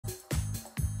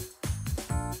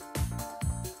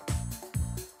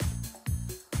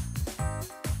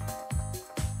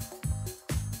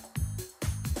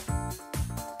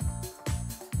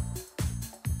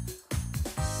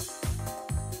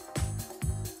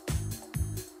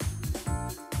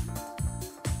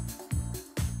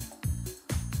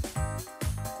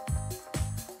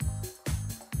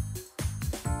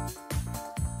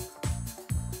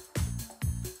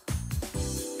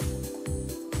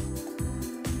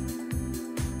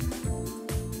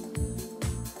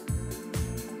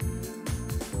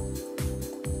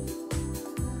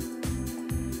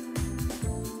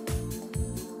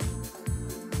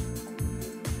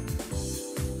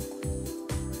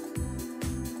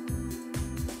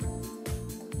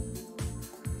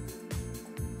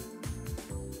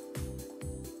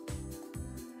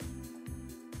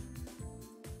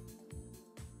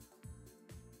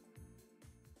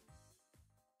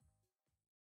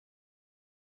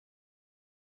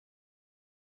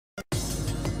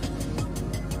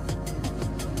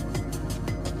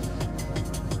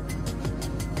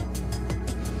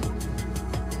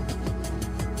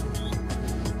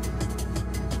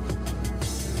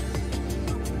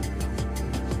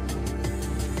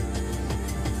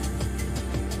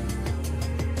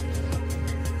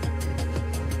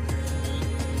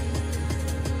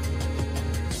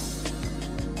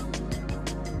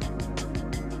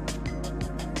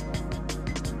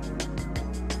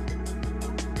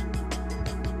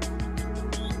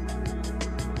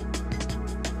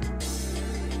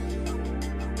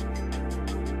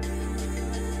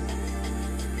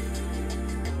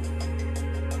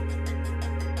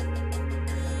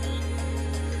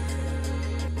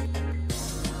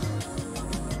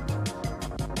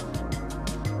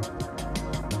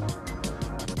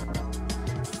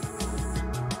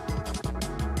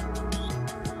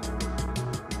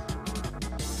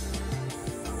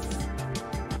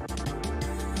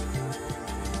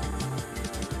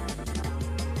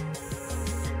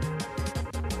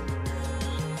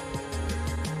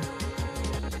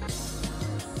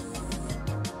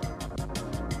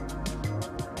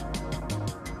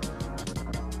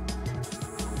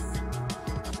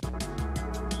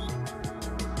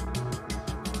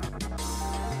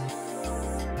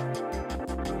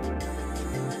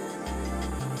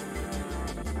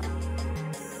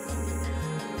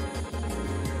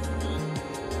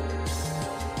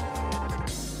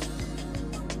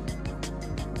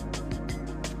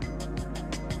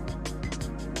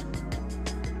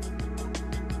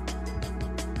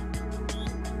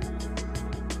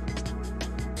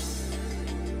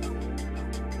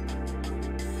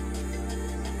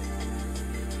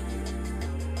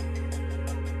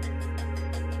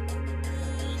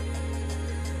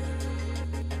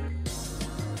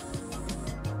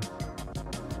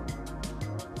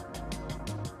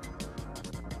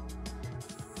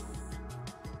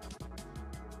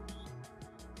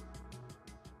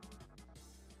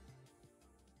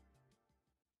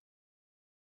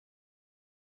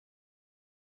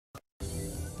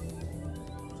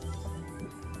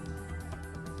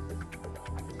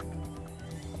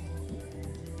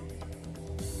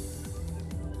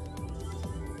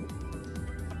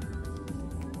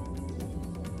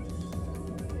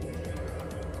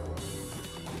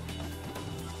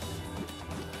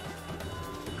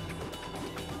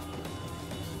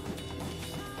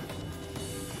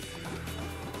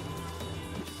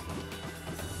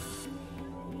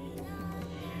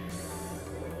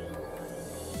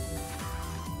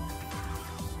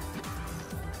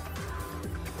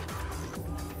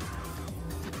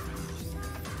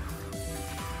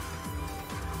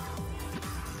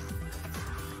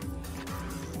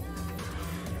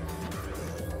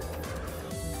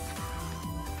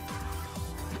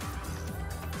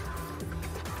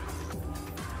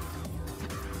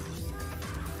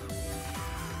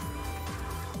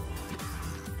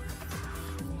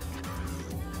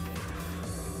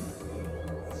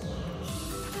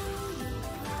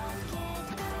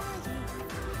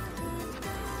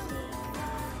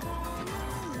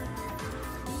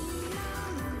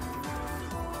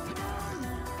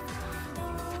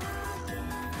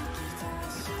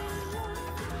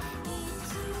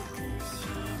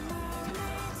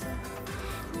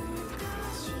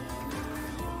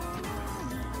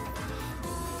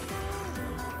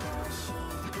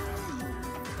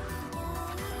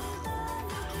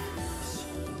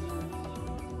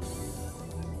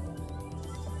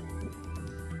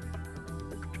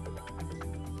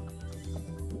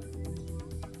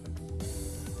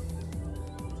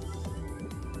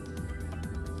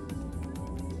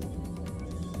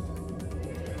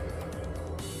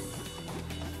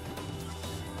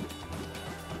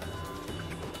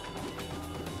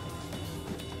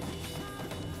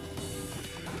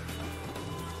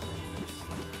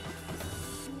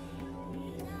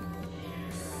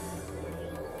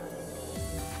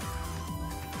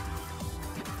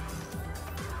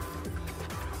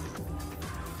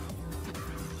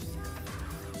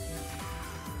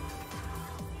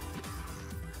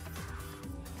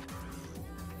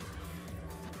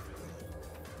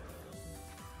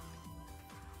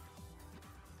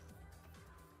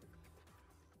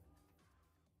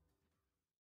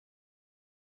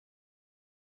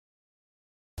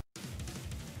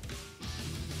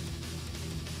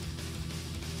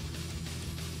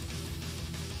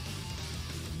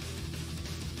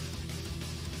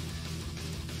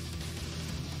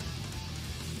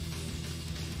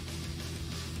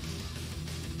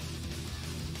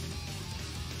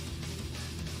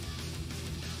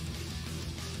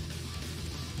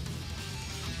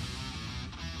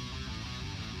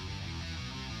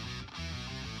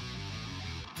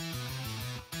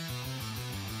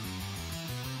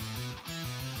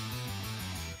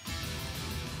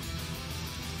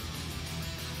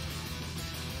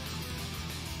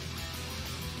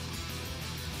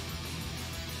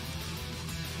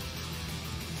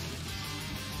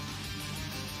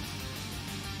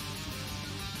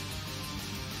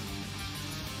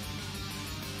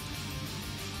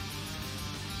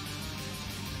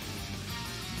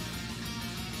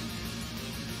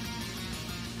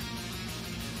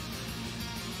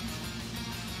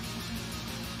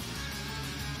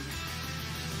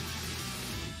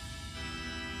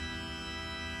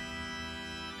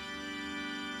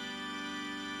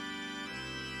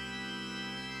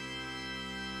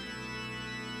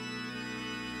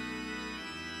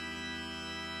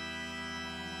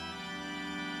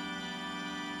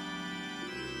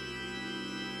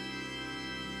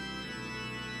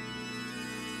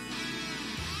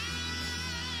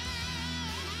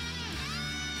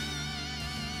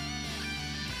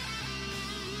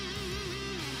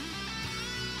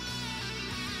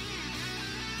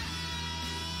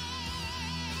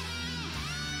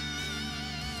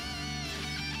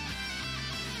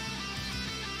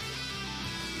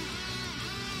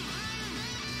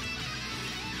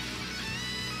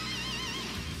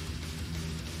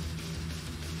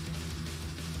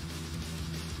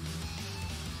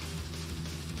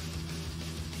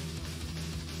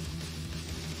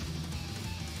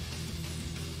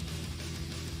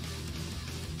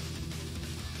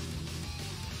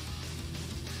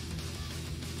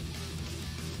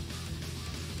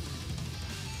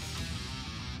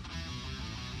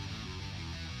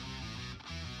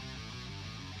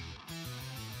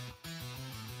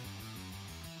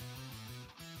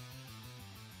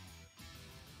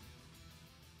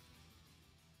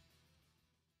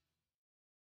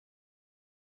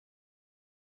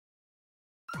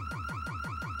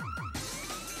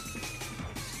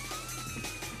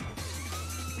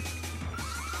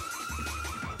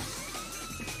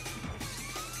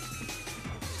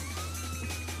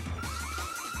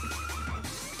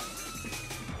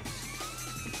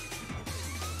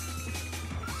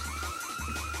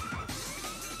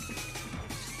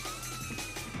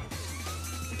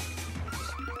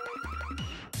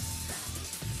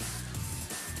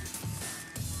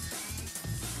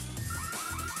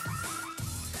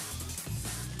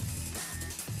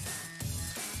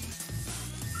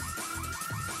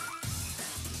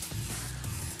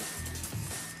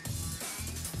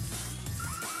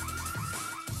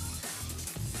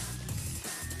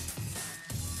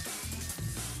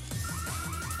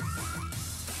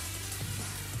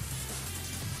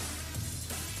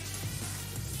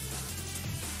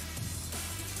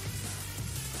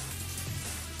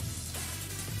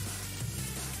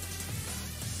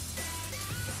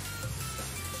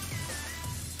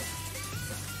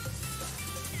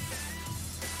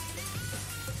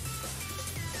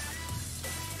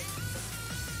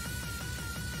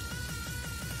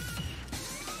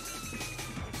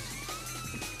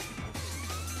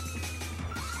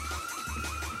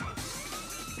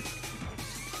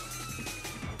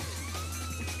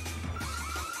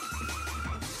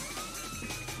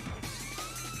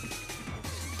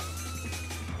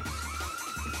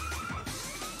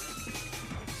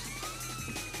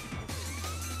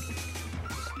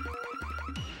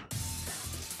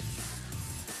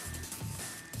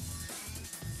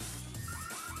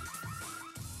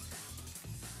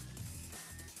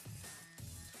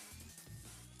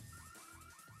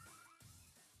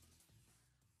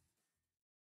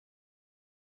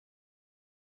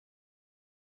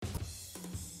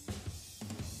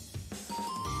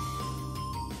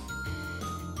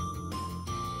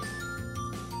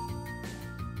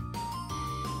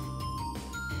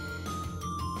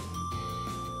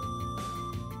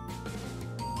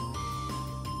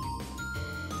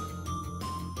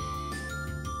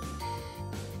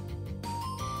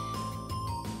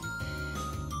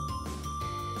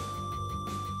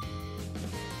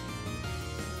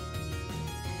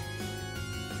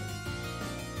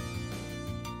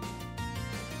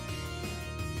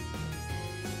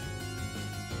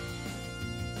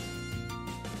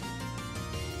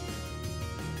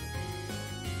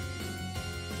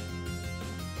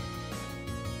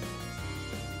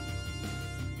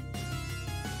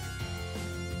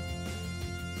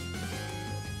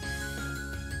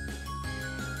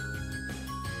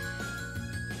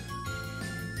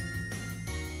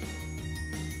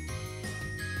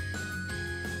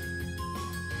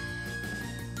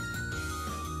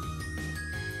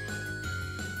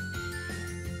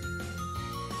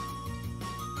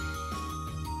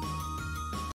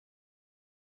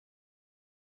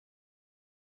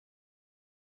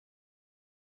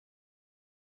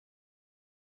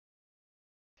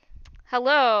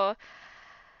Hello.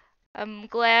 I'm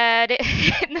glad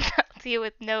Melty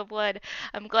with no blood.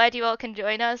 I'm glad you all can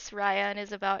join us. Ryan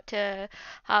is about to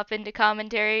hop into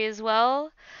commentary as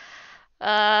well.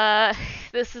 Uh,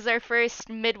 this is our first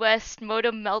Midwest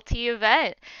Modem Melty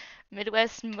event.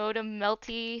 Midwest Modem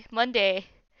Melty Monday.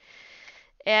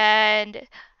 And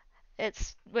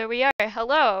it's where we are.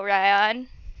 Hello, Ryan.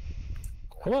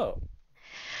 Hello.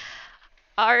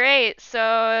 All right,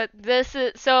 so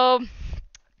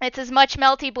it's as much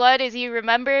melty blood as you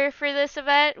remember for this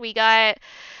event. We got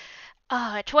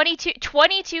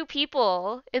 22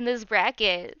 people in this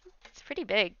bracket. It's pretty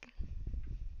big.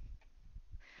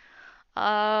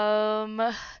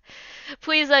 Um,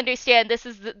 Please understand this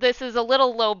is a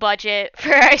little low budget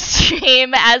for our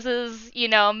stream, as is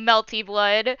Melty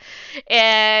Blood,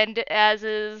 and as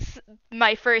is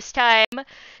my first time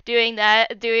doing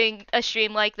a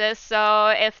stream like this. So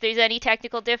if there's any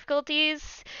technical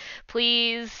difficulties,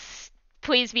 please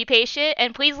be patient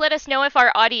and please let us know if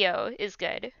our audio is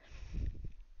good.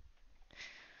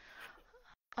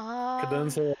 Uh.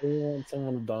 Cadenza, I want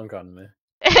someone to dunk on me.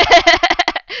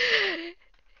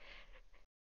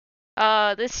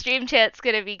 Oh, this stream chat's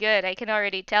gonna be good. I can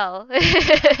already tell.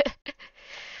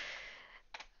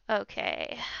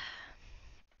 Okay.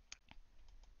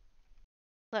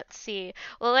 Let's see.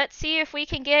 Well, let's see if we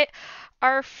can get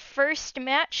our first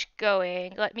match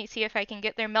going. Let me see if I can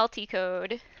get their melty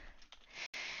code.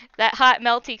 That hot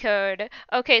melty code.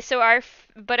 Okay, so our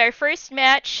first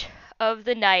match of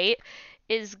the night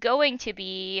is going to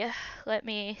be, let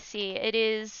me see. It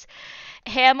is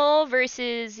Hamel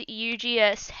versus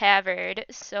UGS Havard.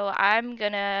 So I'm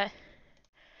gonna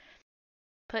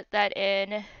put that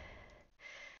in.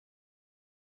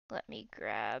 Let me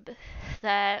grab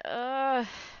that.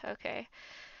 Okay.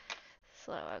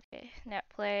 Slow. Okay. Net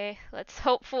play. Let's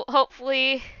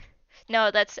hopefully.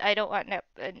 No, I don't want net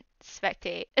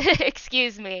spectate.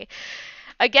 Excuse me.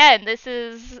 Again, this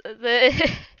is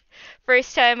the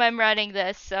first time I'm running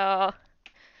this, so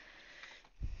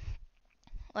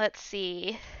let's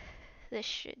see. This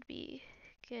should be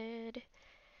good.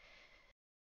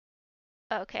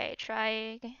 Okay,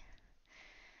 trying.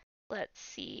 Let's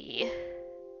see.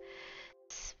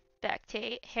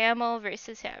 Spectate. Hamel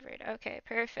versus Havard. Okay,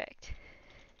 perfect.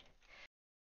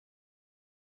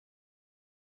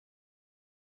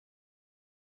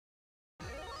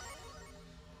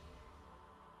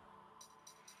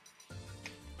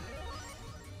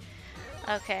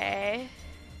 Okay.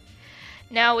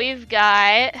 Now we've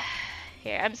got...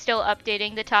 Here, I'm still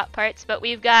updating the top parts, but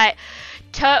we've got...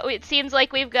 It seems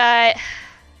like we've got...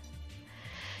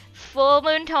 Full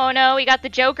Moon Tono. We got the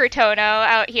Joker Tono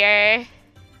out here.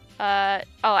 Oh,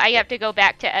 I have to go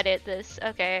back to edit this.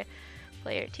 Okay.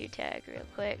 Player 2 tag real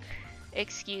quick.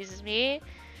 Excuse me.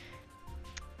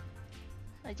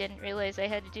 I didn't realize I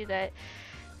had to do that.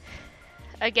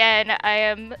 Again, I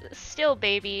am still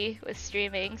baby with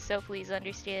streaming, so please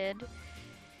understand.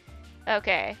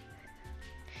 Okay.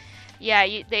 Yeah,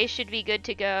 they should be good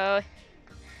to go.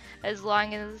 As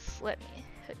long as... Let me...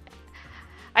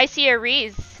 I see a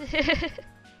Reese.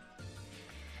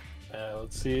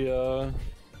 Let's see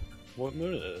what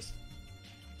moon it is.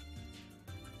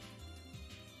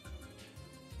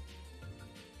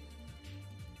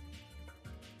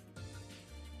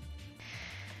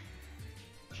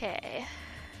 Okay.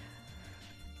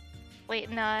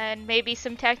 Waiting on maybe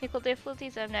some technical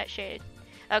difficulties, I'm not sure.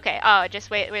 Okay, oh, just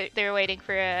wait, they're waiting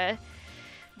for a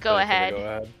go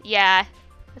ahead. Yeah,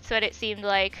 that's what it seemed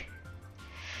like.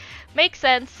 Makes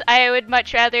sense. I would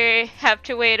much rather have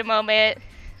to wait a moment.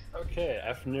 Okay,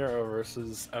 F Nero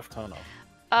versus F Tono.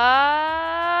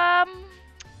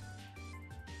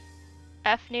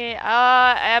 F Nero.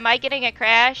 Am I getting a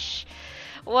crash?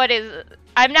 What is?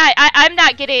 I'm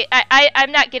not getting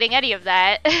any of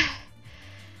that.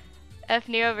 F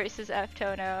Nero versus F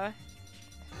Tono.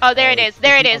 Oh, there it is.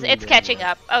 There it is. It's catching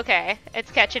up. Okay,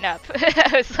 it's catching up.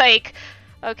 I was like,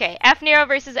 okay, F Nero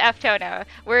versus F Tono.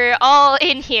 We're all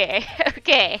in here.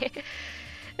 Okay.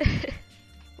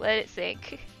 Let it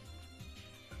sink.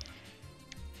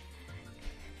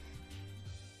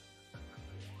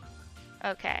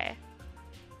 Okay.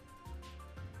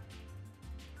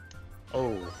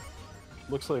 Oh,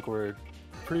 looks like we're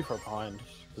pretty far behind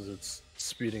because it's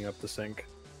speeding up the sync.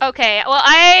 Okay, well,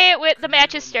 the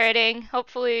match is starting.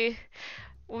 Hopefully,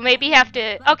 we'll maybe have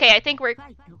to. Okay, I think we're.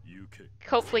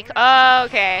 Hopefully. Oh,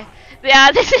 okay.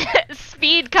 Yeah, this is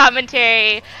speed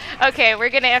commentary. Okay, we're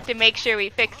gonna have to make sure we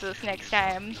fix this next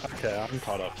time. Okay, I'm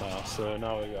caught up now, so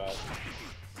now we got.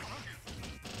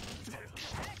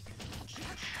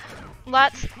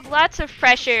 Lots of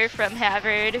pressure from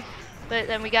Havard, but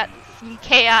then we got some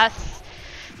chaos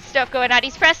stuff going on.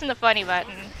 He's pressing the funny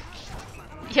button.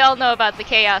 Y'all know about the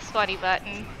chaos funny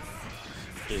button.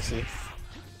 Casey.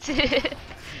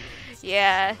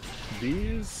 Yeah.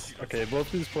 Okay,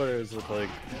 both these players look like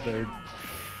they're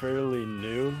fairly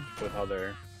new with how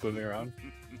they're moving around.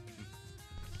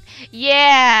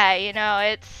 Yeah, you know,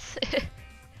 it's...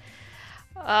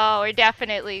 Oh, we're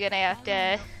definitely gonna have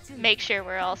to make sure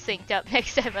we're all synced up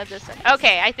next time on this one.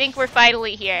 Okay, I think we're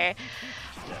finally here.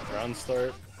 Yeah, round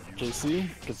start. JC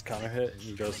gets counter hit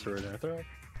and goes through an air throw.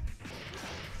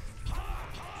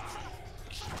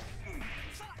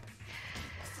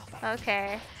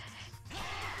 Okay.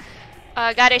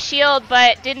 Got a shield,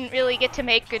 but didn't really get to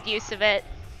make good use of it.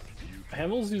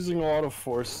 Hamel's using a lot of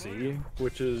Force C,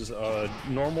 which is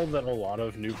normal that a lot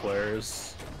of new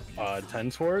players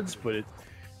tend towards, but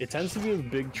it tends to be a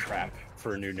big trap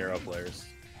for new Nero players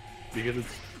because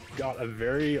it's got a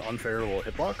very unfavorable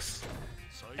hitbox,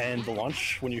 and the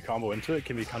launch when you combo into it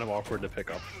can be kind of awkward to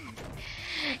pick up.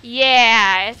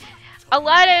 Yeah. A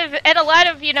lot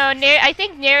of, you know, I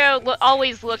think Nero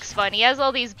always looks fun. He has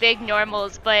all these big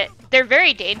normals, but they're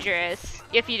very dangerous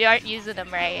if you aren't using them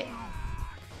right.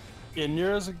 Yeah,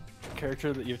 Nero's a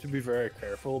character that you have to be very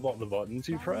careful about the buttons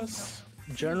you press,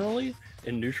 generally,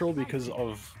 in neutral because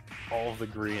of all of the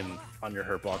green on your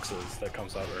hurt boxes that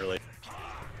comes out early.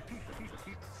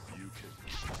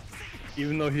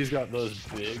 Even though he's got those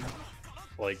big,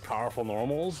 like, powerful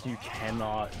normals, you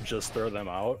cannot just throw them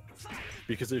out,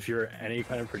 because if you're any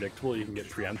kind of predictable, you can get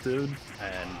preempted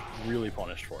and really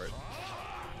punished for it.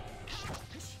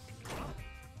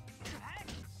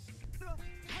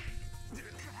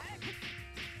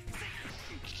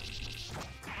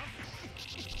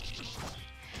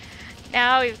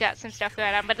 Now we've got some stuff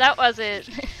going on, but that wasn't...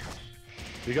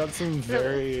 We got some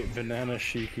very banana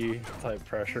shiki type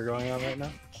pressure going on right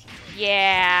now.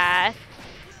 Yeah.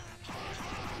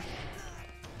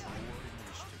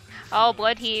 Oh,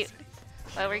 blood heat.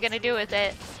 What are we gonna do with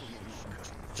it?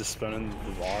 Just spinning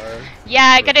the bar.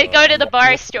 Yeah, I'm gonna go to the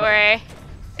bar store.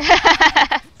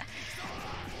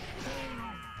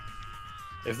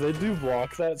 If they do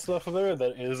block that stuff there,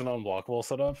 that is an unblockable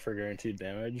setup for guaranteed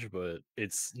damage, but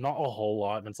it's not a whole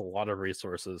lot, and it's a lot of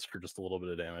resources for just a little bit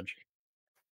of damage.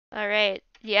 Alright,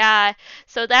 yeah.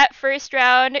 So that first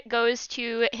round goes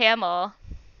to Hamel.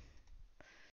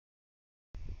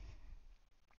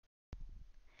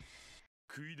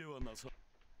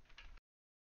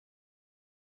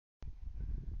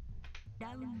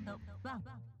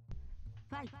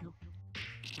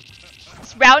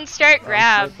 Round start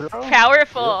grab.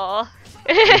 Powerful.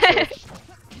 Yep.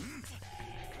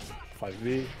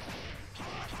 5v.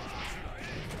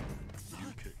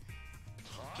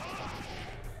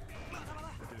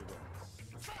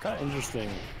 Kind of interesting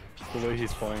the way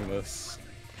he's playing this.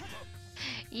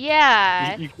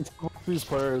 Yeah. You can tell these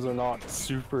players are not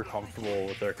super comfortable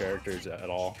with their characters at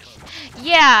all.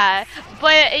 Yeah,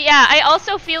 but yeah, I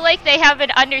also feel like they have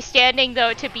an understanding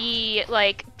though to be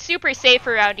like super safe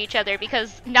around each other,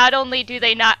 because not only do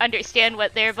they not understand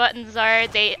what their buttons are,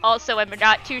 they also are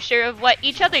not too sure of what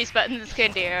each other's buttons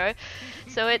can do.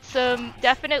 So it's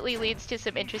definitely leads to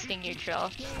some interesting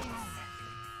neutral.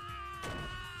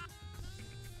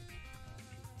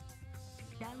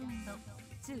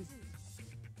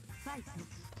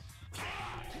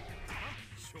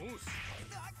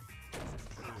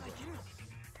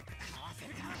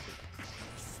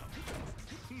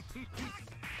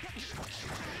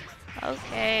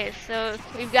 Okay, so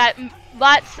we've got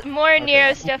lots more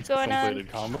Nero stuff going on.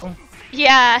 Combo.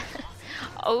 Yeah.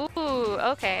 Oh,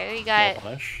 okay. We got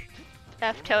Punish.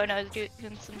 F Tono doing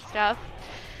some stuff.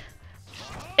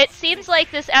 It seems like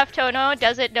this F Tono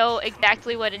doesn't know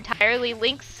exactly what entirely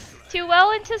links too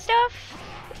well into stuff.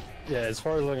 Yeah, as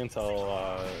far as I can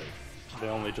tell, they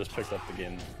only just picked up the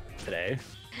game today.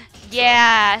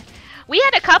 Yeah. We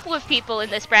had a couple of people in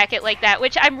this bracket like that,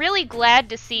 which I'm really glad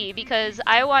to see, because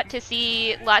I want to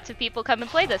see lots of people come and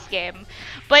play this game.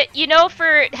 But, you know,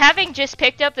 for having just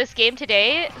picked up this game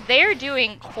today, they're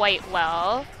doing quite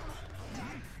well.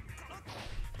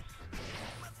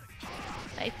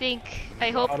 I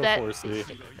hope that...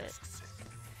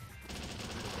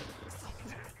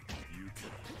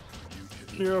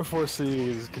 Hero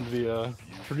 4C can be a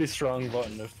pretty strong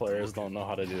button if players don't know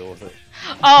how to deal with it.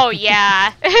 Oh,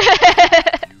 yeah.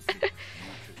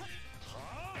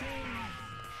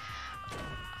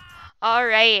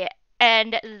 Alright,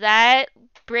 and that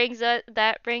brings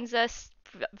us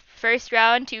first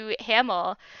round to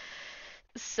Hamel.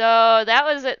 So that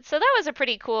was a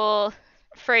pretty cool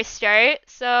first start.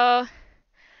 So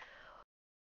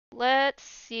let's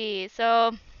see.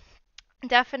 So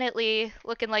Definitely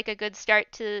looking like a good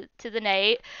start to the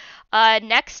night.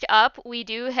 Next up, we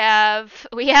have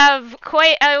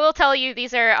quite. I will tell you,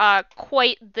 these are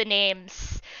quite the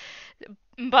names,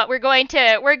 but we're going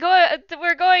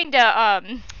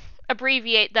to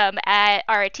abbreviate them at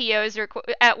our TO's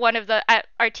at one of the at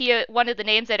our TO one of the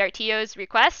names at our TO's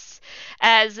requests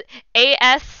as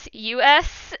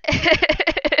ASUS.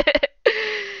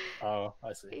 Oh,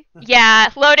 I see. Yeah,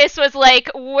 Lotus was like,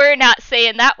 we're not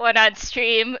saying that one on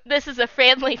stream. This is a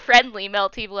friendly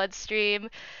Melty Blood stream.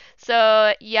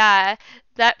 So, yeah,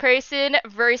 that person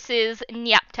versus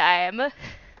Nyap Time.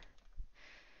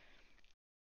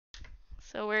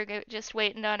 So we're just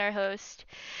waiting on our host.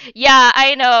 Yeah,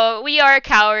 I know. We are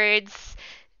cowards.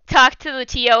 Talk to the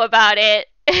TO about it.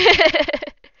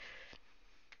 I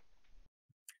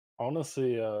want to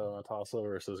see Matassa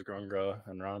versus Grungra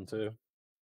in round 2.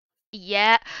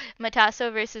 Yeah,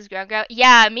 Matasso versus Grungra.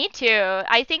 Yeah, me too.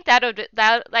 I think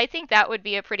that would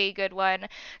be a pretty good one.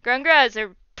 Grungra is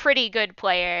a pretty good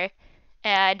player.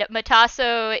 And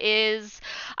Matasso is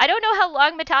I don't know how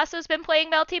long Matasso's been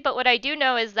playing Melty, but what I do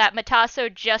know is that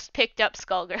Matasso just picked up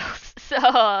Skullgirls.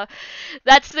 So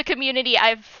that's the community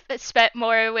I've spent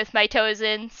more with my toes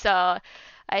in, so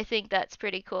I think that's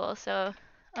pretty cool. So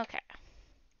okay.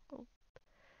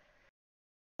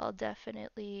 I'll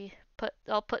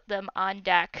put them on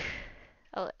deck.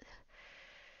 Oh,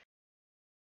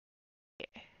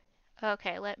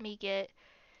 okay, let me get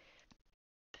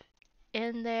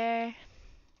in there.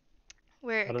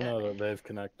 I We're don't good. know that they've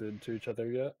connected to each other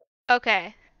yet.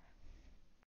 Okay.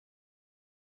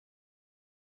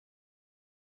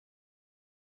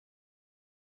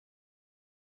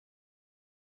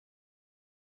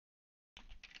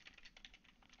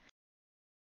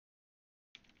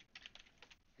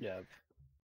 Yeah.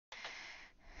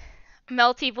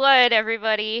 Melty blood,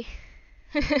 everybody.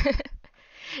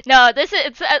 No, this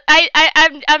is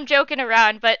I'm joking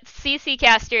around, but CC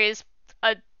Caster is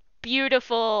a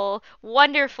beautiful,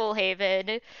 wonderful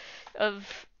haven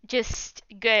of just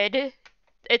good.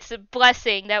 It's a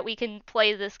blessing that we can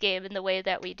play this game in the way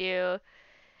that we do.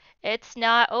 It's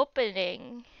not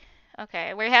opening.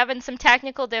 Okay, we're having some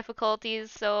technical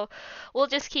difficulties, so we'll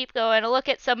just keep going. I'll look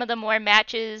at some of the more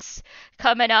matches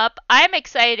coming up. I'm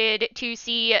excited to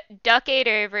see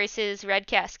Duckator versus Red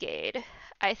Cascade.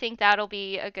 I think that'll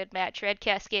be a good match. Red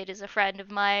Cascade is a friend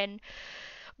of mine,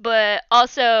 but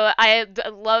also I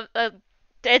love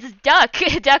it's Duck.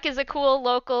 Duck is a cool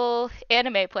local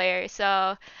anime player, so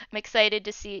I'm excited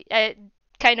to see. I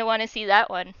kind of want to see that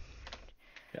one.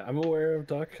 Yeah, I'm aware of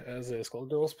Duck as a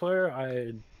Skullgirls player.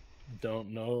 I don't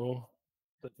know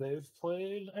that they've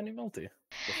played any Melty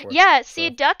before. Yeah, see, So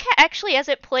Duck actually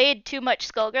hasn't played too much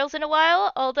Skullgirls in a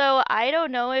while, although I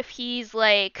don't know if he's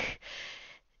like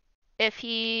if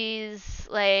he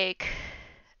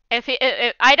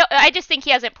I don't I just think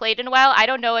he hasn't played in a while. I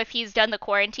don't know if he's done the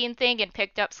quarantine thing and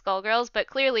picked up Skullgirls, but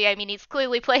clearly, I mean, he's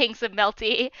clearly playing some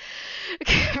Melty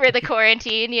for the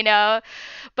quarantine, you know.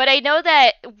 But I know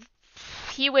that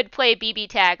he would play BB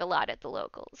tag a lot at the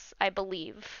locals, I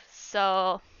believe.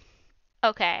 So,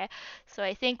 okay. So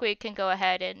I think we can go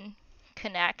ahead and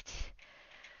connect.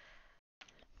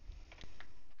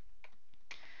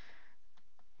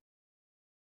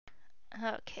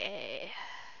 Okay.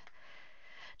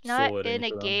 still Not waiting in a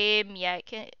for them. game yet.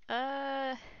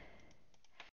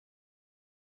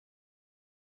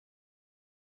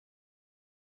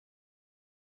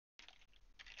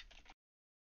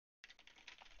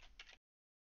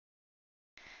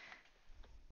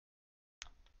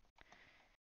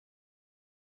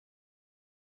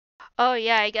 Oh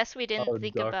yeah, I guess we didn't Oh,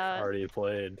 think Duck about. already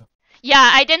played. Yeah,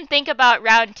 I didn't think about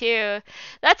round 2.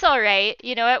 That's all right.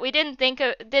 You know what? We didn't think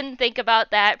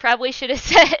about that. Probably should have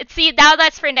said. See, now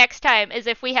that's for next time. Is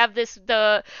if we have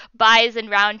the buys in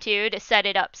round 2 to set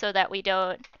it up so that we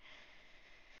don't.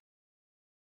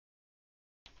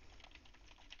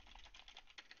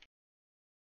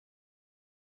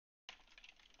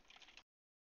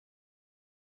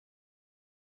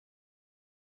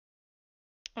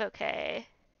 Okay.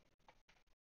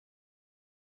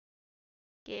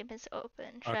 Game is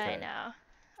open. Try Okay, now.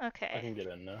 I Okay. can get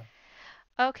in now.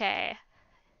 Okay.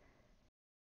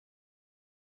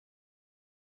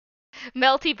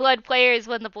 Melty blood players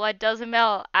when the blood doesn't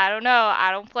melt. I don't know.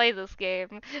 I don't play this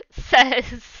game.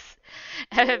 Says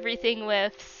everything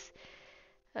whiffs.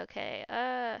 Okay.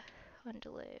 One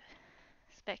delay.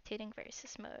 Spectating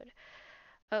versus mode.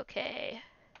 Okay.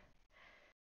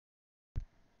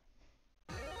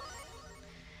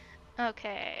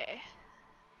 Okay.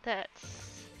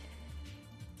 That's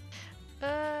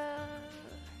uh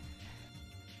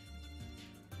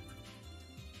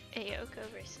Ayoko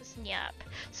versus Nyap.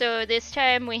 So this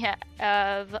time we have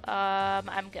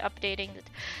I'm updating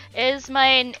is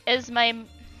my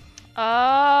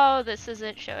oh, this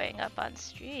isn't showing up on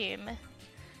stream.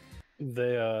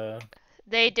 They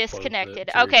They closed it disconnected.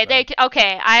 to Okay, restart.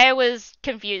 okay. I was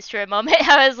confused for a moment.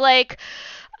 I was like,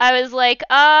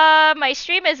 my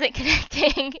stream isn't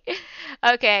connecting.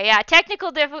 Okay, yeah,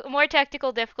 more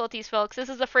technical difficulties, folks. This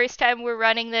is the first time we're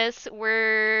running this.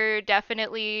 We're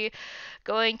definitely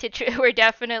we're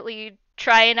definitely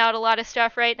trying out a lot of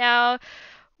stuff right now.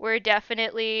 We're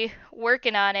definitely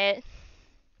working on it.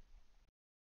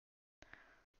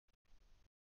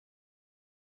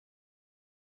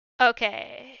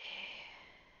 Okay.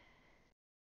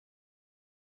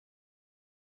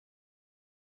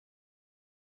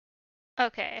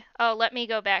 Okay. Oh, let me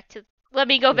go Yeah, back to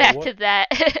that.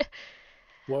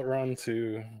 what round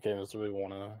 2 games do we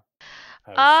want to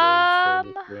have saved for um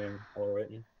this game or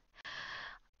waiting?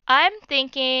 I'm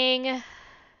thinking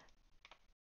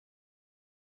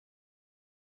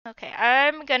okay,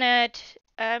 I'm gonna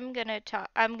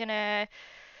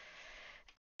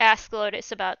ask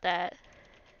Lotus about that.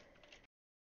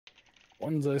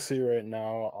 Ones I see right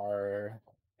now are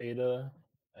Ada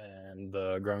and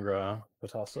the Grungra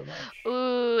Vitasta match.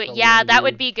 Ooh, Probably yeah, gonna that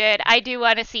would be be good. I do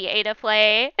want to see Ada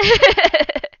play.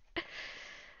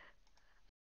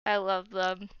 I love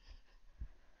them.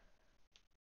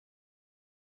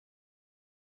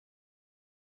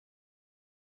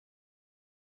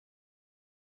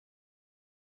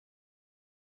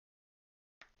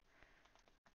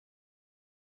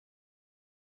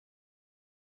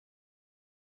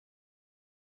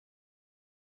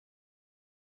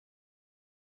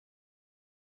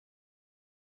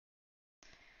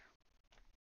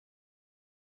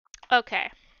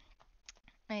 Okay.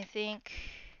 I think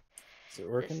Is it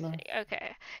working this now?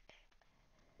 okay.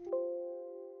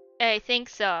 I think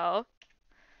so.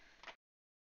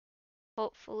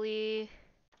 Hopefully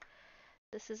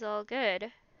this is all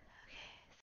good.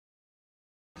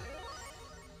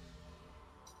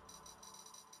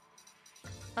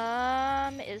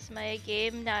 Is my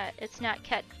game not it's not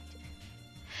cat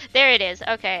there it is.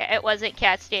 Okay, it wasn't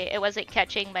it wasn't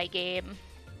catching my game.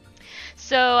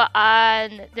 So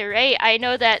on the right, I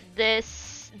know that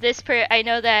I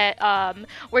know that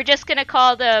we're just gonna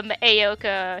call them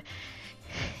Aoka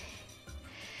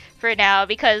for now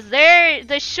because they're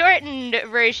the shortened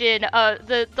version of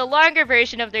the longer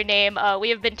version of their name. We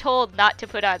have been told not to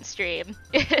put on stream.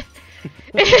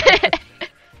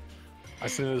 I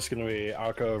assume it's gonna be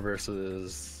Alco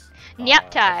versus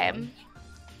Nap F1. time.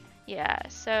 Yeah.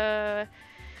 So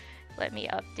let me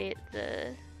update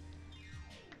the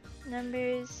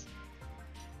numbers.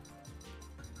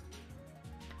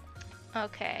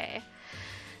 Okay.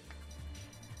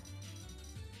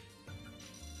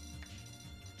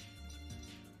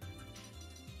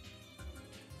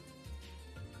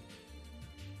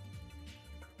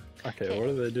 Okay, what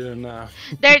are they doing now?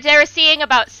 They're seeing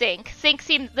about sync.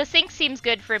 The sync seems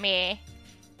good for me.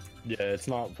 Yeah, it's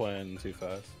not playing too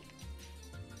fast.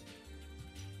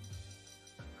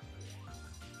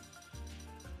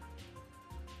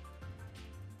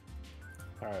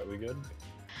 Alright, we good?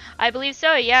 I believe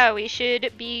so. Yeah, we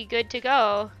should be good to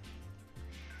go.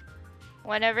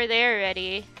 Whenever they're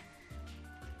ready.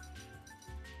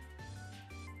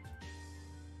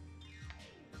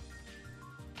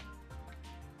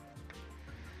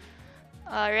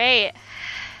 All right.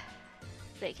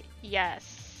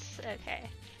 Yes. Okay.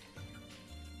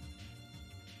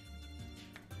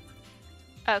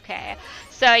 Okay.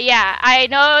 So yeah, I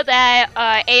know that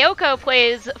Aoko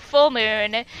plays Full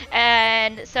Moon,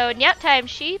 and so Nyap Time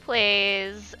she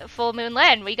plays Full Moon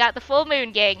Len. We got the Full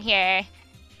Moon gang here.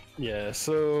 Yeah,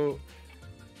 so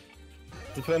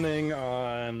depending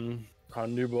on how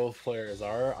new both players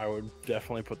are, I would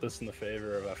definitely put this in the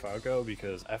favor of Falco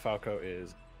because Falco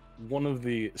is one of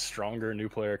the stronger new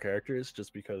player characters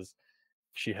just because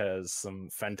she has some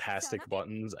fantastic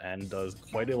buttons and does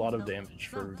quite a lot of damage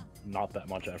for not that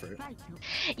much effort.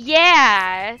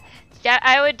 Yeah,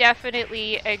 I would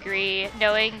definitely agree,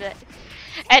 knowing that.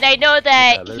 And I know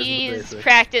that Yeah, he's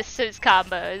practiced his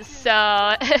combos,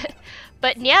 so.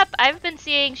 But yep, I've been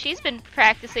seeing she's been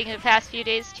practicing the past few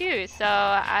days too, so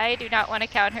I do not want to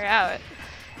count her out.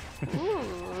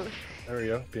 Ooh. There we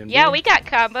go. Yeah, we got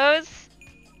combos.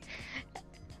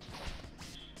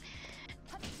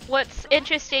 What's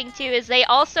interesting too is they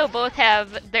also both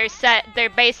have they're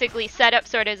basically set up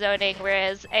sort of zoning,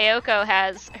 whereas Aoko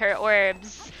has her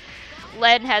orbs,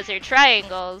 Len has her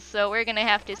triangles, so we're gonna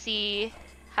have to see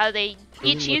how they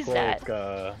each use that.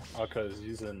 Aka's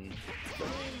using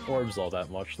orbs all that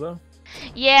much though.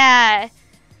 Yeah.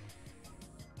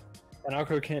 And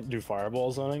Alco can't do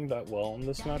fireball zoning that well in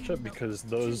this matchup because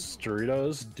those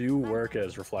Doritos do work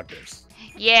as reflectors.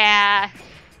 Yeah.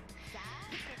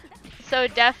 So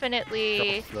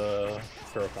definitely. Drop the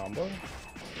throw combo.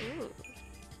 Ooh.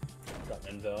 Got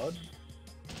invalid.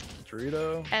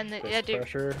 Dorito. And the Base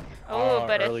pressure. Oh,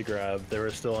 but early grab. They were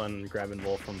still in grab and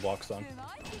roll from block stun.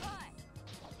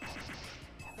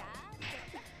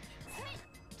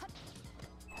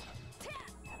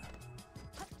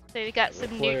 So we got some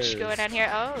nooch going on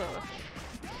here. Oh.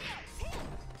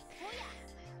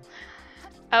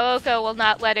 Aoko will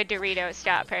not let a Dorito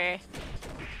stop her.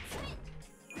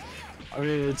 I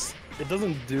mean, it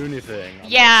doesn't do anything.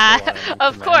 Yeah,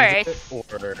 of course.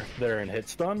 Or they're in hit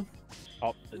stun.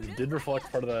 Oh, it did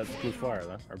reflect part of that blue fire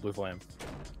though, or blue flame.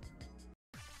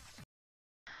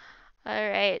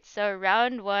 Alright, so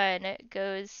round 1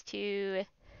 goes to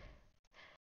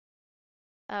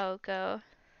Aoko.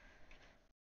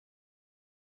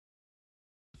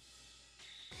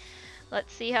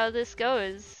 Let's see how this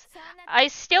goes. I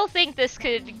still think this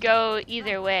could go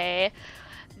either way,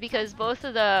 because both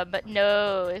of them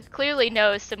clearly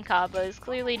know some combos,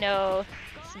 clearly know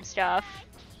some stuff.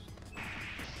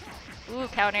 Ooh,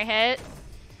 counter hit.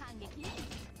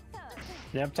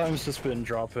 Naptime's just been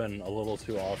dropping a little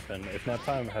too often. If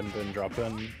Naptime hadn't been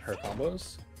dropping her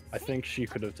combos, I think she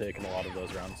could have taken a lot of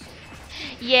those rounds.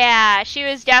 Yeah, she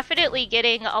was definitely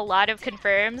getting a lot of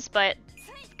confirms, but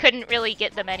couldn't really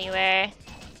get them anywhere.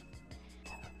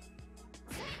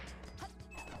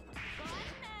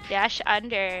 Dash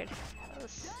under.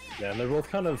 Yeah, and they're both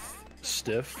kind of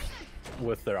stiff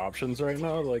with their options right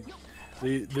now. Like,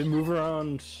 they move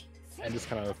around and just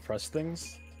kind of press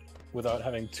things without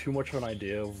having too much of an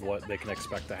idea of what they can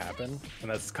expect to happen. And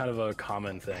that's kind of a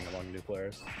common thing among new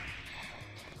players.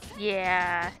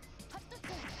 Yeah.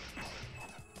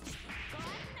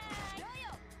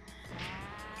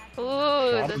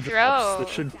 Ooh, the throw. It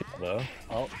should be though.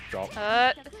 Oh, drop.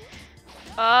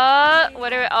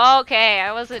 Whatever. Oh, okay,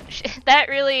 I wasn't. That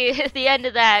really, the end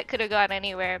of that could have gone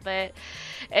anywhere, but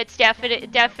it's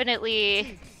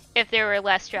definitely, if there were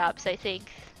less drops, I think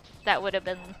that would have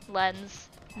been Lens.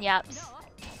 Yaps.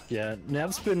 Yeah,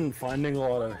 Nav's been finding a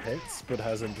lot of hits, but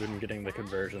hasn't been getting the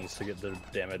conversions to get the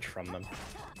damage from them.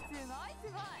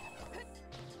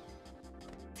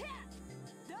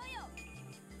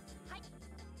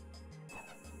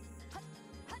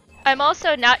 I'm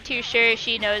also not too sure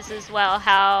she knows as well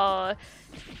how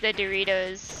the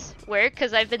Doritos work,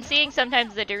 because I've been seeing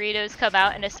sometimes the Doritos come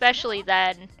out, and especially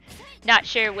then, not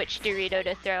sure which Dorito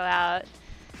to throw out.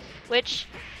 Which,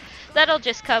 that'll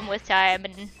just come with time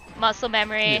and muscle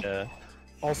memory. Yeah.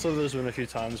 Also, there's been a few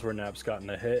times where Nap's gotten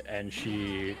a hit, and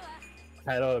she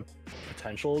had a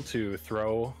potential to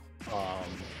throw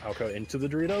Alco into the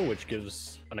Dorito, which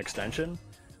gives an extension,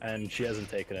 and she hasn't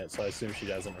taken it, so I assume she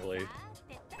doesn't really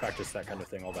practice that kind of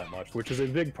thing all that much, which is a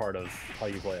big part of how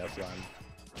you play F-Line.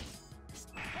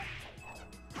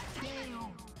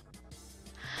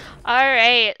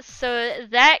 Alright, so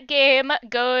that game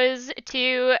goes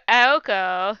to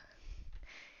Aoko.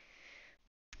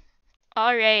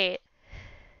 Alright.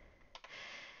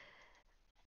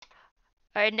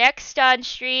 Our next on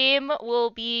stream will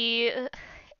be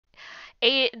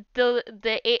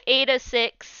the Ada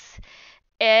 6,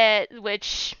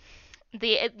 which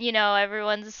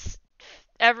everyone's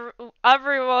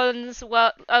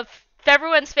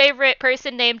favorite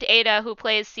person named Ada who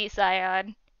plays Sea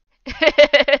Scion.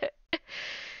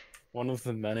 One of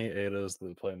the many Adas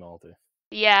that play Melty.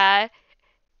 Yeah.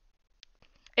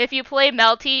 If you play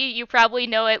Melty, you probably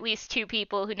know at least 2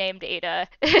 people who named Ada.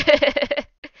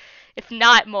 If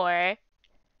not more.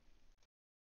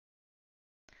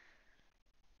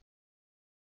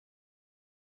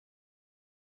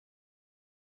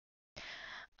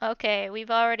 Okay,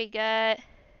 we've already got...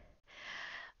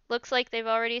 Looks like they've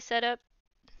already set up.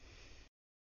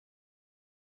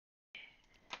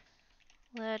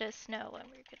 Let us know when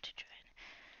we're good to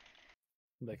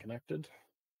join. They connected?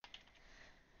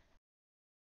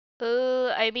 Ooh,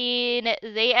 I mean,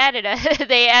 they added us.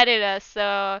 They added us,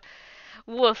 so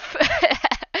woof.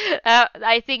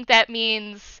 I think that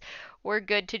means we're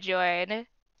good to join.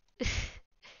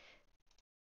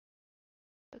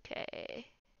 Okay.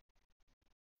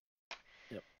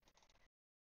 Yep.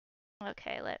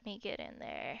 Okay, let me get in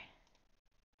there.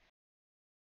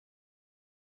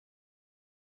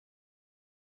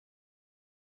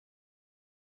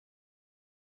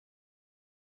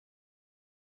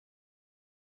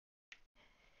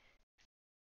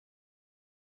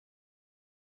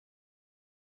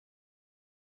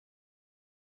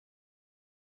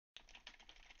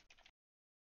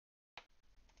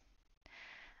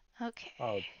 Okay.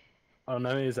 Oh,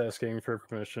 Nemi is asking for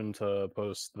permission to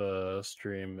post the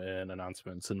stream and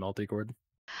announcements in Multicord.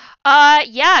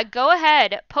 Yeah, go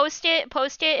ahead. Post it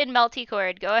in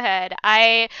Meltycord. Go ahead.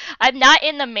 I'm not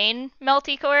in the main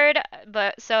Meltycord,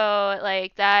 but so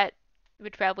like that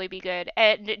would probably be good.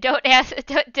 And don't ask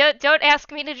don't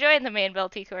ask me to join the main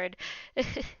Meltycord.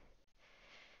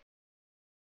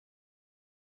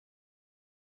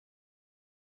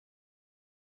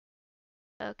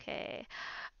 Okay.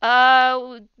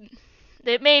 Uh,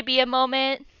 it may be a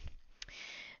moment.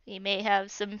 We may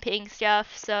have some ping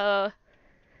stuff, so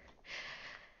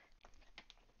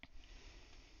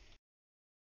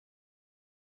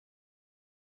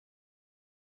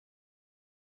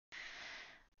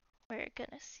we're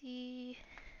gonna see.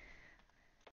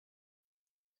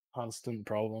 Constant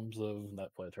problems of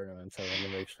netplay tournaments, having to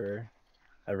make sure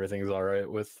everything's all right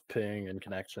with ping and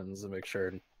connections, and make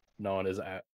sure no one is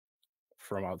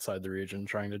from outside the region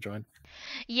trying to join.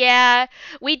 Yeah,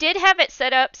 we did have it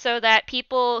set up so that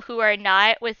people who are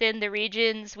not within the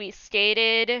regions we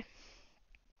stated.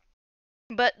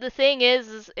 But the thing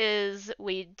is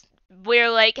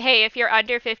we're like, hey, if you're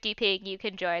under 50 ping, you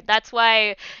can join. That's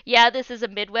why, yeah, this is a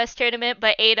Midwest tournament,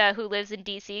 but Ada, who lives in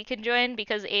DC, can join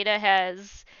because Ada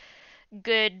has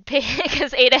good ping.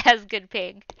 Because Ada has good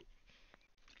ping.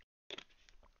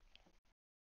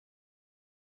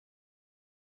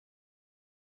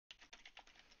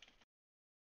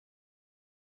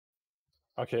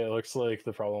 Okay, it looks like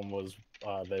the problem was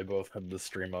they both had the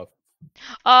stream up.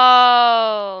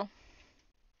 Oh.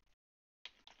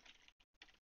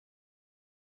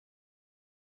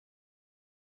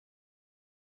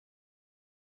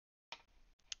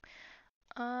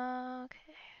 Okay.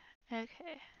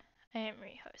 Okay. I am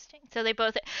rehosting. So they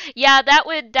both. Yeah, that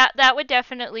would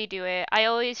definitely do it. I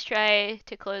always try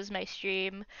to close my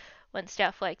stream when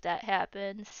stuff like that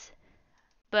happens.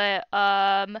 But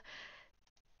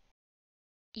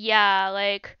yeah,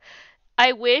 like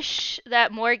I wish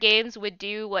that more games would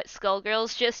do what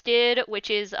Skullgirls just did, which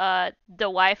is the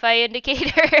Wi-Fi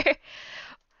indicator.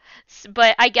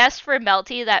 But I guess for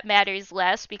Melty that matters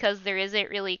less because there isn't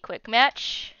really quick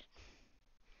match.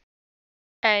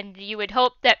 And you would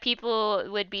hope that people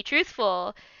would be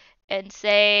truthful and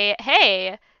say,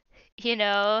 "Hey, you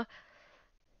know,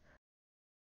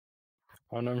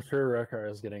 And I'm sure Rekar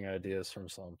is getting ideas from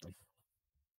something.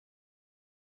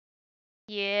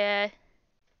 yeah."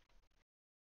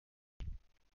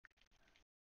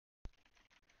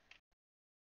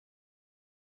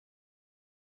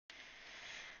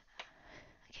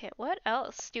 Okay, what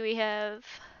else do we have?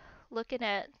 Looking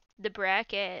at the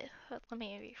bracket, let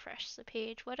me refresh the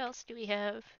page. What else do we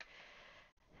have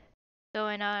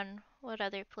going on? What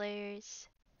other players?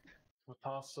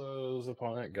 Picasso's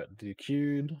opponent got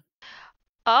DQ'd.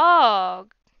 Oh,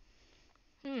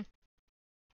 hmm,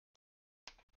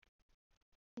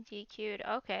 DQ'd.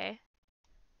 Okay,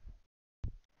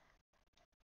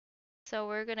 so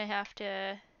we're gonna have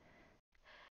to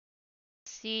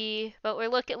see, but we're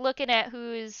looking at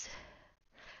who's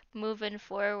moving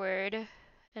forward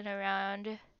and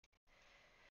around.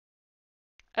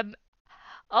 I'm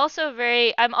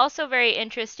I'm also very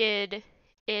interested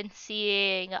in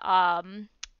seeing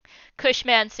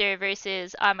Cushmancer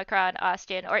versus Omicron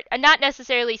Austin, or not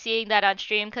necessarily seeing that on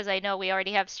stream because I know we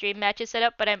already have stream matches set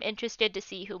up, but I'm interested to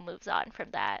see who moves on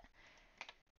from that.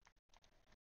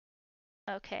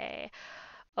 Okay,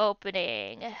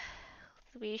 opening.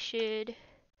 We should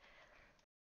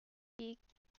be.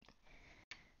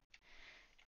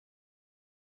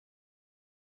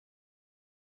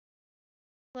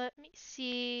 Let me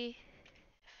see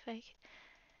if I.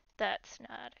 That's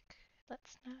not.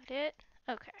 That's not it.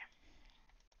 Okay.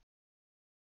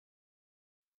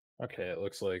 Okay, it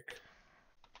looks like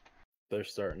they're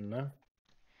starting now.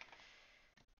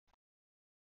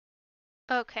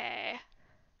 Okay.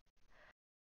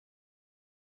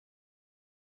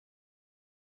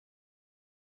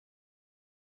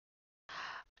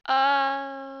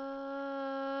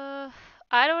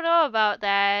 I don't know about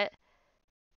that.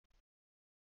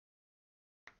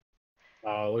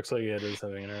 Looks like it is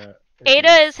having internet Ada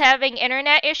is issues. having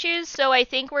internet issues, so I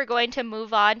think we're going to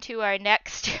move on to our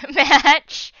next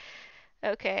match.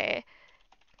 Okay.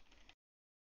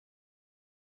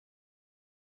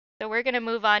 So we're going to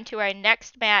move on to our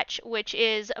next match, which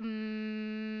is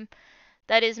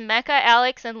that is Mecha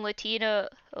Alex and Latino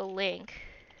Link.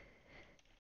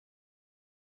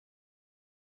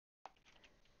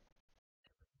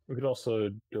 We could also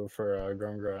go for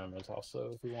Grungra and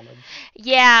Matassa if we wanted.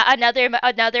 Yeah,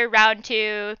 another round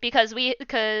 2 because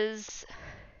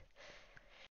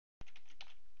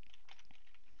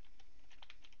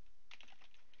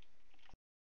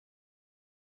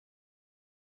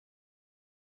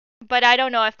but I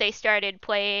don't know if they started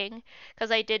playing,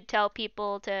 because I did tell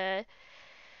people to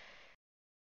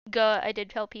go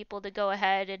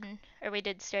ahead, or we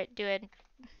did start doing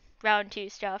round 2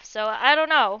 stuff. So I don't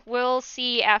know. We'll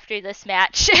see after this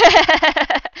match.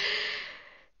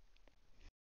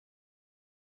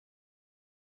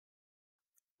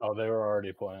 Oh, they were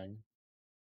already playing.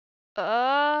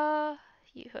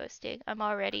 You hosting? I'm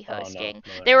already Oh no, hosting. no,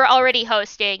 they're They were not. already Okay.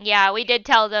 hosting. Yeah, we did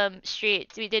tell them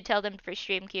We did tell them for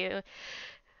stream queue.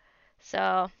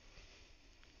 So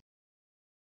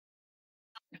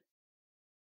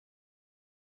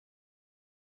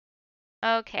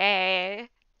okay.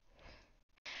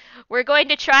 We're going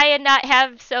to try and not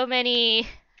have so many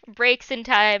breaks in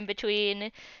time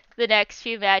between the next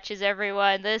few matches,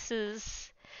 everyone.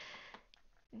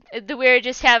 We're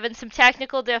just having some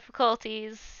technical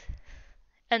difficulties,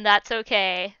 and that's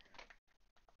okay.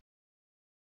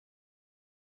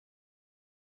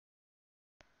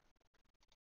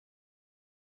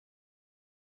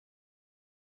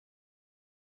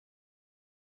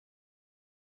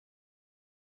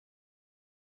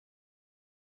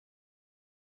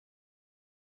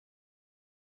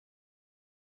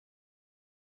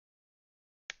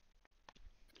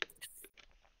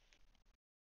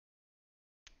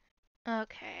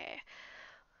 Okay.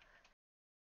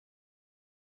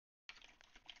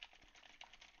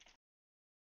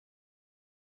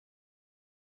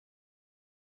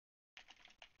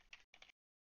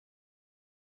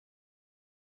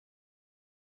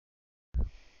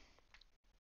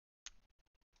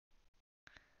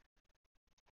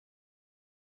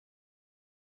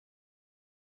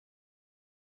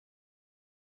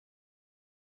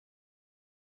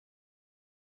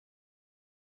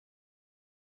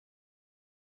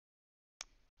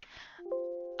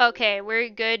 Okay, we're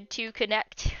good to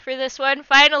connect for this one.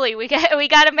 Finally, we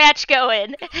got a match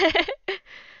going.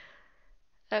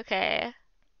 Okay.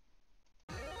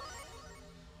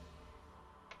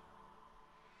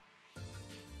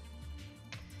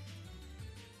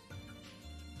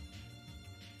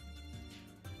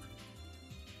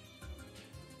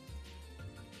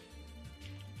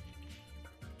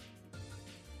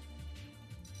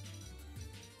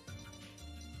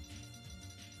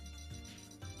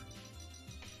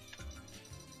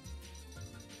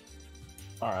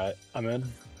 All right, I'm in.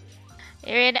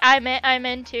 You're in. I'm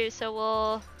in too. So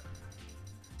we'll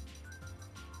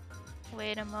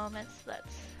wait a moment. So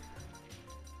that's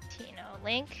Latino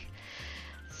Link.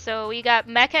 So we got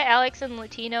Mecha Alex and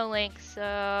Latino Link.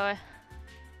 So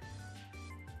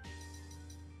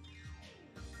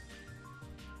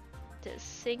does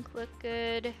sync look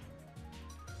good?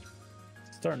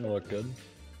 Starting to look good.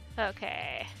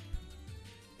 Okay.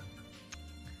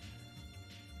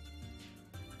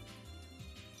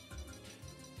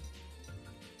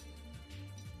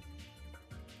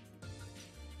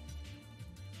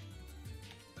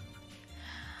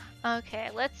 Okay,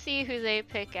 let's see who they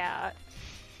pick out.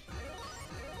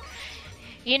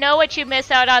 You know what you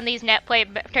miss out on these net play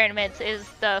tournaments is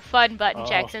the fun button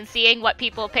checks and seeing what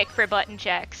people pick for button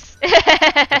checks.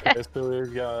 Okay, so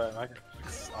we've got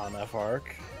Max on F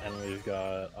arc, and we've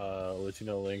got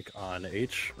Latino Link on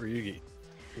H Ryugi,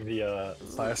 the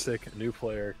classic new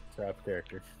player trap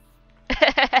character.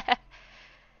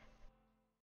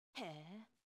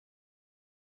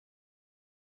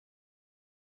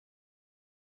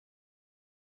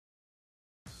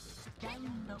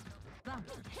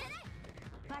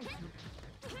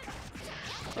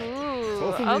 Ooh,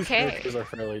 Both of these okay. characters are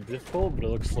fairly difficult, but it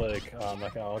looks like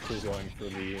Mecha Alex is going for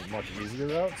the much easier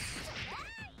routes.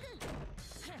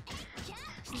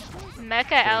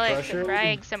 Mecha Alex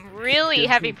applying some really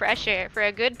heavy pressure for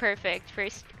a good perfect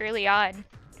first early on.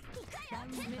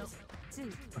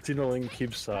 Latino Link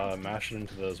keeps mashing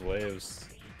into those waves,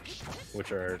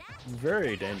 which are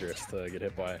very dangerous to get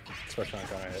hit by, especially on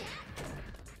counter hit.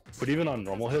 But even on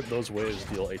normal hit, those waves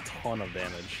deal a ton of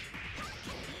damage.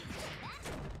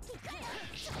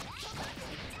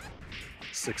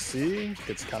 6C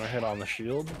gets counter hit on the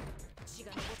shield.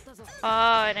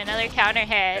 Oh, and another counter hit.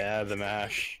 Yeah, the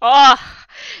mash. Oh,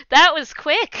 that was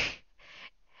quick.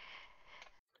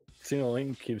 Latino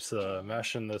Link keeps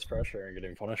mashing this pressure and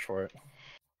getting punished for it.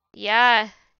 Yeah.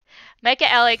 Mecha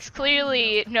Alex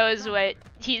clearly knows what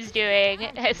he's doing.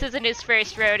 This isn't his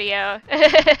first rodeo.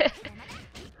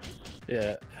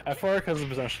 Yeah, F arc has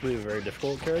potentially a very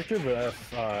difficult character, but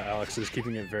Alex is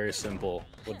keeping it very simple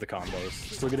with the combos.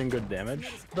 Still getting good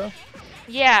damage, though.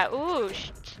 Yeah, ooh,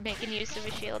 making use of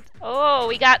a shield. Oh,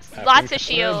 we got lots of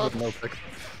shield. No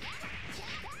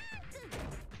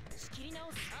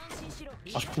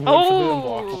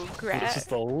Oh, it's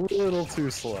just a little too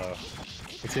slow.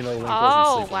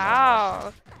 Oh,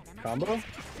 wow. Combo?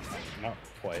 Not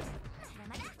quite.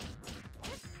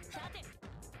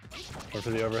 Went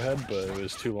for the overhead, but it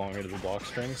was too long into the block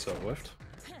string, so it whiffed.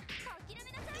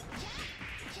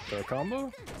 Throw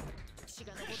combo?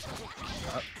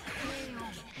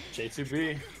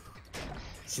 J2B.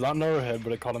 It's not an overhead,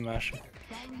 but it caught a mash.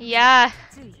 Yeah.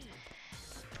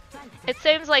 It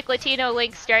seems like Latino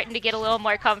Link's starting to get a little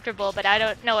more comfortable, but I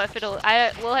don't know if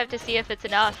we'll have to see if it's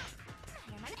enough.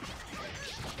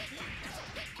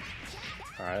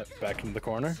 Alright, back into the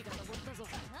corner.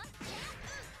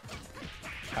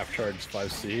 Half charge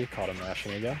 5C, caught him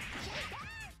mashing again.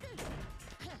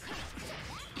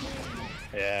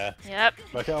 Yeah. Yep.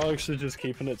 Like Alex is just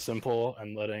keeping it simple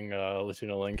and letting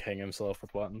Latino Link hang himself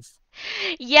with buttons.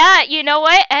 Yeah, you know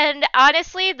what? And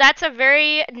honestly, that's a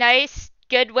very nice,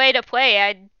 good way to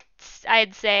play.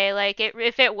 I'd say like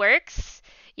if it works,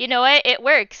 you know what? It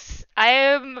works. I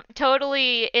am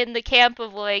totally in the camp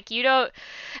of like you don't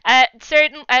at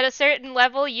a certain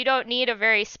level you don't need a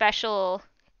very special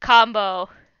combo.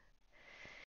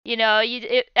 You know,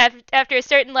 after a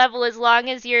certain level, as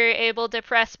long as you're able to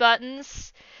press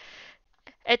buttons,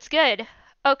 it's good.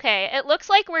 Okay, it looks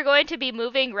like we're going to be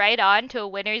moving right on to a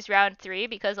winner's round 3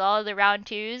 because all of the round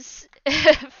 2s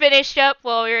finished up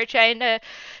while we were trying to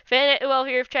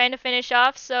finish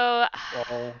off. So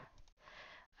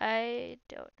I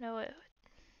don't know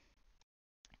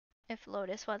if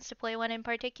Lotus wants to play one in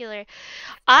particular.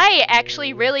 I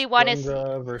actually really want to see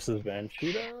versus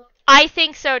Banshida? I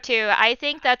think so too. I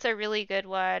think that's a really good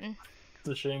one. It's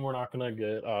a shame we're not gonna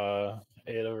get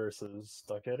Ada versus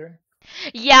Duckhater.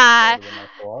 Yeah. Nice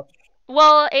to watch.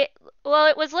 Well, it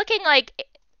was looking like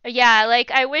yeah,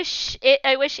 like I wish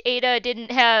Ada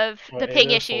didn't have the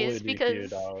ping Ada issues fully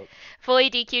because DQ'd out. fully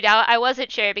DQ'd out. I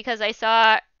wasn't sure because I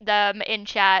saw them in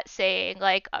chat saying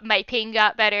like my ping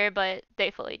got better, but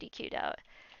they fully DQ'd out.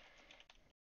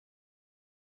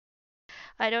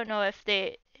 I don't know if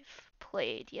they've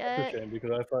played yet. That's a shame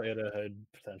because I thought Ada had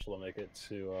potential to make it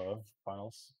to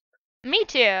finals. Me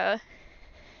too.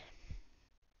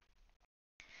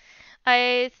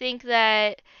 I think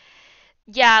that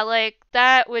yeah, like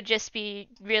that would just be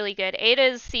really good.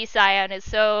 Ada's C Scion is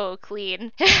so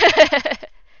clean.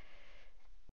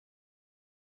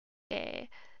 Okay,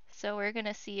 so we're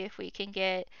gonna see if we can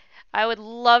get. I would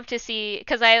love to see,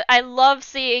 because I love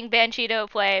seeing Banchido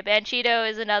play. Banchido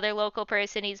is another local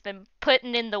person. He's been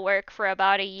putting in the work for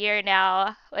about a year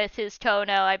now with his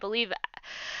Tono. I believe.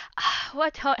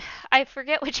 What I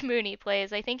forget which moon he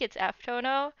plays. I think it's F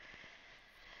Tono.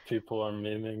 People are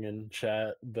memeing in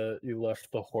chat that you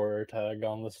left the horror tag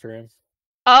on the stream.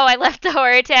 Oh, I left the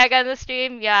horror tag on the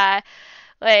stream? Yeah.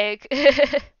 Like.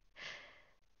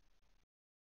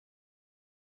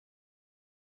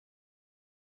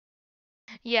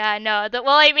 Yeah, no. Well,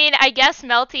 I mean, I guess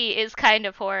Melty is kind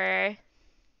of horror.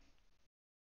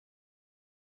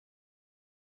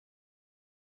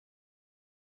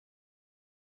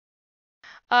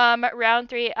 Round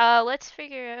 3. Let's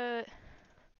figure out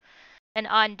an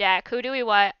on deck. Who do we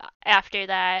want after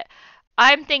that?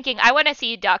 I'm thinking I want to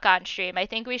see Duck on stream. I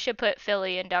think we should put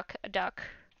Philly and Duck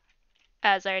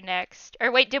as our next.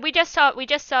 Or wait, did we just saw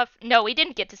no, we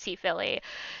didn't get to see Philly.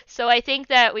 So I think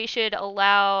that we should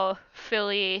allow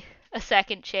Philly a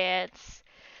second chance.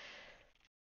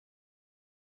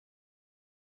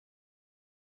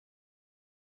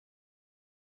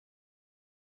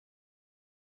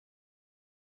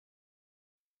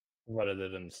 But it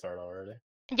didn't start already.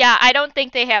 Yeah, I don't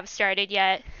think they have started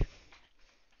yet.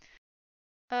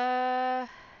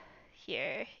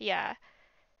 Here. Yeah.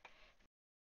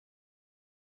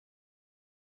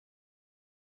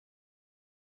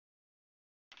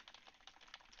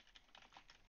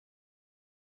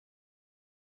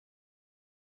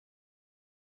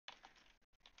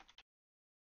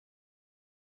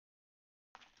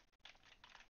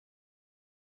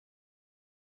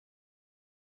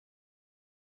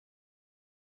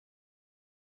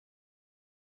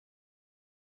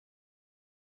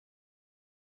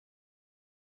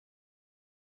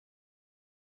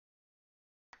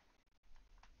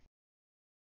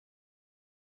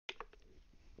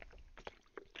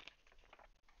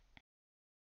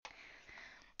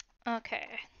 Okay.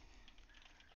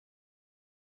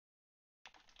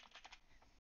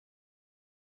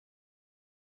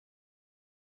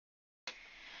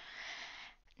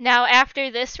 Now, after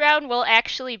this round, we'll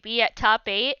actually be at top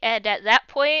 8, and at that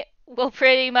point, we'll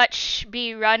pretty much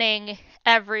be running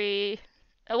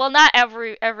well, not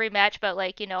every match, but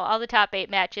like, you know, all the top 8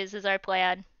 matches is our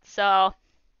plan. So,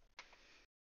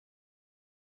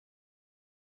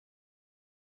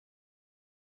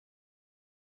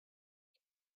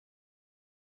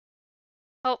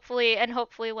 Hopefully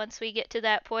once we get to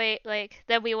that point, like,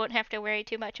 then we won't have to worry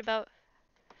too much about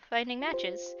finding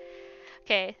matches.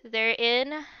 Okay, they're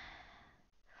in.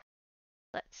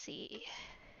 Let's see.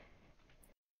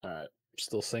 Alright,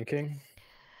 still syncing.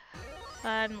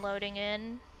 I'm loading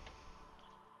in.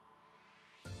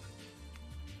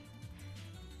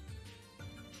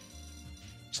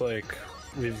 It's like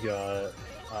we've got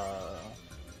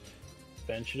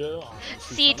Benchido on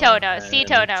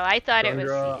Citono. I thought it was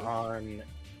C. on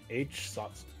H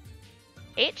Satsuki.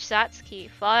 H Satsuki,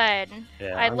 fun.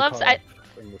 Yeah, I love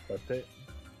from the spectate.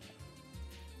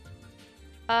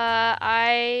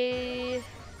 I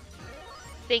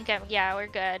think we're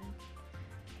good.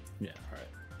 Yeah, alright.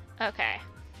 Okay.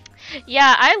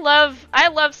 Yeah, I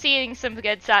love seeing some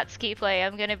good Satsuki play.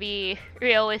 I'm gonna be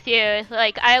real with you.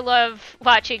 Like, I love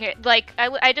watching it. Like,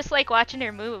 I just like watching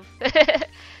her move.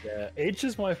 Yeah, H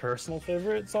is my personal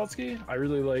favorite Satsuki. I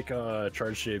really like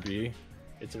Charge JB.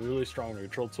 It's a really strong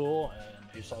neutral tool, and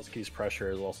H Satsuki's pressure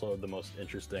is also the most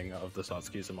interesting of the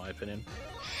Satsukis in my opinion.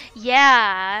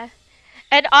 Yeah.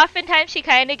 And oftentimes she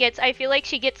kind of gets, I feel like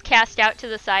she gets cast out to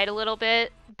the side a little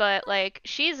bit, but like,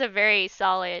 she's a very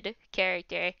solid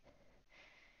character.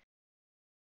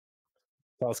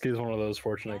 Satsuki is one of those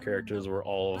fortunate characters where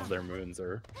all of their moons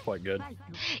are quite good.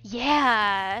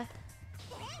 Yeah.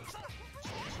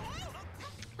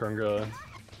 Grunga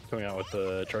coming out with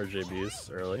the Charge JBs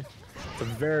early. It's a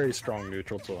very strong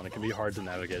neutral tool, and it can be hard to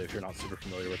navigate if you're not super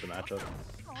familiar with the matchup.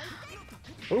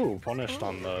 Ooh, punished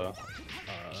on the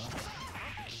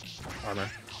armor.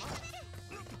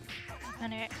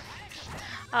 Counter.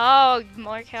 Oh,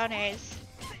 more counters.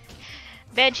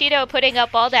 Benchido putting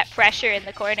up all that pressure in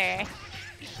the corner.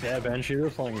 Yeah,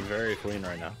 Benchido's playing very clean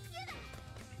right now.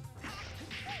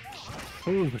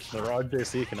 Ooh, the Rod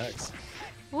JC connects.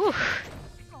 Ooh.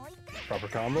 Proper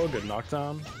combo, good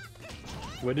knockdown.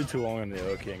 Waited too long on the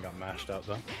Oki and got mashed out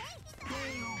though.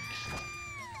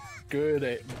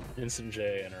 Good instant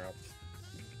J interrupt.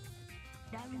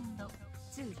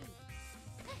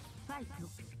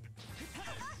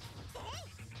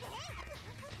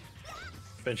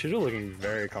 Benchido looking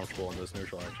very comfortable in this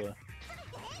neutral actually.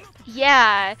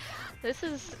 Yeah, this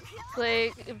is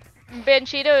like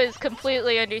Benchido is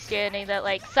completely understanding that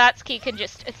like Satsuki can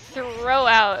just throw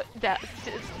out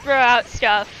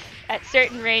stuff at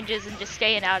certain ranges and just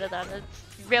staying out of them.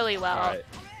 It's really well. Alright.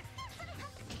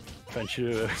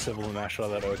 Benchido accidentally mashed out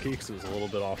that Oki because it was a little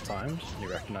bit off timed. He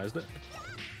recognized it.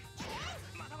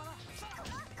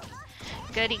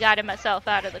 Good, he got himself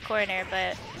out of the corner,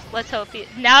 but let's hope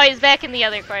now he's back in the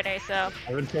other corner, so.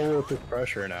 I've been told with this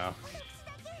pressure now.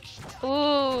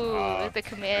 Ooh, the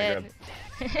command.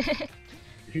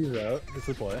 He's out, gets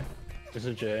the play. There's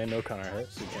a J, no counter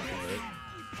hit, so you can't convert.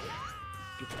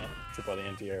 Tip out the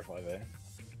anti-air 5A.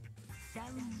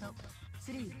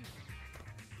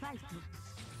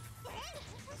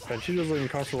 Benchido's looking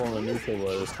comfortable in the neutral,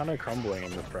 but it's kind of crumbling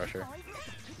in this pressure.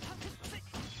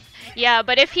 Yeah,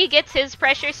 but if he gets his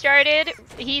pressure started,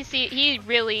 he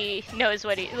really knows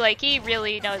what he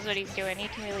knows what he's doing. He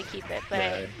can really keep it. But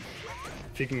yeah,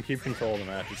 if he can keep control of the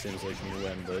match, it seems like he can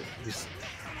win. But he's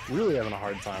really having a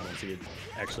hard time once he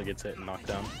actually gets hit and knocked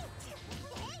down.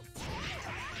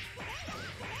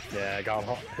 Yeah, I got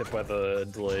hit by the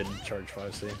delayed charge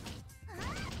 5C.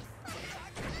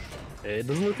 It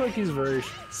doesn't look like he's very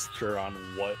sure on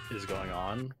what is going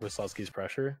on with Satsuki's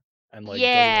pressure. And like,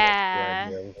 yeah,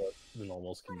 doesn't know what the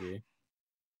normals can be.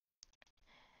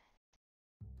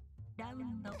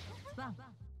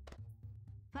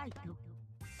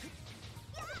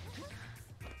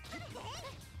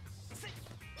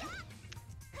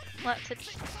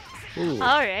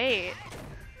 All right.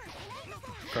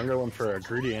 Grunga went for a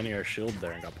greedy anti-air shield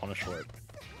there and got punished for it.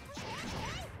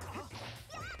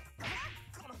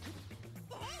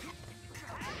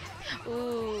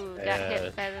 Ooh, got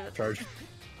hit by the charge.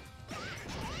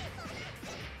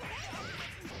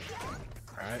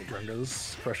 Alright,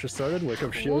 Grunga's pressure started. Wake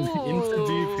up shield into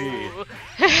DP.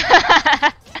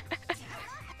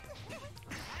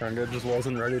 Grunga just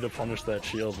wasn't ready to punish that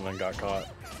shield and then got caught.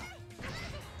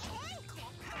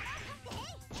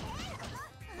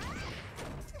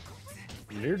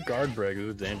 Near guard break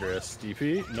is dangerous.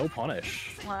 DP, no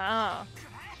punish. Wow.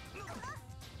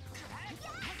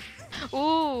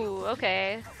 Ooh,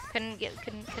 okay. Couldn't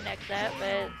connect that,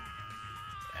 but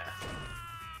yeah.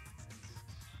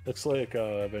 Looks like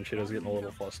Benchido's getting a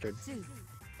little flustered.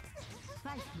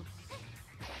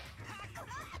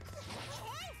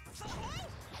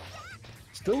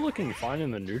 Still looking fine in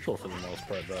the neutral for the most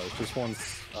part, though. It's just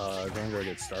once Grunga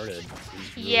gets started.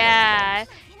 Really yeah,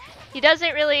 he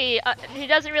doesn't really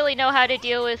know how to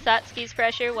deal with Satsuki's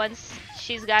pressure once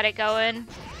she's got it going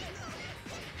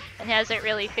and hasn't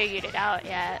really figured it out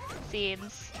yet, it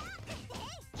seems.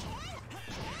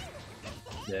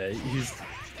 Yeah, he's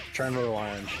trying to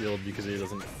rely on shield because he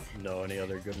doesn't know any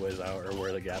other good ways out or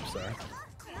where the gaps are.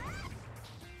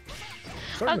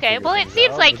 Okay, well it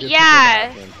seems like,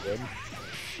 yeah,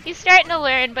 he's starting to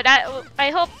learn, but I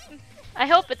hope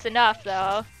it's enough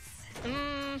though.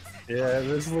 Yeah,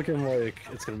 this is looking like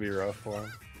it's gonna be rough for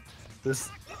him.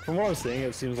 From what I'm seeing,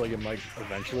 it seems like it might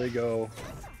eventually go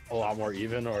a lot more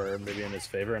even, or maybe in his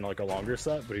favor in like a longer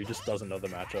set, but he just doesn't know the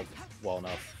matchup well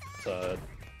enough to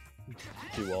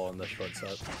do well in this short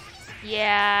set.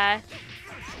 Yeah.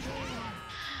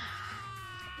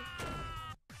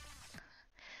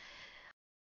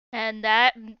 And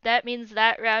that means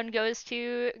that round goes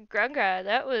to Grunga.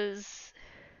 That was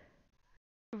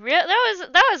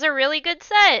a really good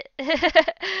set.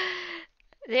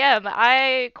 Damn,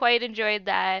 I quite enjoyed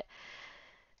that.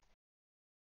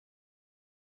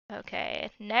 Okay,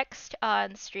 next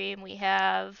on stream we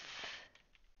have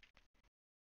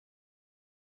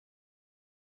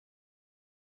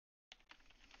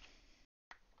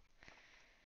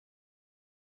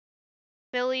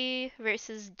Philly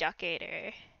versus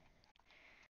Duckator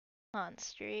on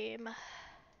stream.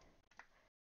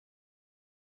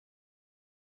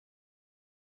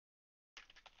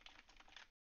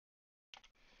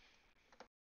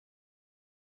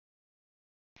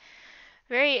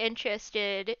 Very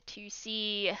interested to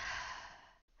see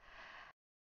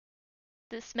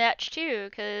this match too,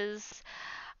 because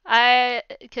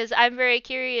I'm very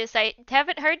curious. I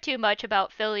haven't heard too much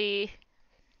about Philly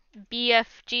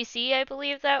BFGC, I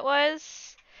believe that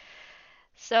was.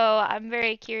 So I'm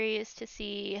very curious to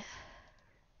see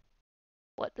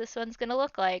what this one's gonna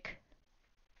look like.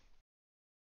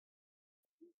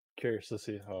 Curious to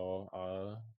see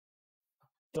how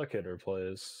Duckator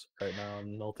plays right now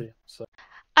in Melty. So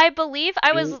I believe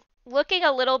I was looking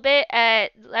a little bit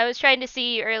at. I was trying to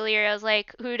see earlier. I was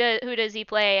like, who does he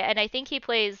play? And I think he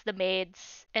plays the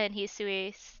Maids, and he's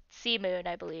Sui Sea Moon,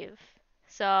 I believe.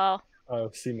 So.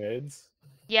 C Maids.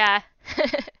 Yeah.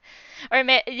 Or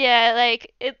yeah,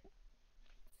 like it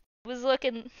was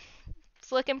looking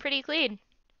pretty clean.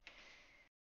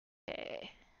 Okay.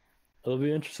 It'll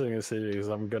be interesting to see because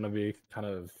I'm gonna be kind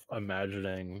of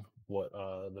imagining what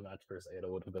the match versus Ada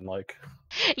would have been like.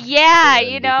 Yeah,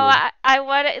 you know, I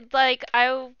wanted like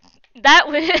that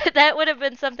would that would have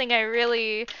been something I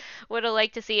really would have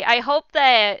liked to see. I hope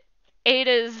that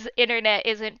Ada's internet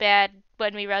isn't bad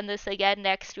when we run this again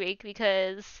next week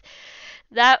because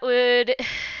that would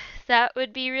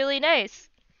be really nice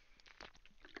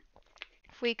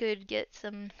if we could get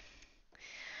some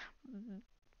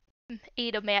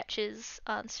Ada matches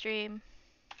on stream.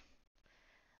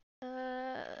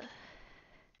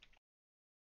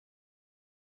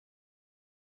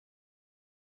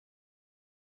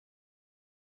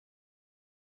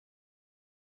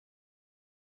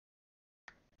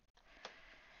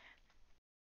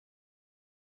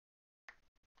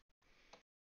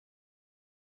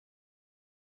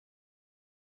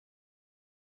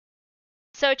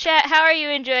 So chat, how are you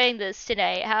enjoying this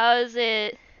tonight? How's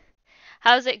it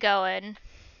going?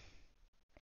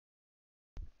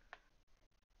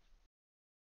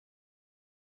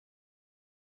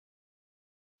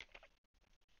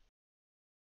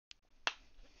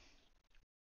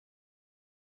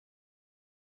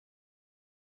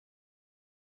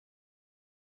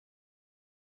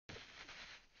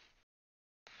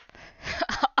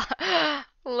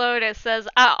 Lotus says,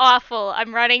 awful,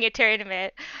 I'm running a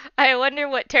tournament. I wonder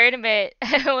what tournament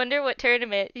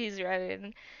he's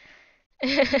running.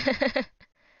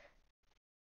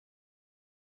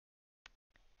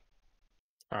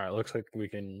 Alright, looks like we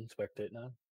can spectate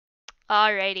now.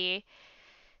 Alrighty.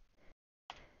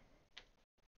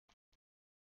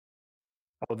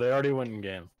 Oh, they already went in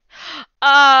game.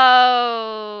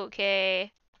 Oh,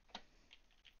 okay.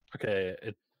 Okay,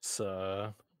 it's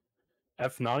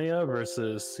F Nania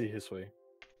versus C Hisui.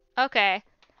 Okay.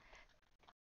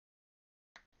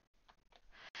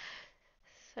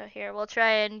 So here, we'll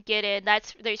try and get in.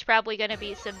 There's probably gonna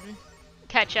be some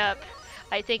catch up.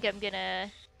 I think I'm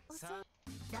gonna.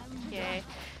 Okay.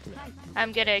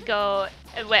 I'm gonna go.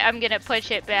 Wait, I'm gonna push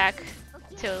it back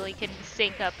so we can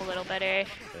sync up a little better.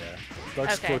 Yeah.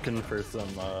 Duck's looking for some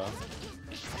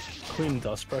clean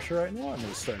dust pressure right now, and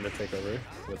he's starting to take over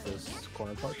with his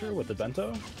corner puncher with the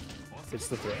bento. It's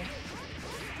the throw.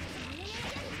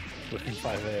 Looking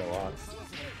 5A a lot.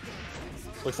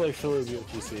 Looks like Philly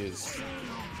BFGC is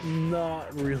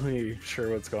not really sure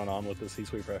what's going on with this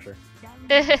C-sweep pressure.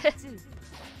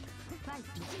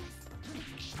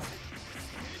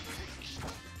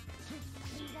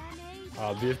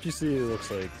 BFGC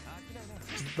looks like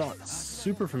he's not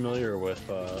super familiar with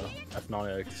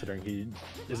Ethnonia, considering he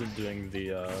isn't doing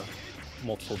the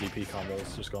multiple DP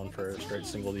combos, just going for a straight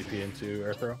single DP into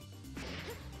air throw.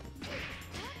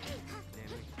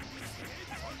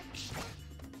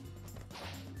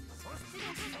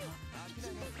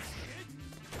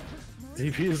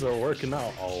 DPs are working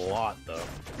out a lot, though.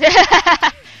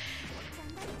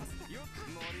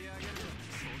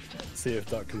 See if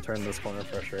Duck can turn this corner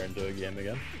pressure into a game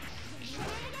again.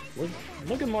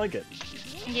 Looking like it.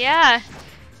 Yeah.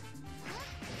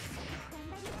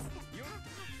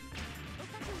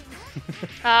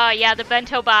 Oh yeah, the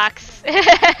bento box.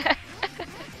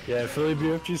 Yeah, Philly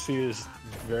BFGC is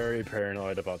very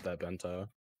paranoid about that bento.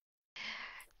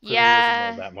 Clearly Yeah.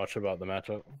 doesn't know that much about the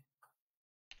matchup.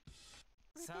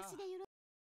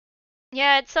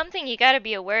 Yeah, it's something you gotta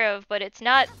be aware of, but it's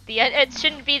not the end. It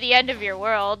shouldn't be the end of your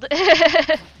world.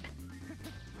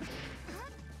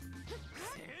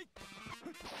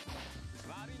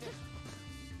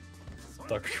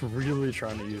 Duck's really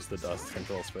trying to use the dust to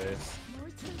control space.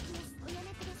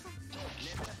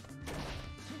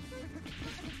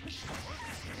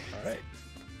 Alright.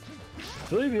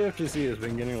 Philly BFGC has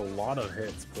been getting a lot of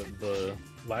hits, but the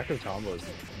lack of combos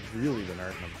has really been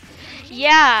hurting him.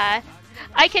 Yeah,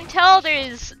 I can tell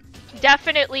there's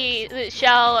definitely the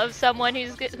shell of someone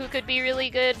who could be really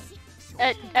good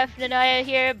at Ethnonia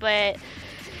here, but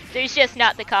there's just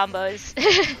not the combos.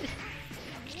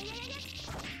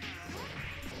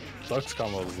 Duck's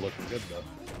combo is looking good though.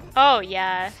 Oh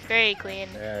yeah, very clean.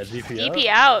 Yeah, DP out. DP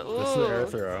out. Ooh. This is the air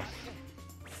throw.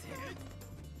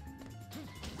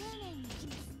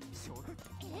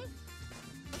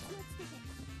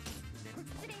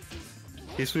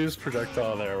 Hisui's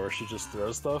projectile there, where she just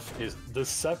throws stuff, is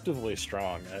deceptively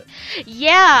strong at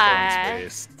Yeah.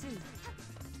 space.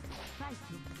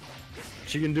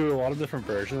 She can do a lot of different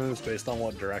versions based on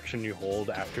what direction you hold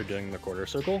after doing the quarter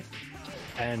circle,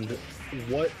 and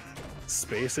what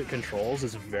space it controls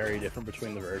is very different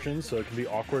between the versions, so it can be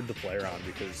awkward to play around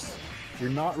because you're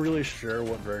not really sure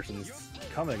what version's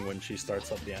coming when she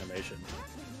starts up the animation.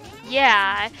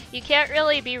 Yeah, you can't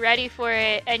really be ready for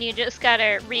it, and you just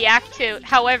gotta react to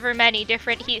however many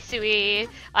different Hisui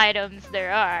items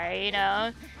there are, you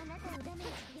know?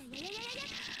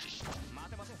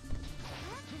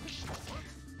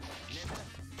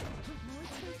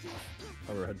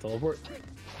 Overhead teleport.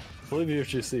 Philly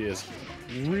BFGC is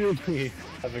really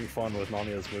having fun with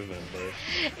Namia's movement, but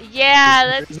yeah,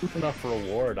 there isn't enough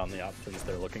reward on the options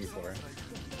they're looking for.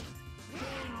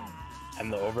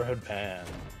 And the overhead pan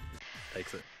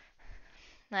takes it.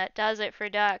 That does it for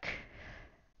Duck.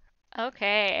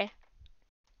 Okay.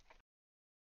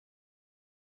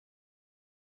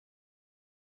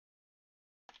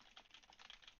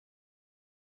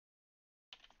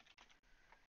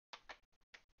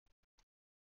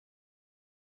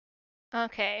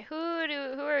 Okay, who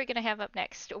are we gonna have up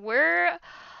next? We're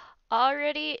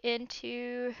already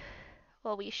into,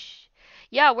 well,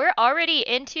 yeah, we're already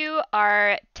into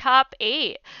our top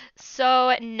 8.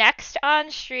 So next on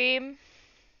stream,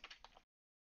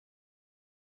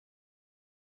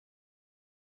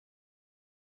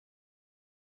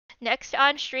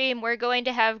 we're going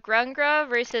to have Grungra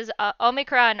versus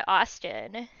Omicron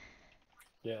Austin.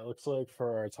 Yeah, it looks like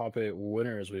for our top 8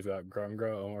 winners, we've got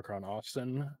Grungra, Omicron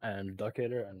Austin, and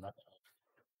Duckator, and nothing.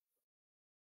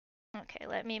 Okay,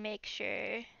 let me make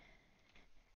sure.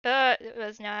 It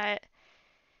was not.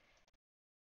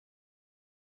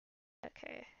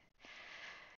 Okay.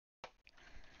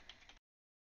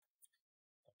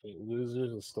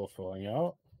 Losers is still filling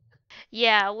out.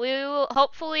 Yeah,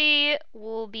 hopefully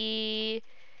we'll be.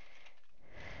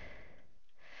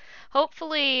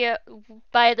 Hopefully,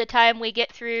 by the time we get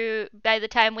to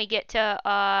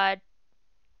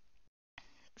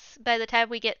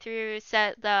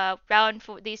set the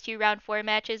these 2 round 4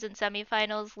 matches and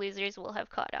semifinals, losers will have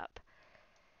caught up.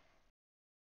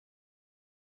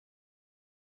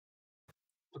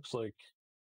 Looks like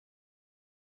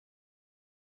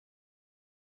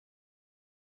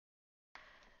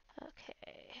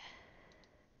Okay.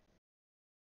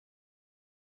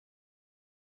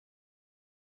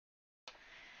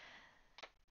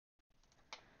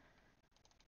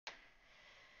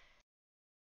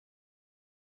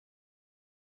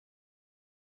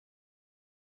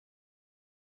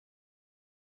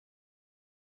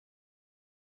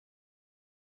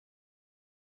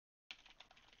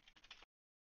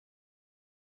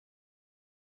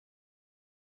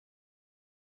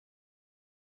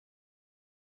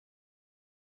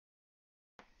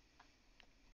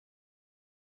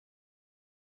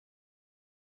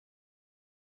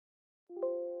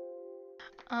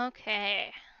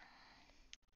 Okay.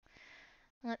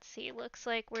 Let's see. Looks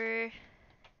like we're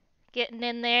getting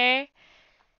in there.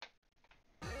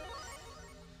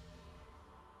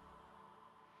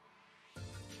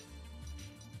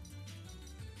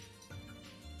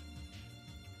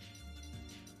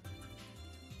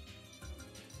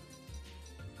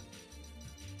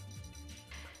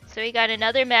 So we got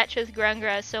another match with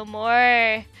Grungra, so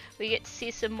we get to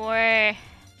see some more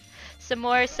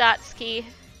Satsuki,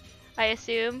 I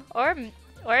assume, or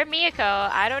Miyako,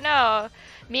 I don't know.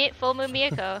 Full Moon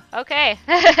Miyako, okay.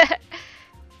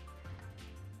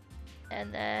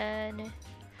 And then...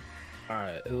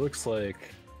 Alright, it looks like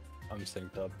I'm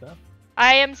synced up now.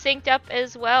 I am synced up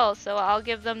as well, so I'll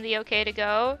give them the okay to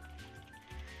go.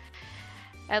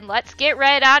 And let's get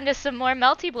right on to some more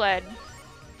Melty Blood.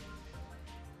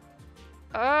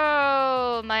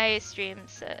 Oh, my stream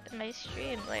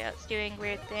layout's doing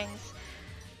weird things.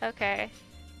 Okay.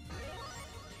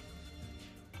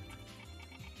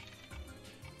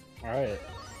 Alright,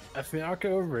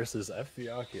 Fmiyako versus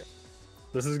Fmiyako.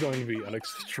 This is going to be an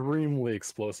extremely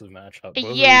explosive matchup.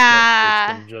 Both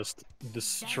yeah! of these can just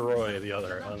destroy the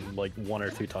other on like 1 or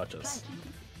 2 touches.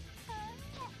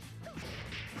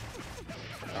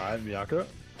 Alright, Miyako.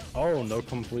 Oh, no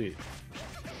complete.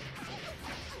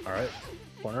 Alright,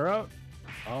 corner out.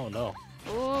 Oh no.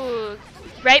 Ooh,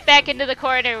 right back into the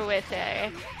corner with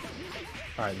her.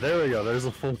 Alright, there we go. There's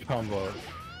a full combo.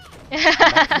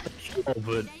 Not kill,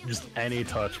 but just any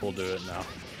touch will do it now.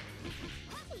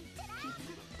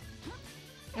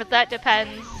 But that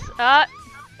depends. Oh,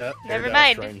 Yep, never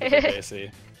mind. Right into the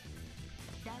JC.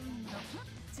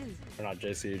 Or not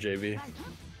JC, JB.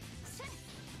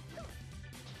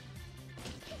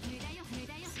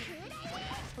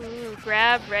 Ooh,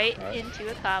 grab right into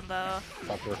a combo.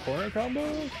 Upper corner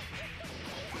combo?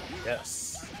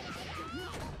 Yes.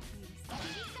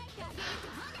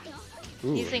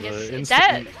 Ooh, Using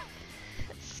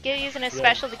using a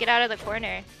special to get out of the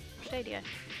corner. Good idea.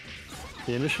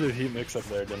 The initiative heat mix-up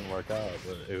there didn't work out,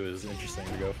 but it was interesting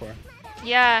to go for.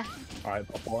 Yeah. Alright,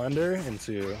 Bubble Ender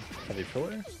into Heavy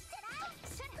Pillar.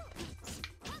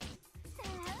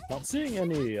 Not seeing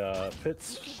any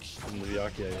pits from the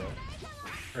Vyakia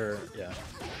yet. Yeah.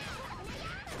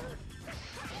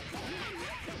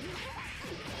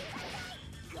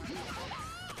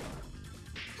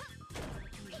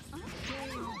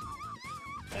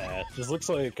 It just looks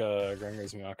like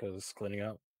Grengar's Miyako is cleaning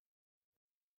up.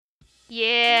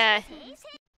 Yeah.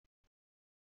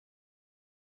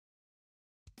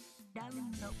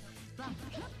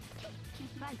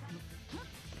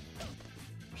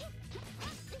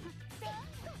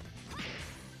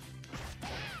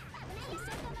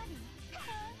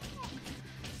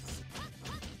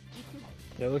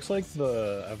 Yeah, it looks like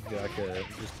the Fvyaka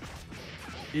just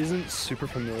isn't super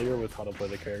familiar with how to play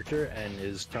the character and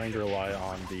is trying to rely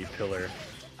on the pillar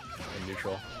in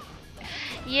neutral.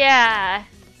 Yeah.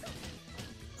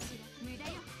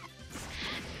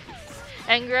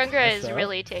 And Grungra is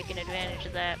really taking advantage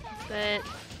of that, but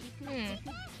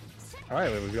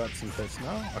Alright, we've got some pits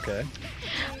now. Okay.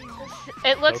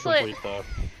 It looks like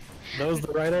that was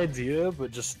the right idea,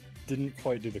 but just didn't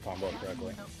quite do the combo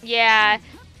correctly. Yeah.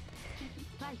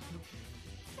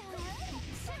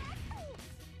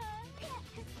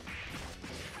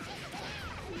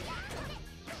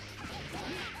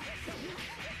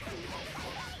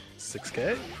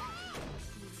 $6K?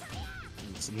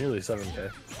 It's nearly 7K.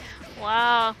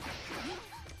 Wow.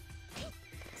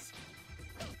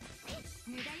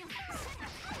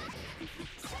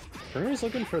 Everyone's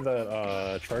looking for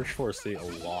that charge force a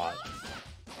lot.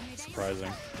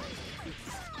 Surprising.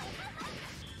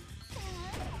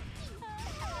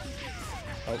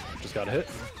 Oh, just got a hit.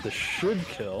 This should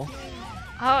kill.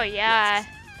 Oh yeah.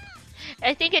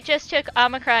 I think it just took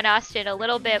Omicron Austin a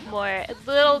little bit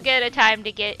of time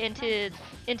to get into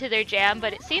their jam,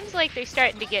 but it seems like they're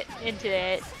starting to get into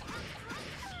it.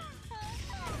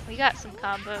 We got some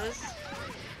combos.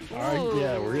 Alright,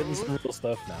 yeah, we're getting some real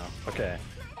stuff now. Okay.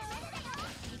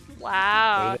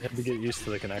 Wow. Maybe they had to get used to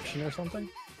the connection or something?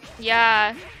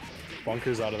 Yeah.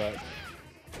 Bunker's out of that.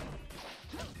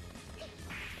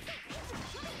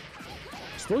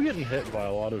 Still getting hit by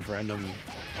a lot of random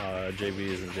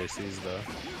JVs and JCs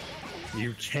though.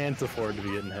 You can't afford to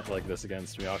be getting hit like this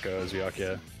against Miyako as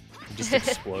Vyakia just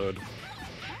explode.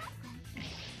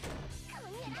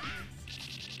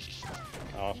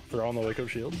 Throw on the wake up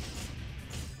shield.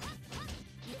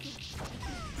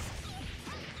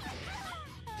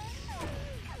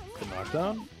 The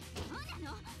knockdown.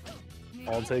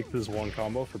 I'll take this one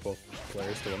combo for both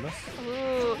players to win this.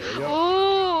 Ooh,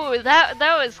 ooh, that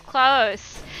was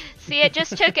close. See,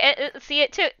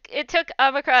 it took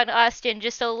Omicron Austin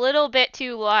just a little bit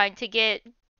too long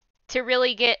to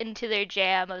really get into their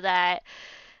jam of that.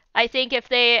 I think if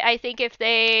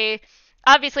they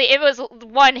obviously it was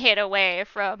one hit away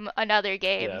from another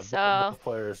game, Yeah, so both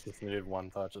players just needed one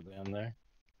touch at the end there.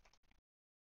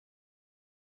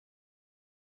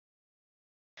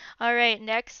 all right,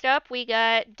 next up we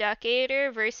got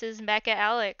Duckator versus Mecha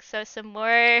Alex. So some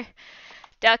more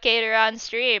Duckator on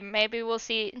stream. Maybe we'll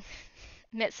see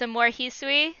some more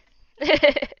Hisui.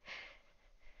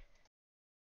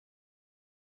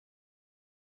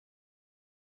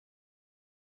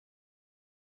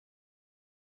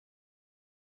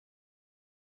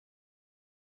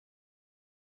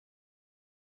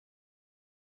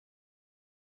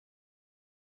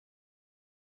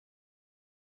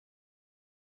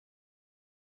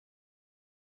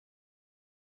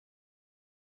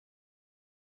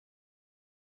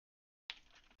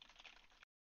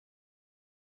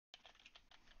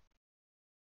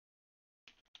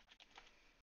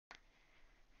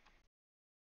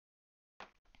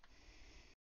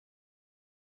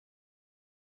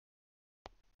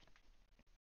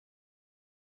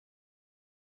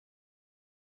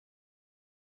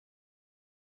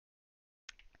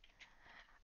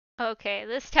 Okay,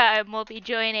 this time we'll be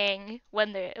joining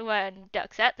when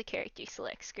Duck's at the character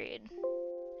select screen.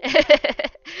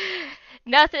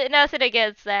 Nothing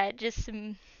against that, just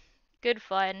some good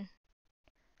fun.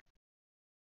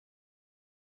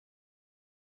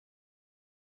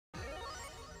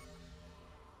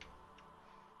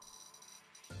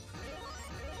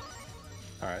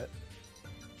 Alright.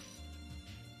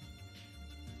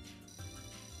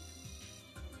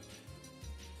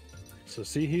 So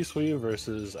see Hisui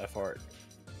versus F Art.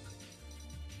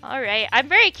 Alright, I'm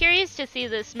very curious to see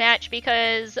this match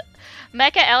because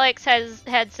Mecha Alex has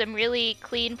had some really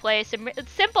clean play, some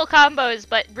simple combos,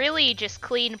 but really just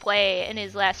clean play in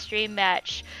his last stream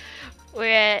match.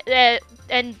 And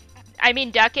I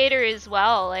mean Duckator as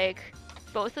well, like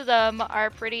both of them are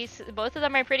pretty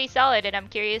solid, and I'm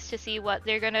curious to see what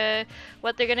they're gonna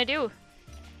do.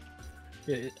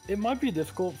 Yeah, it might be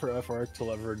difficult for F Art to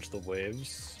leverage the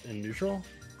waves in neutral.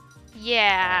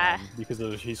 Yeah. Because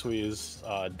of Hisui's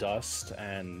dust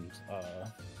and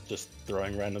just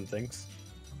throwing random things.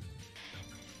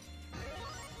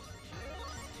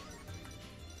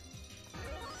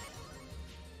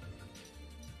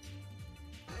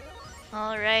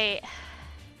 All right.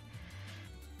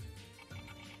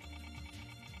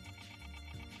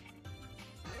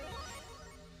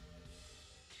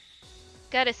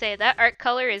 Gotta say, that art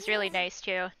color is really nice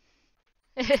too.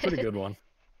 It's a pretty good one.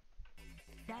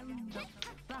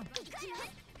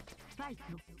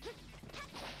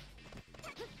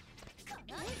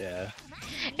 Yeah.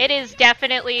 It is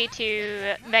definitely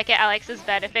to Mecha Alex's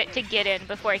benefit to get in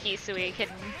before Hisui can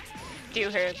do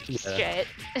her shit.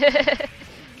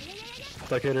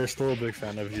 Duckator's still a big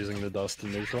fan of using the dust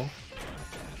in neutral.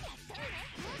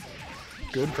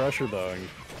 Good pressure though, and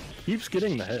keeps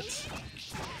getting the hits.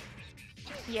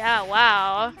 Yeah,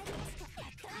 wow.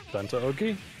 Bento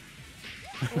Oki?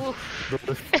 Oof.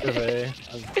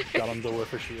 I've got him to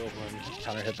whiff a shield when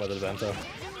counter hit by the Bento.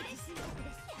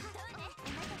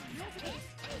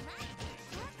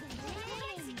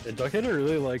 Yeah, Duckator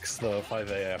really likes the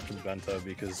 5A after the Bento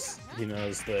because he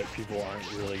knows that people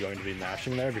aren't really going to be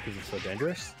mashing there because it's so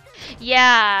dangerous.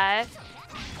 Yeah.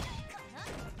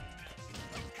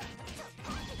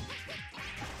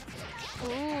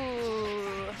 Ooh.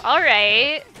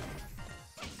 Alright.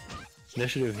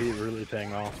 Initiative heat really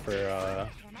paying off for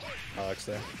Alex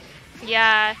there.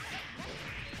 Yeah.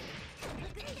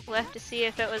 We'll have to see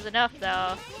if it was enough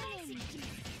though.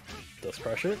 Does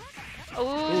pressure. Ooh,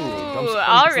 Ooh,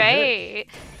 alright.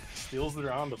 Steals the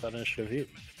round with that initiative heat.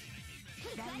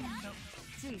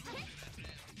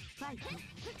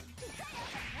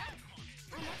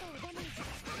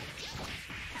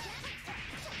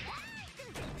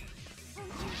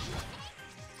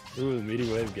 Ooh, the meaty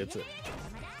wave gets it.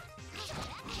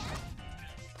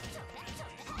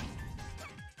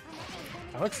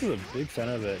 Alex is a big fan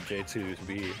of that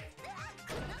J2B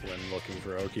when looking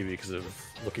for Oki because of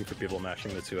looking for people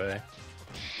mashing the 2A.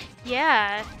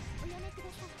 Yeah.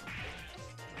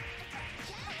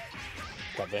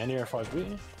 Got Vanny or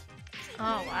 5B?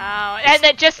 Oh wow. And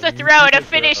then just the throw to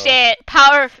finish it.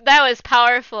 That was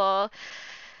powerful.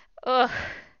 Ugh.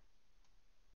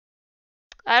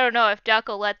 I don't know if Duck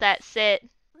will let that sit.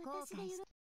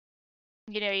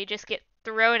 You know, you just get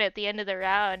thrown at the end of the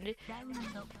round.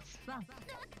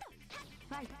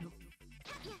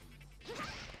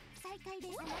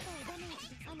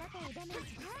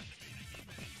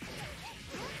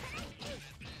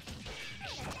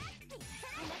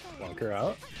 her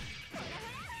out.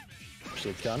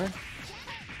 Shade counter.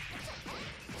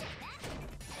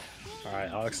 Alright,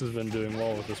 Alex has been doing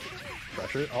well with this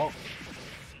pressure. Oh!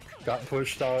 Got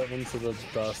pushed out into the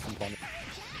dust and punish.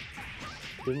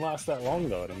 Didn't last that long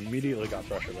though, it immediately got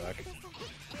pressure back.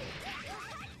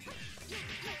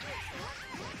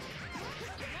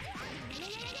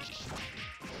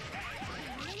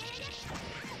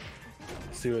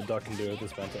 See what Duck can do with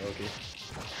this Benta Oki.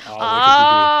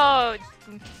 Oh!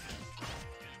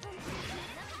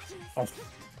 Oh!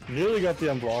 Nearly got the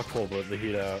unblockable, but the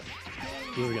heat out.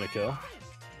 He was gonna kill.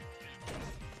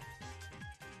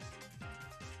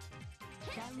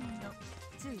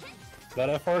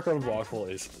 That FR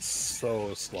unblockable is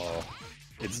so slow.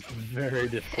 It's very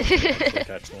difficult to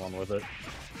catch someone with it.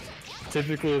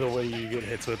 Typically the way you get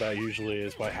hits with that usually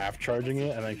is by half charging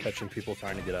it and then catching people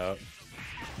trying to get out.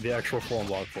 The actual full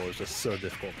unblockable is just so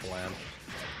difficult to land.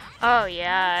 Oh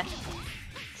yeah.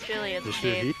 It's really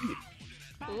insane.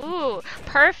 Ooh,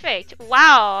 perfect.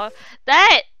 Wow.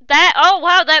 Oh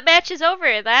wow, that match is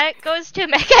over. That goes to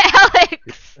Mega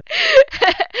Alex.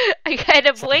 I kind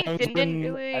of blinked and didn't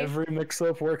really... Every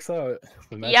mix-up works out.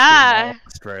 The match yeah.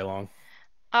 It's very long.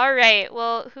 Alright,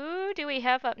 well, who do we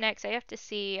have up next? I have to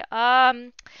see.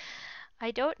 I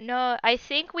don't know. I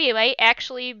think we might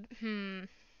actually...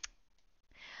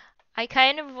 I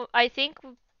think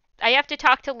I have to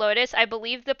talk to Lotus. I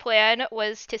believe the plan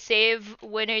was to save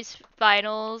winners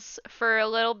finals for a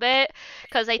little bit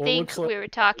because I think we were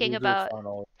talking about.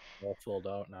 All filled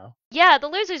out now. Yeah, the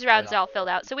losers round's all filled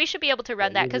out, so we should be able to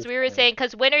run that because we were saying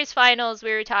because winners finals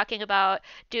we were talking about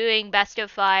doing best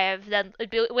of 5, then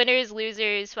winners,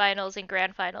 losers finals, and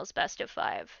grand finals best of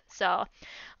 5. So,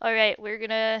 all right, we're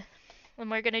gonna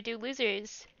do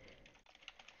losers.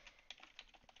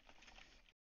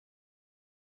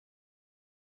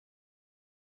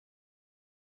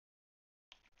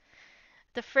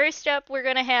 The first up we're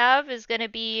going to have is going to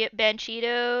be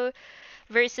Banchito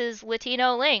versus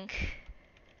Latino Link.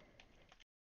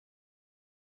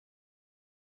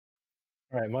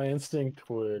 Alright, my instinct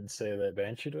would say that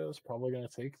Banchito is probably going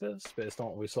to take this, based on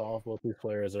what we saw with both these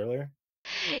players earlier.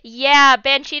 Yeah,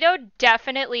 Banchito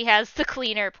definitely has the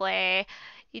cleaner play.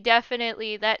 He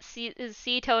definitely, that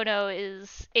C Tono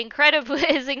is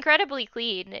incredibly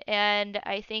clean, and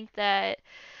I think that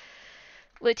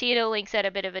Latino Link's at a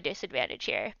bit of a disadvantage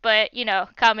here. But, you know,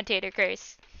 commentator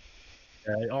curse.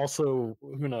 Yeah, also,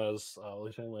 who knows?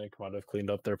 Latino Link might have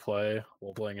cleaned up their play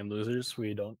while playing in losers.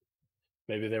 We don't.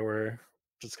 Maybe they were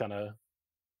just kind of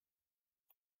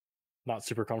not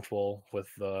super comfortable with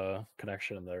the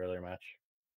connection in the earlier match.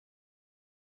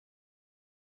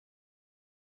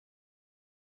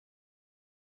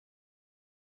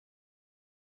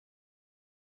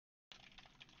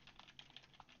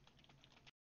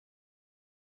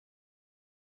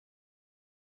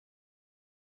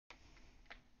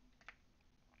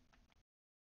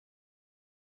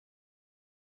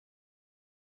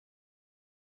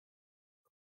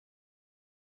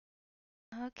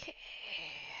 Okay.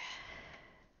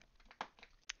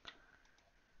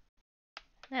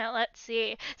 Now let's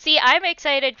see. See, I'm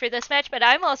excited for this match, but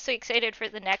I'm also excited for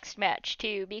the next match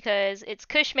too because it's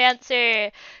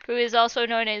Kushmancer, who is also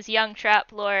known as Young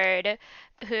Trap Lord,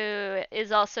 who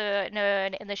is also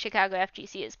known in the Chicago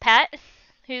FGC as Pat,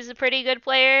 who's a pretty good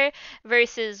player,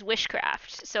 versus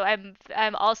Wishcraft. So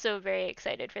I'm also very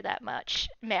excited for that match.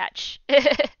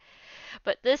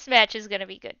 But this match is gonna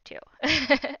be good too.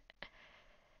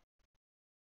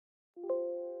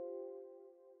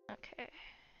 Okay.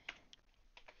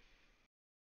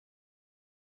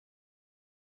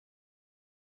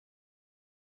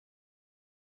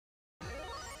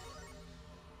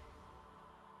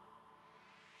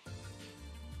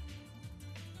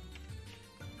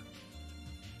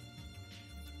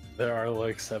 There are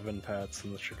like 7 Pats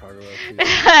in the Chicago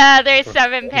FGC. There's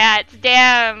 7 Pats.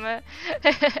 Damn.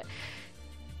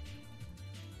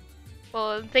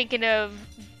 Well, I'm thinking of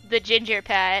the Ginger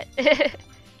Pat.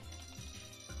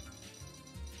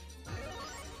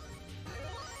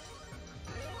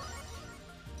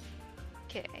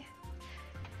 Okay.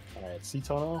 Alright,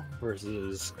 C-Tono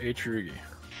versus H-Rugi.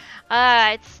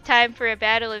 It's time for a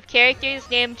battle of characters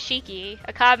named Shiki,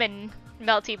 a common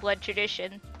Melty Blood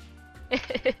tradition.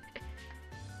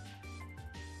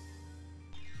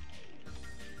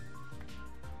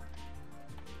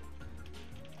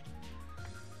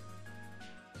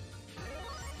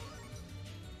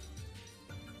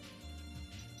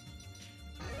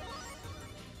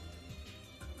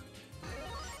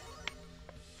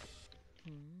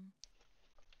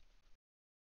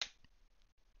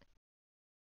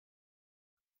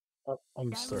 Oh,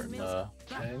 I'm starting to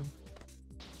hang.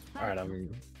 Alright,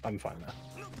 I'm fine now.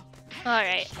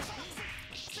 Alright.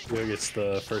 Yo gets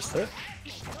the first hit.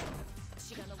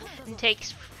 And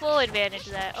takes full advantage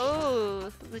of that.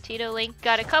 Oh, Latino Link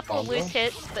got a couple Combo. loose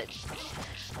hits, but...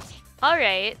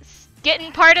 Alright.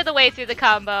 Getting part of the way through the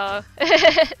combo.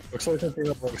 Looks like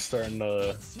Latino Link's starting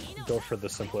to go for the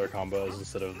simpler combos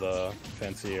instead of the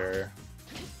fancier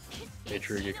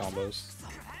Eitrugi combos.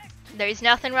 There's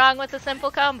nothing wrong with a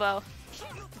simple combo.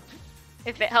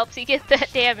 If it helps you get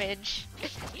that damage.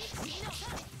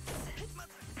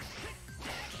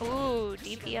 Ooh,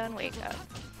 DP on Wake Up.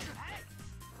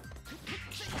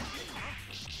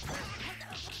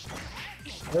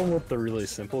 The problem with the really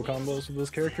simple combos with this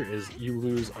character is you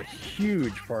lose a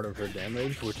huge part of her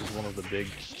damage, which is one of the big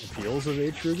appeals of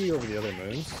Eitrugi over the other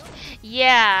moons.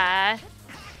 Yeah.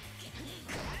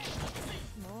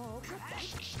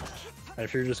 And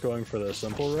if you're just going for the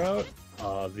simple route,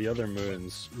 the other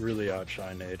moons really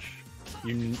outshine H.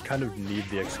 You kind of need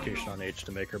the execution on H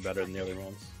to make her better than the other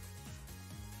ones.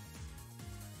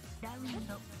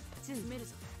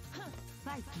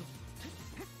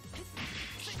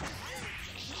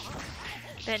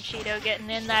 Benchito getting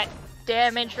in that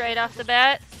damage right off the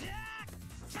bat.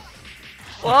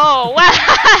 Whoa,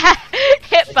 wow!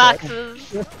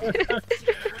 Hitboxes.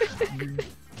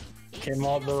 Came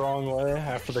out the wrong way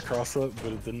after the cross-up,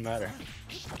 but it didn't matter.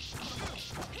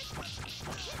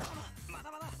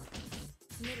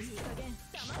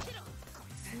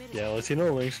 Yeah,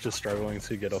 Latino Link's just struggling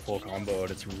to get a full combo,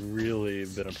 and it's really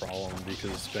been a problem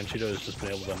because Benchito has just been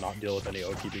able to not deal with any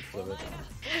Oki because of it.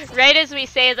 Right as we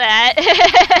say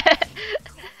that.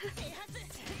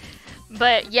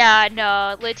 But yeah,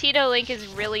 no, Latino Link is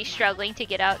really struggling to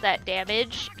get out that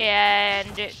damage,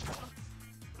 and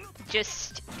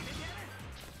just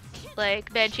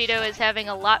like Benchito is having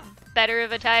a lot better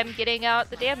of a time getting out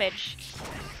the damage.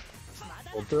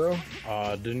 Full throw?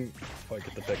 Didn't quite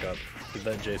get the pickup. Did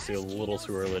that JC a little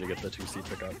too early to get the 2C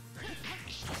pickup.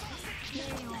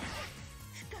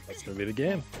 That's gonna be the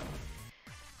game.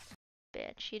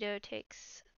 Benchito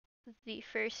takes the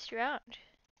first round.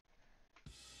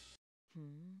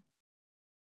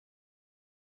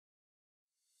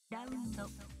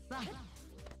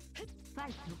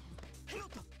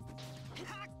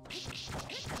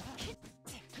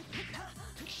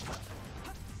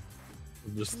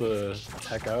 Just the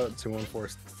tech out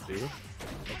 214C.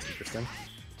 That's interesting.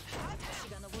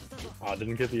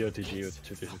 Didn't get the OTG with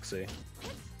 226C.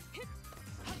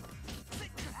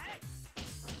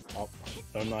 Oh,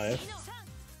 no knife.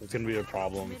 It's gonna be a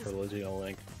problem for Latino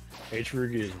Link.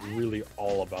 Eitrugi is really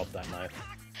all about that knife.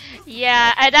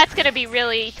 Yeah, and that's gonna be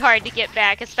really hard to get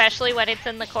back, especially when it's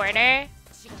in the corner.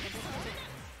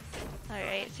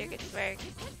 Alright, Circuit Spark.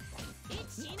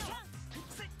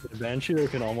 Banshee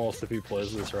can almost, if he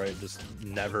plays this right, just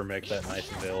never make that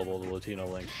knife available to Latino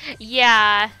Link.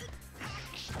 Yeah.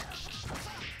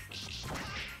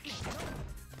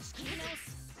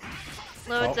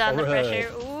 Loads on the overhead.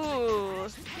 pressure. Ooh.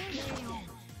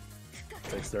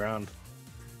 Takes the round.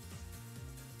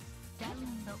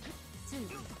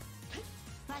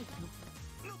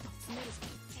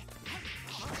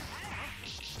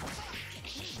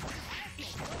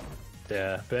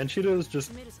 Yeah, Banshito is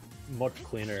just much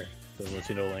cleaner than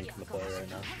Latino Link in the play right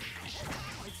now.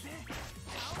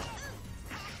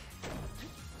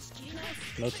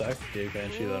 No tech, gave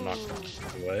Banshito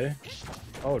knocked away.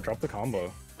 Oh, drop the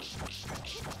combo.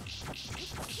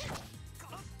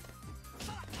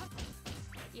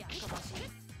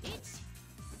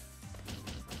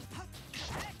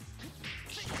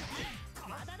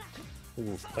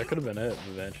 Ooh, that could have been it if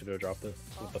Banshito dropped it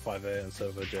with the 5A instead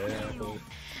of a J, I believe.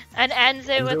 And ends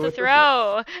it with a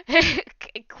throw.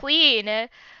 Clean.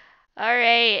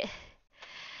 Alright.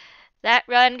 That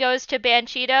run goes to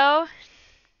Banchito.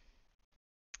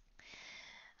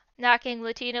 Knocking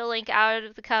Latino Link out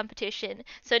of the competition.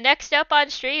 So next up on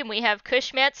stream we have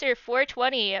Kushmancer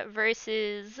 420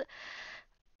 versus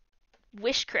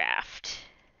Wishcraft.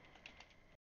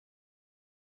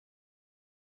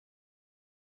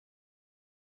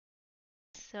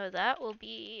 So that'll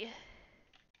be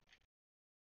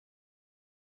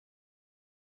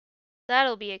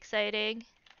exciting.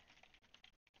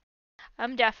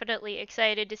 I'm definitely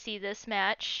excited to see this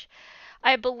match.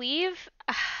 I believe,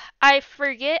 I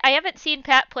forget, I haven't seen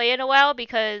Pat play in a while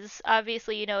because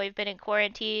obviously, you know, we've been in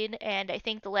quarantine and I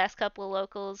think the last couple of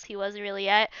locals he wasn't really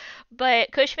at.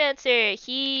 But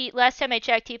Kushmancer, last time I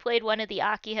checked, he played one of the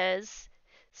Akihas.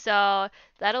 So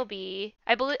that'll be,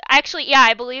 I believe, actually, yeah,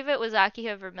 I believe it was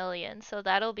Akiha Vermilion. So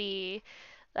that'll be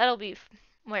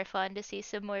more fun to see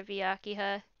some more V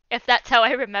Akiha, if that's how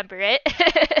I remember it.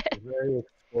 Very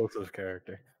explosive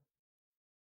character.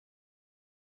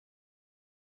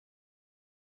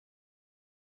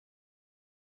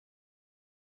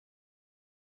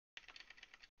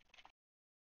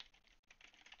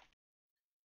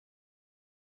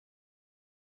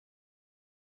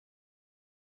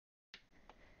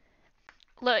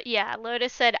 Yeah,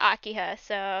 Lotus said Akiha,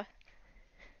 so.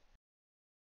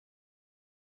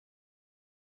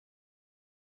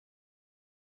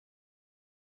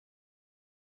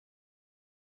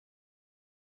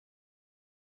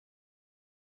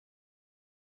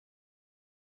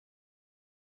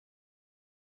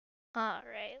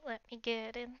 Alright, let me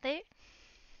get in there.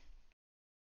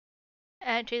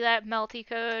 Enter that melty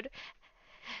code.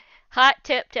 Hot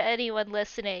tip to anyone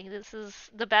listening. This is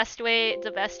the best way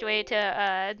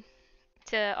to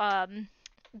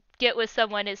get with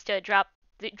someone is to drop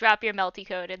your melty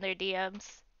code in their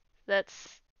DMs.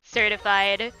 That's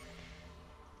certified.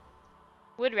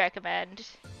 Would recommend.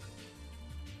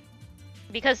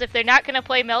 Because if they're not gonna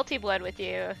play Melty Blood with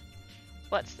you,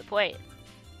 what's the point?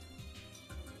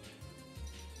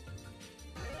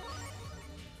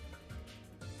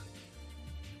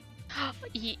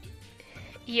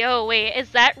 Yo, wait,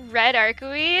 is that red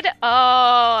arcweed?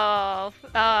 Oh,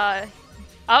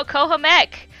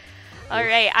 Kohamek. All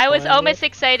right, I was almost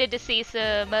excited to see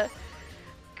some red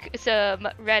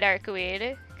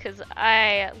arcweed because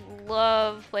I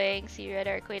love playing red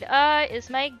arcweed. Is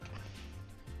my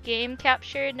game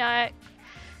capture not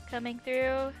coming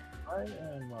through? I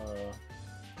am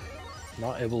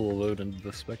not able to load into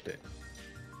the spectate.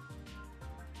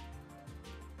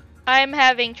 I'm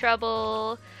having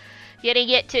trouble getting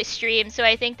it to stream, so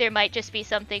I think there might just be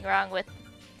something wrong with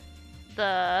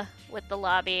the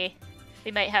lobby.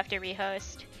 We might have to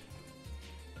rehost.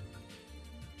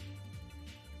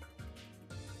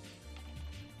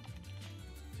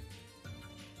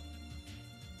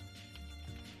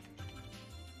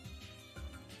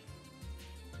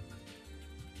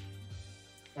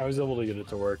 I was able to get it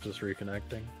to work just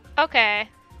reconnecting. Okay.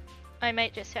 I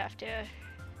might just have to.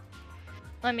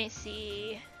 Let me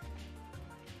see.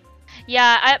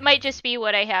 Yeah, it might just be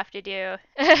what I have to do.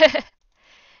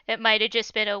 It might have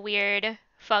just been a weird,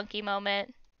 funky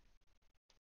moment.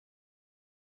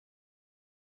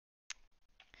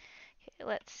 Okay,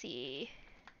 let's see.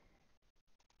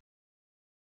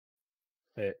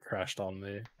 It crashed on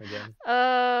me again.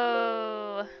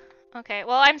 Oh. Okay,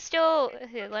 well, I'm still.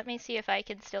 Here, let me see if I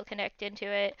can still connect into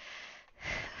it.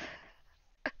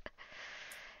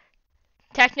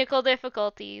 Technical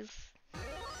difficulties.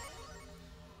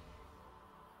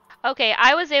 Okay,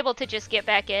 I was able to just get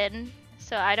back in,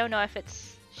 so I don't know if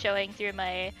it's showing through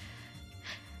my. It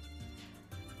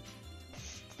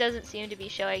doesn't seem to be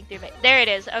showing through my. There it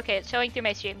is. Okay, it's showing through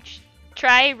my stream.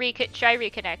 Try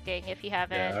reconnecting if you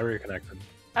haven't. Yeah, I reconnected.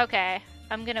 Okay,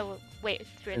 I'm gonna wait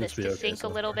for this to sync a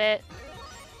little bit.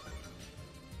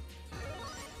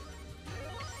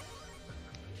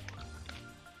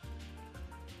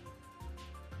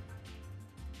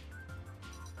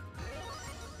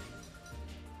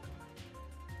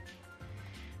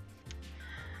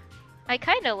 I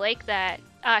kind of like that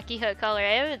Akiha color.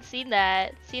 I haven't seen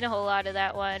a whole lot of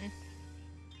that one.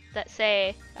 That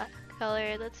say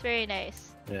color. That's very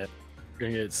nice. Yeah, you're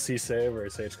gonna get C-Save or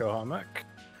Sage Kohamek.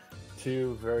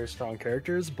 Two very strong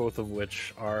characters, both of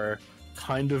which are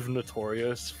kind of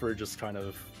notorious for just kind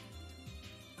of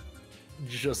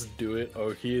just do it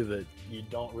Oki that you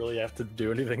don't really have to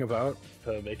do anything about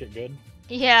to make it good.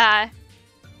 Yeah.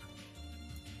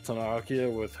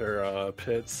 Tanakia with her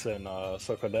pits and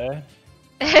Sokode.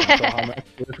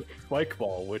 Spike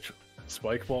Ball, which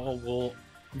Spike Ball will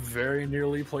very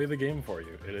nearly play the game for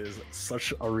you. It is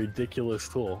such a ridiculous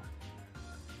tool.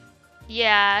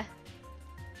 Yeah.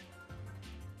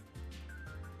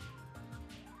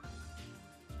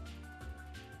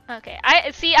 Okay.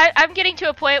 I'm getting to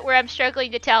a point where I'm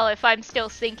struggling to tell if I'm still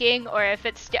syncing or if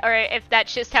if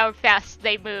that's just how fast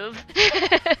they move.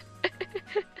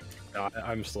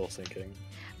 I'm still syncing.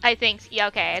 I think. Yeah.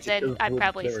 Okay. Then I'm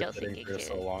probably still syncing for too.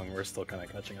 So long, we're still kind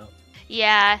of catching up.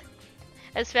 Yeah.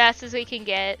 As fast as we can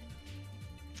get.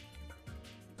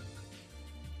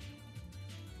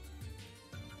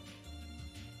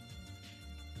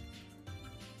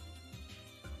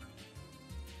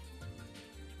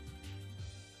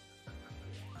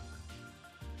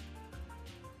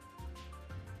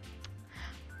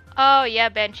 Oh yeah,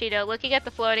 Benchito. Looking at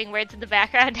the floating words in the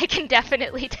background, I can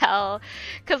definitely tell.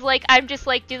 Cause like I'm just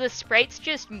like, do the sprites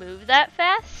just move that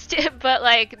fast? But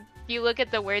like, you look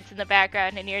at the words in the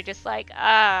background and you're just like,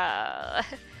 ah.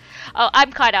 Oh,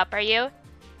 I'm caught up. Are you?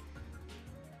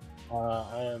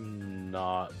 I am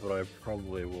not, but I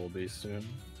probably will be soon.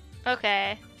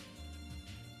 Okay.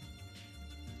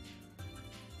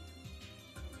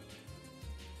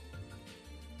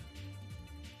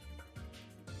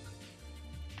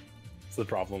 It's the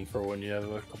problem for when you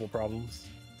have a couple problems.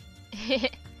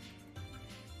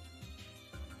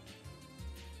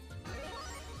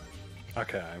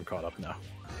 Okay, I'm caught up now.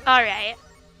 Alright.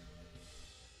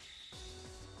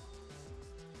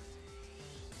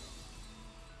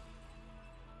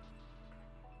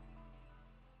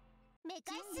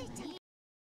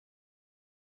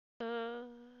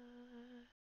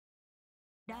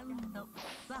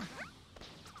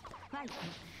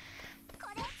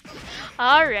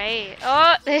 Alright.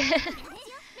 Oh!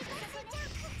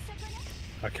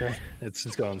 Okay,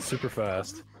 it's going super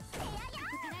fast.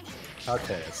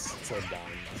 Okay, it's so down.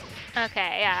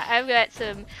 Okay, yeah, I've got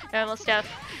some normal stuff.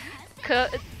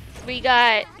 We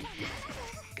got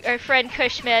our friend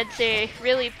Cushmeds are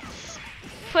really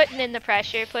putting in the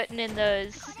pressure, putting in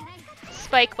those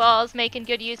spike balls, making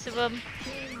good use of them.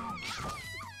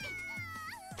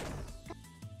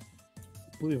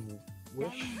 I believe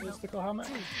Wish is the Kohamet?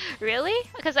 Really?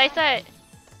 Because I thought,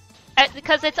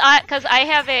 because I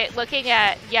have it looking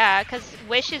at, yeah, because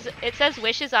it says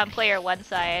Wish is on player one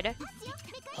side.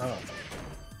 Oh.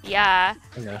 Yeah.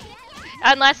 Okay.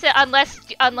 Unless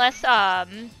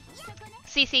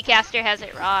CC Caster has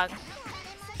it wrong.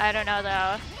 I don't know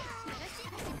though.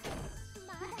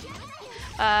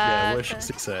 Yeah, Wish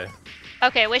is Sisei.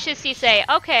 Okay, Wish is Sisei.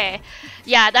 Okay.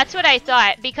 Yeah, that's what I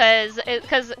thought because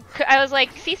I was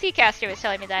like, CC Caster was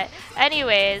telling me that.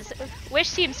 Anyways, Wish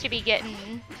seems to be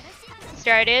getting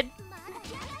started.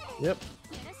 Yep.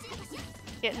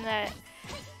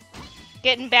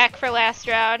 Getting back for last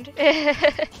round.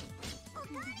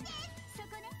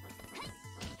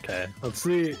 Okay, let's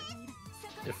see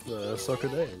if the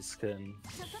Sokodays can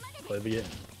play the game.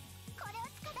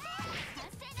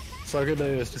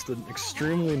 Sokoday is just an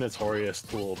extremely notorious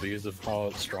tool because of how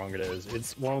strong it is.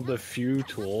 It's one of the few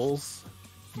tools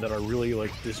that are really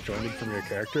like disjointed from your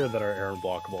character that are air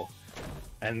blockable.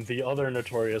 And the other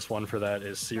notorious one for that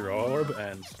is Zero Orb,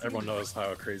 and everyone knows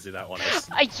how crazy that one is.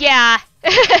 Yeah.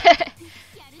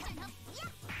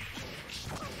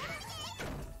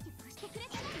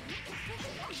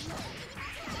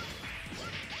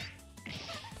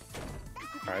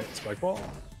 Alright, Spike Ball?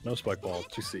 No Spike Ball,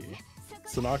 2C.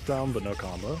 It's a knockdown, but no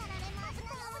combo.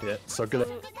 Yeah, Sokoday.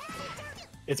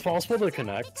 It's possible to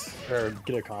connect, or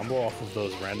get a combo off of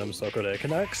those random Sokoday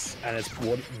connects, and it's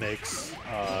what makes,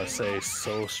 say,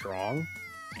 so strong.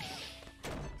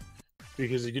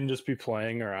 Because you can just be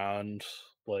playing around,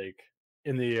 like,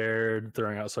 in the air,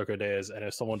 throwing out Sokodays, and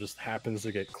if someone just happens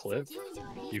to get clipped,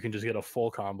 you can just get a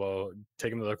full combo,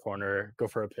 take them to the corner, go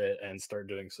for a pit, and start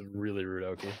doing some really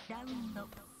Rudoki.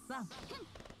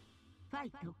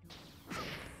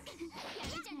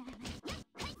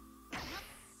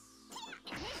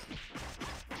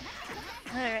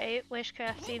 Alright,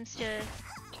 Wishcraft seems to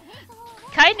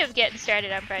kind of getting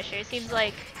started on pressure. Seems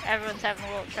like everyone's having a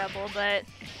little trouble, but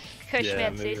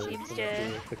Cushmancer seems to...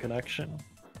 The connection.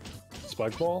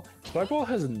 Spike Ball? Spike Ball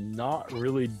has not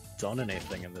really done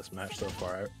anything in this match so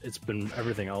far. It's been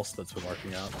everything else that's been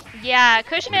working out. Yeah,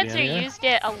 Cushmancer used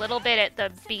it a little bit at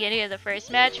the beginning of the first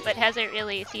match, but hasn't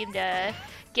really seemed to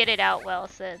get it out well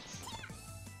since.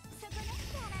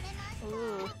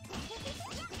 Ooh.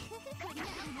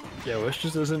 Yeah, Wish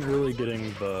just isn't really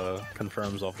getting the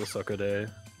confirms off the Sokoday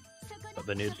that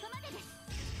they need.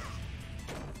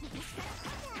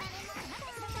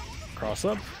 Cross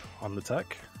up on the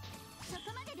tech.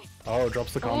 Oh,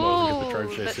 drops the combos and gets the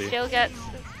charge but JC. still gets...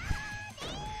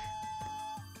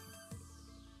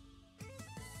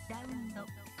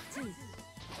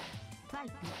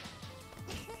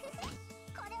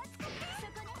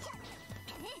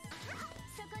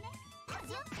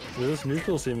 This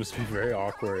neutral seems to be very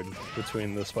awkward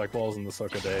between the Spike Balls and the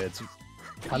Sokoday. It's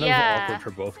kind of awkward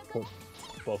for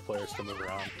both players to move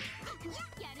around.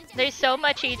 There's so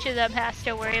much each of them has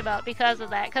to worry about because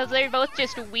of that, because they're both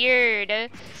just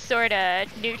weird, sorta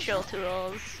neutral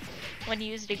tools when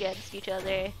used against each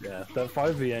other. Yeah, that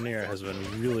 5v in here has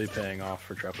been really paying off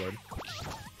for Treplord.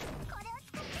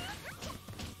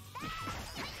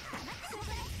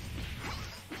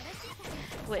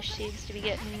 Wish seems to be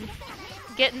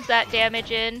getting that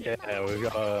damage in. Yeah, we've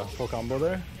got a full combo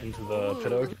there into the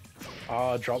pit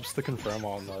oak. Drops the confirm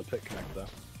on the pit connect though.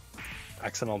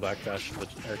 Accidental backdash to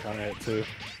the air counter hit too.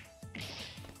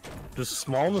 Just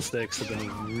small mistakes have been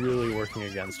really working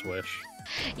against Wish.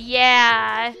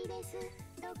 Yeah.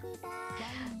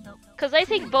 Because I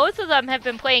think both of them have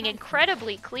been playing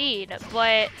incredibly clean,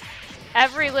 but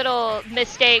every little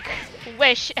mistake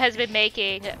Wish has been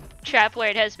making,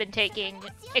 Treplord has been taking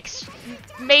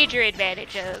major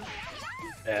advantage of.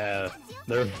 Yeah,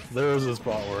 there was a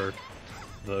spot where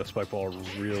the Spike Ball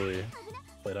really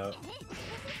played out.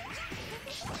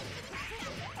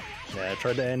 Yeah, I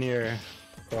tried to end here.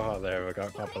 Oh, there, we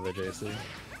got caught by the JC.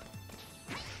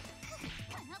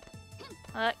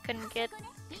 Couldn't get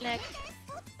next.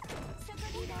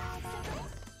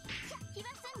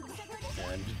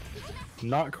 And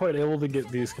not quite able to get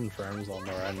these confirms on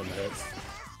the random hits.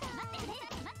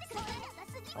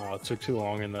 Oh, it took too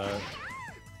long in the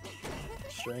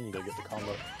string to get the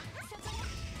combo.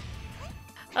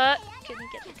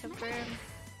 Couldn't get the confirm.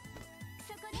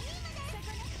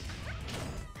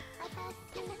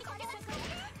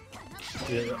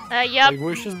 Yeah, yep. like,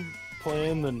 Wish is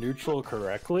playing the neutral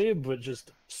correctly, but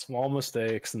just small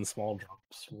mistakes and small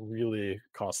drops really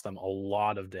cost them a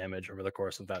lot of damage over the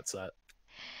course of that set.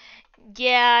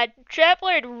 Yeah,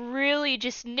 Traplord really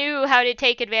just knew how to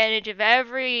take advantage of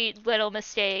every little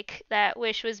mistake that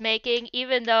Wish was making,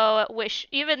 even though Wish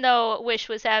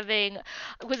was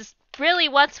really,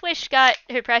 once Wish got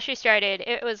her pressure started,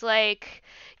 it was like,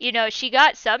 you know, she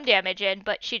got some damage in,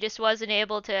 but she just wasn't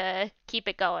able to keep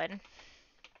it going.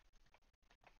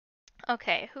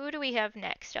 Okay, who do we have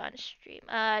next on stream?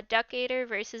 Duckator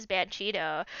versus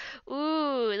Banchito.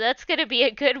 Ooh, that's gonna be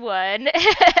a good one.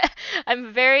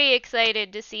 I'm very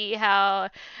excited to see how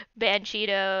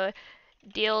Banchito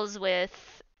deals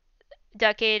with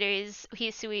Duckator's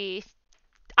Hisui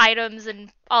items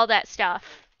and all that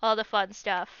stuff. All the fun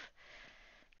stuff.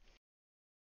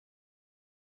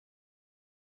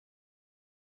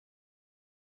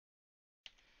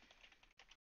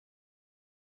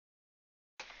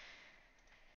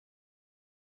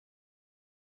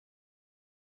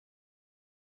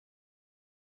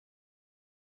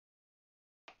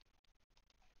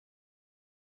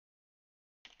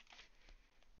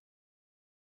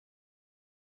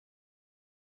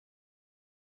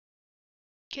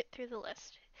 Get through the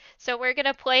list. So we're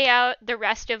gonna play out the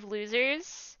rest of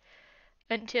losers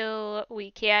until we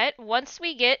can't. Once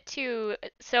we get to,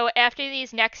 so after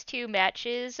these next two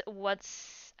matches,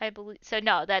 once I believe, so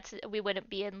no, that's, we wouldn't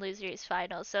be in losers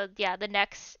final. So yeah, the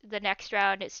next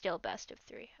round is still best of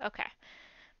 3. Okay.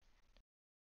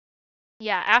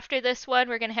 Yeah, after this one,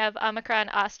 we're gonna have Omicron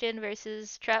Austin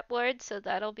versus Traplord, so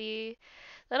that'll be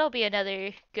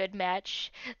another good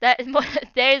match. That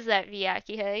there's that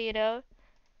Vyakuya, you know.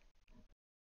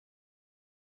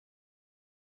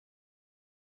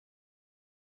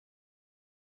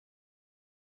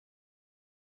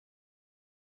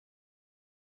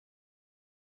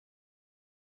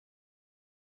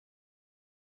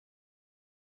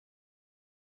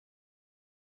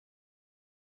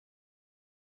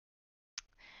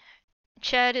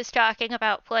 Chad is talking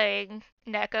about playing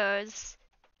Nekos.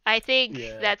 I think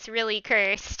that's really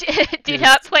cursed. Do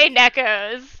not play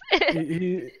Nekos.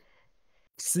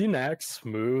 CNAC's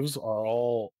moves are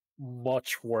all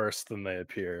much worse than they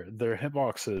appear. Their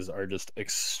hitboxes are just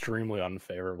extremely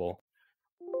unfavorable.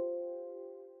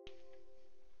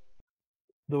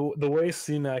 The way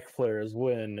CNAC players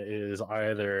win is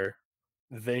either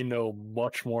they know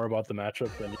much more about the matchup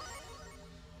than you,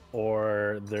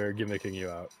 or they're gimmicking you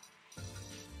out.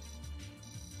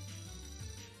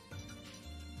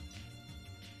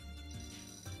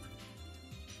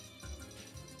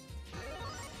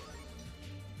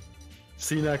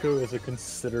 CNACO is a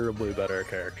considerably better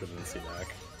character than CNAC.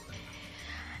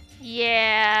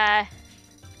 Yeah.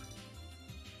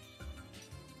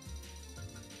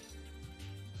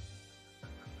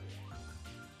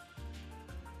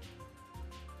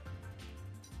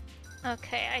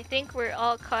 Okay, I think we're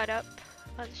all caught up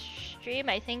on stream.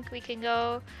 I think we can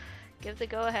go give the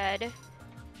go-ahead.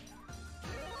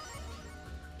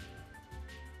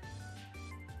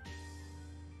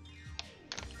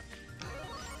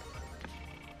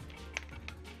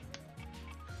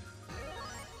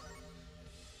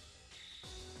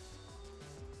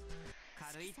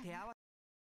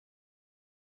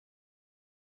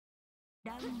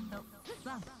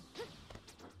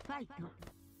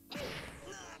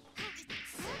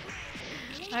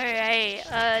 Alright,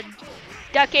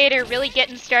 Duckator really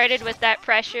getting started with that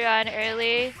pressure on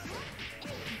early.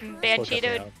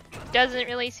 Banchito doesn't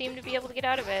really seem to be able to get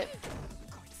out of it.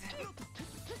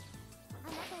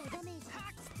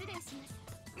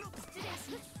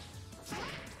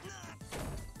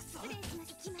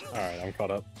 Alright, I'm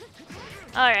caught up.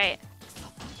 Alright.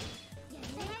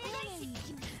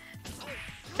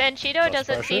 Banchito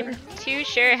doesn't seem too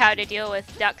sure how to deal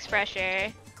with Duck's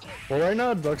pressure. Well, right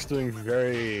now Duck's doing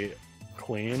very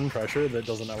clean pressure that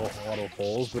doesn't have a whole lot of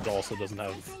pulls, but also doesn't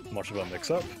have much of a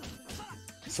mix-up.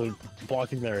 So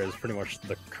blocking there is pretty much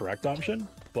the correct option,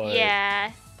 but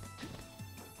yeah,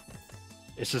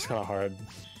 it's just kind of hard.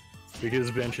 Because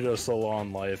Banchito is so low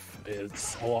on life,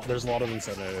 there's a lot of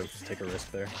incentive to take a risk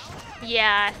there.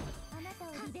 Yeah.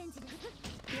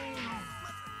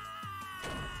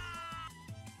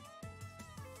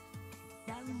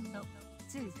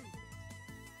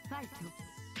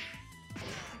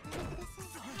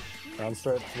 Round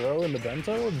start throw into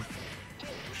Bento.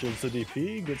 Shields the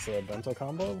DP, gets a Bento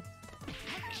combo.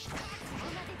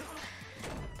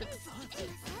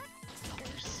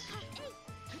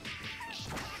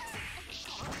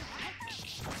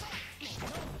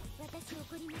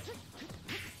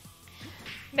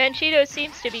 Manchito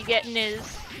seems to be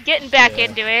getting back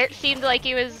into it. Seemed like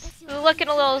he was looking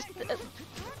a little,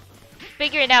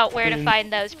 figuring out where to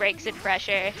find those breaks in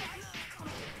pressure.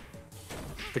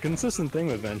 The consistent thing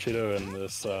with Manchito in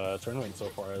this tournament so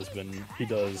far has been he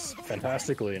does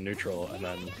fantastically in neutral and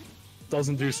then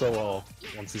doesn't do so well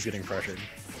once he's getting pressured.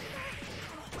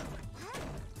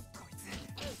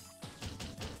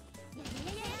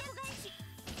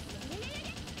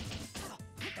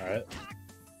 Alright.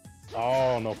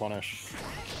 Oh, no punish.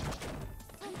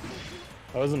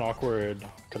 That was an awkward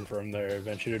confirm there.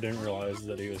 Ventura didn't realize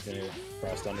that he was gonna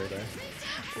cross under there.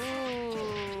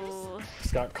 Ooh.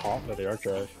 Just got caught by the arc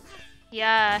drive.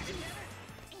 Yeah.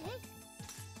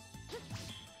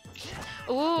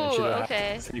 Ooh, Ventura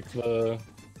okay. had to take the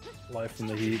life from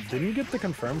the heat. Didn't get the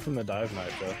confirm from the dive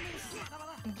knife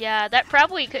though. Yeah, that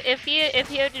probably could. If he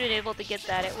had been able to get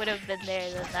that, it would have been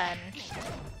there then.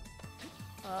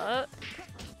 Oh.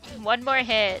 One more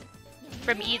hit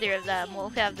from either of them, we'll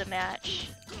have the match.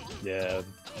 Yeah.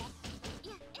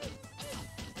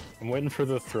 I'm waiting for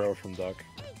the throw from Duck.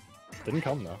 Didn't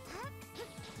come though.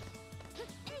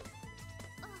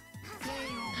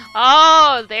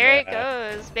 Oh, there it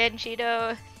goes.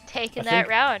 Manchito taking that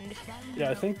round. Yeah,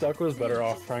 I think Duck was better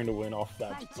off trying to win off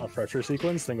that pressure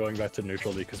sequence than going back to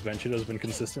neutral because Manchito's been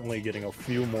consistently getting a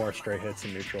few more straight hits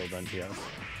in neutral than he has.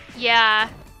 Yeah.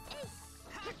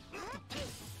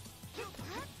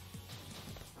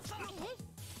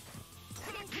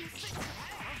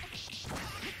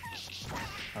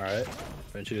 Alright,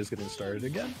 Manchito's getting started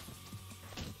again.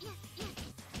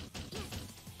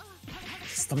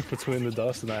 Stuck between the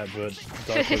dust and that, but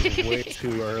Duck was way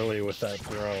too early with that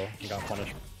throw and got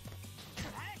punished.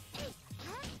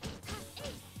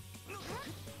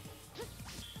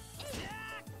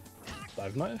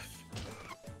 Dive knife?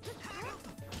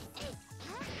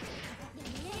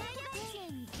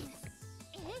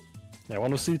 Yeah,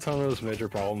 one of Tono's major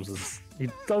problems is he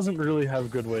doesn't really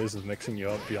have good ways of mixing you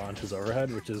up beyond his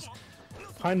overhead, which is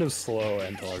kind of slow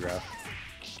and telegraphed.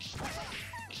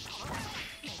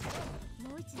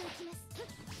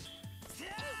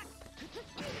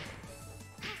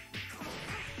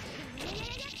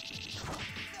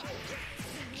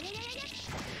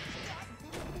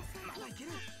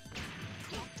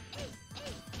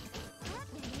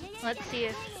 Let's see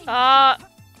if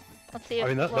let's see if, I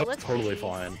mean, well, that's totally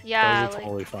fine. Yeah, that was a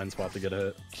totally fine spot to get a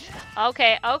hit.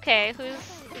 Okay,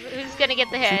 who's gonna get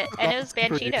the hit? And it was Used to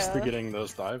Manchito. getting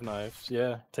those dive knives.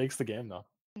 Yeah, takes the game though.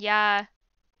 Yeah.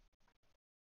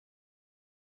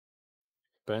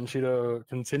 Banchito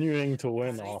continuing to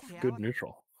win off good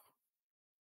neutral.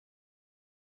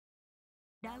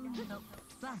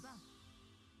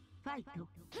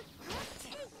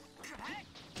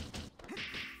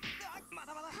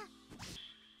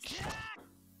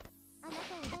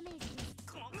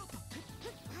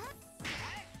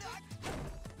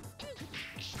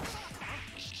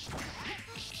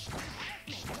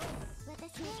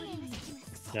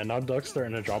 Yeah, now Duck's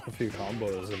starting to drop a few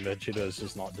combos, and Banchito's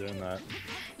just not doing that.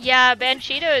 Yeah,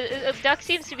 Banchito, Duck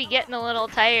seems to be getting a little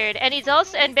tired, and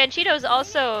Banchito's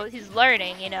also, he's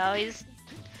learning, you know, he's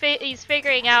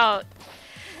figuring out,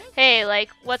 hey, like,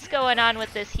 what's going on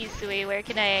with this Hisui, where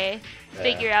can I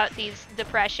figure out the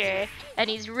pressure, and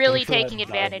he's really taking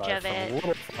advantage of it. A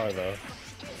little far though.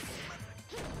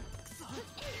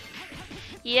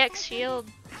 EX shield.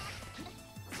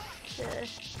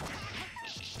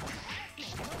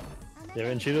 Yeah,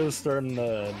 Banchito's starting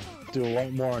to do a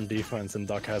lot more on defense, and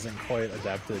Duck hasn't quite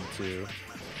adapted to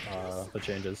the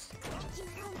changes.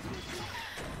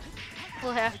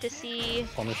 We'll have to see.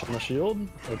 Punish on the shield,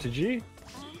 OTG.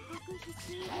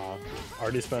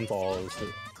 Already spent all his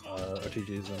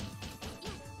OTGs in.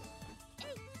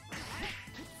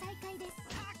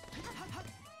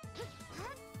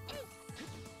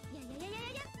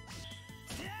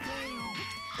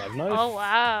 Dive knife? Oh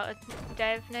wow,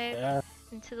 dive knife Yeah.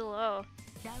 into the low.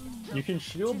 You can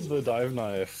shield the dive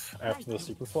knife after the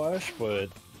super flash, but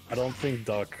I don't think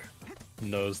Duck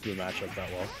knows the matchup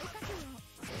that well.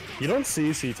 You don't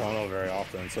see Tono very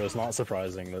often, so it's not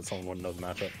surprising that someone wouldn't know the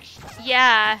matchup.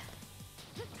 Yeah.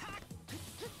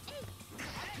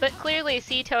 But clearly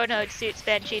Tono suits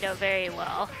Banchito very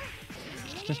well.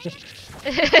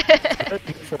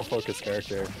 Full focus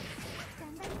character.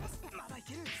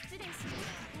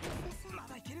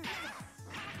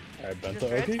 Alright, Alright, The Bento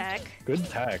throw Oki. attack. Good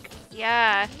tech.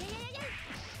 Yeah.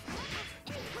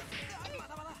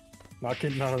 Not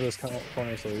getting out of this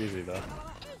corner so easy, though.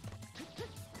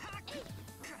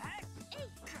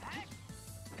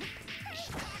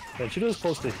 Benchido's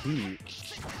close to heat.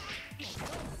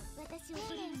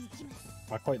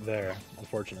 Not quite there.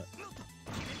 Unfortunate.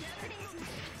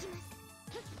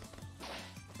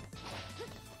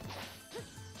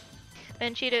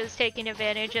 Benchido's taking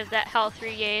advantage of that health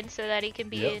regain so that he can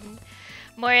be in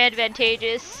more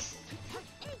advantageous.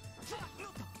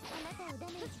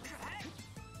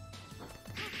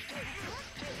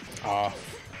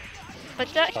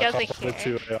 But Duck doesn't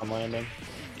care. On landing.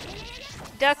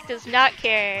 Duck does not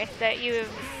care that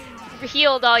you've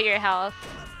healed all your health.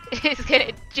 He's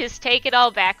gonna just take it all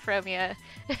back from you.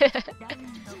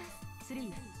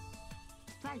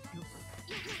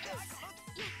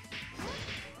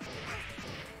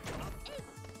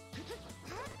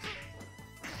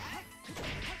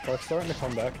 Duck's starting to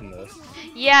come back in this.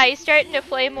 Yeah, he's starting to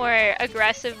play more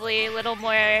aggressively, a little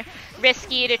more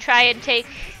risky to try and take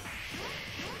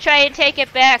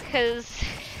it back, because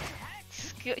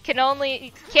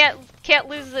can't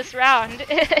lose this round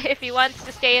if he wants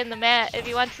to stay in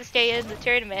the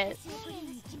tournament.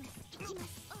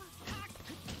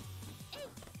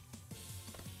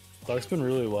 Duck's been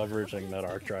really leveraging that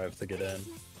arc drive to get in,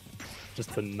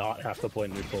 just to not have to play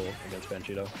neutral against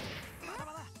Benchido.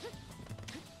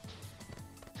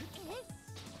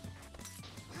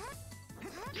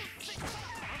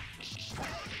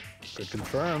 Good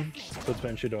confirm. Puts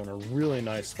Benchido in a really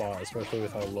nice spot, especially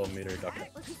with how low meter Duck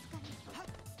is.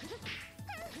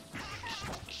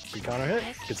 Good counter hit.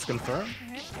 Gets confirmed.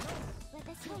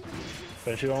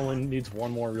 Benchido only needs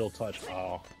one more real touch.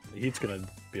 Oh, the heat's gonna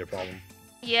be a problem.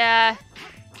 Yeah.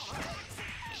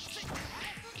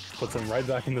 Puts him right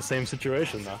back in the same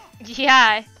situation though.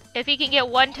 Yeah. If he can get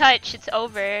one touch, it's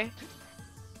over.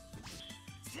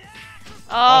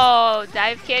 Oh,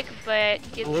 dive kick, but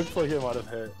it looks like it might have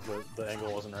hit, but the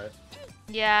angle wasn't right.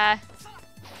 Yeah.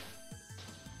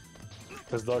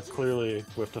 Because Duck clearly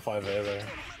whiffed a 5A there.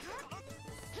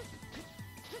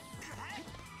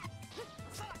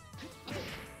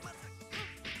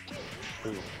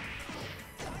 Ooh.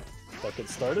 Duck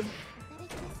gets started.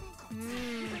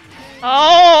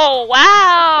 Oh,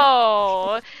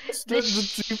 wow! Stood the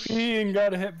TP and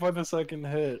got hit by the second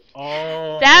hit.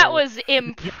 Oh, that was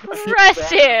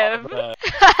impressive!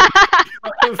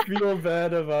 I feel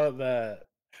bad about that.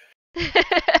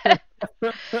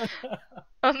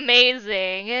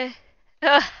 Amazing.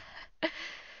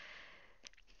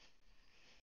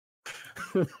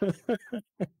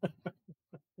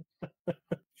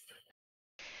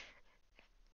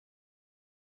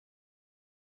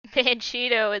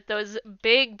 Benchido with those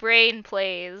big brain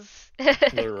plays.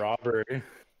 The robbery.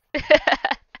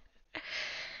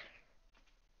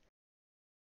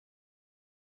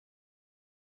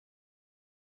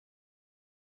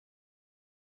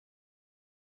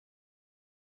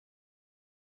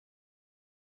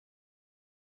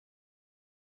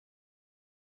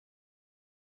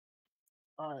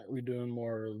 Alright, we doing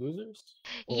more losers?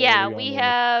 Yeah, we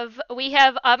have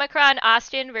Omicron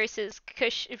Austin versus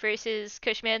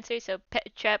Cushmancer, so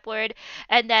Trap Lord,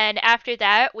 and then after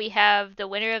that we have the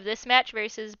winner of this match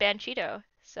versus Banchido.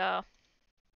 So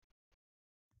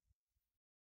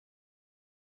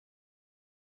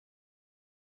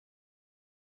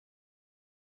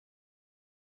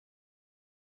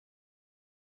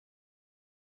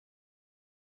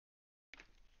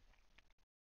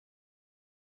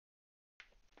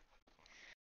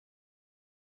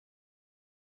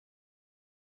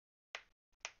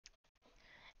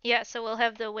yeah, so we'll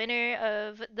have the winner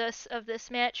of this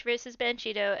match versus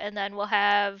Banchido, and then we'll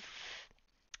have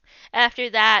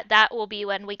after that will be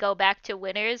when we go back to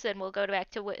winners, and we'll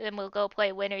go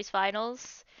play winners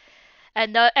finals.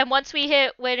 And once we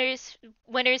hit winners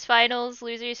finals,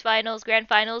 losers finals, grand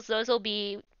finals, those will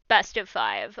be best of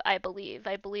 5, I believe.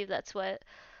 I believe that's what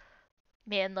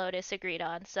me and Lotus agreed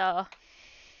on. So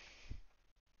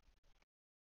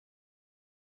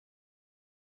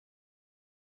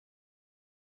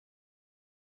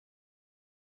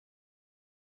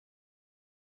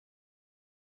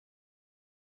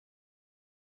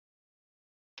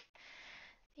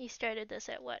he started this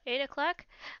at what, 8 o'clock?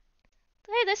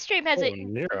 Hey, this stream hasn't. Oh,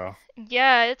 Nero.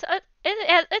 Yeah, it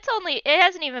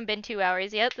hasn't even been 2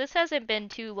 hours yet. This hasn't been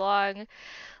too long.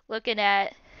 Looking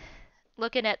at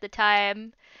the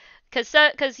time, cause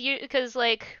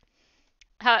like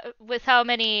with how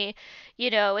many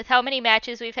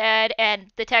matches we've had and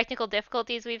the technical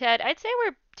difficulties we've had, I'd say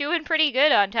we're doing pretty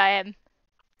good on time.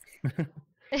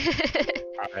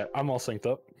 Alright, I'm all synced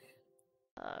up.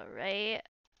 Alright.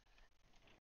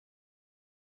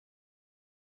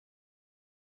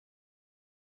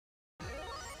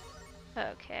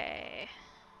 Okay.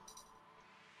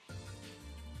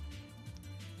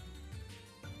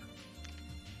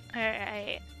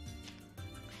 Alright.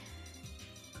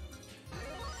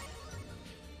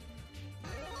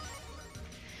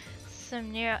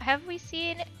 Some Nero. Have we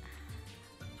seen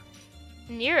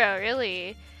Nero,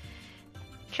 really?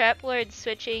 Trap Lord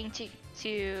switching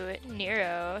to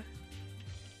Nero.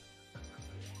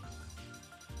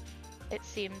 It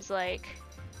seems like.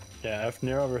 Yeah, F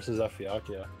Nero versus F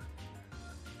Yakia.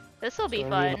 This'll be Be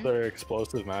fun. another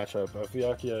explosive matchup. F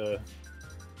Yakia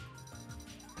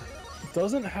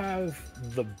doesn't have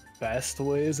the best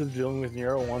ways of dealing with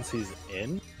Nero once he's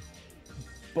in,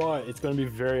 but it's going to be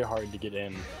very hard to get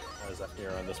in as F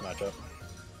Nero in this matchup.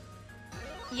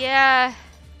 Yeah.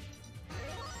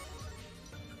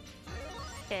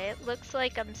 Okay, it looks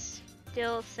like I'm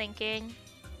still sinking.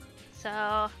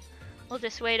 So, we'll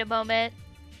just wait a moment.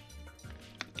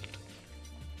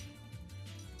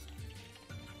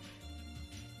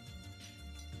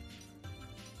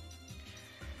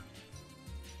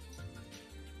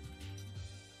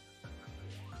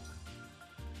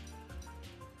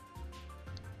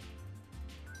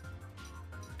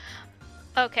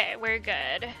 Okay, we're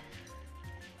good.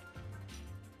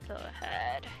 Go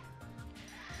ahead.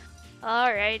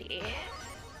 Alrighty.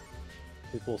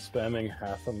 People spamming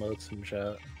half emotes in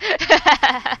chat.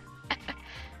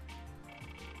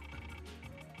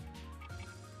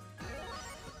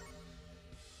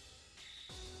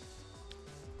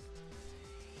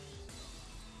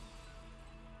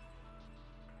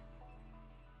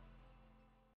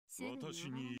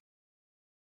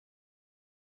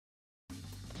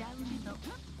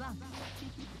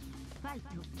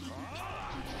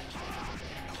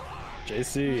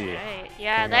 JC. Right.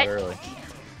 Yeah, coming out that. early.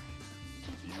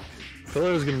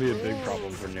 Pillar is going to be a big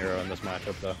problem for Nero in this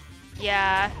matchup, though.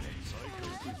 Yeah.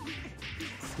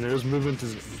 Nero's movement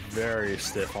is very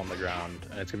stiff on the ground,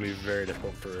 and it's going to be very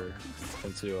difficult for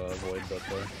him to avoid both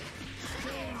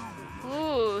there.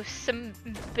 Ooh, some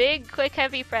big, quick,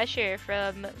 heavy pressure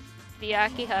from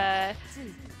Vyakiha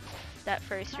that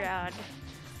first round.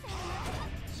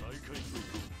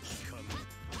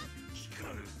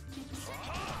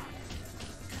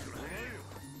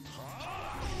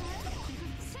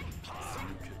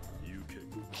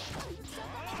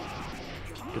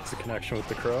 Gets the connection with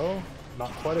the crow. Not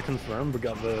quite a confirm, but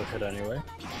got the hit anyway.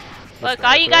 Look,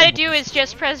 all you gotta do is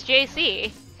just press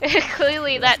JC.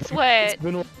 Clearly that's what... It's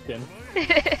been working.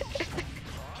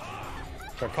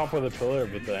 Got caught by the pillar,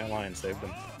 but the antlion saved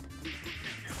him.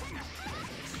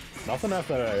 Nothing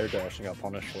after that air dash and got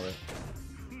punished for it.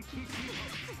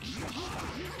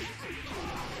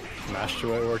 Mashed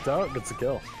away, worked out, gets a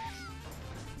kill.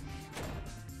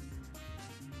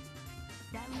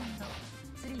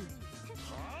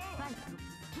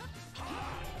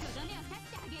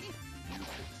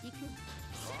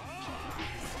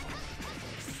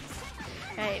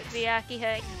 Alright,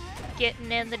 Vyakiha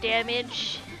getting in the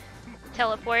damage.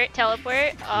 Teleport,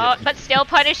 teleport. Oh, but still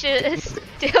punishes.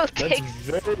 Still takes.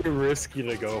 That's very risky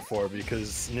to go for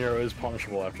because Nero is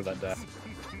punishable after that death.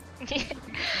 It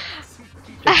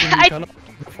can be kind of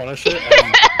punish it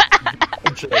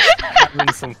and just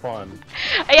having some fun.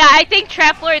 Yeah, I think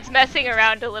Trap Lord's messing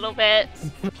around a little bit.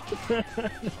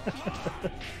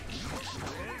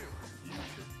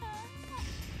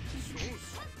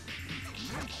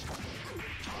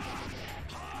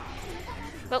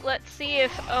 But let's see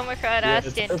if Omicron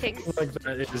Austin takes. Like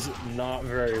that is not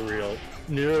very real.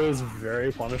 Nero is very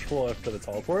punishable after the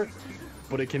teleport,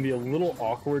 but it can be a little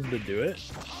awkward to do it,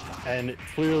 and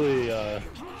clearly,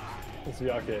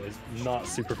 Tsuyaka is not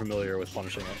super familiar with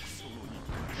punishing it.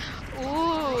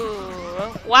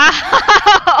 Ooh!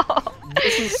 Wow!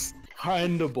 This is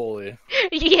kinda bully.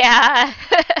 Yeah.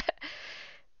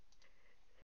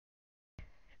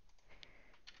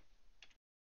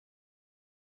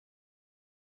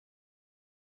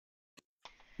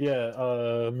 Yeah,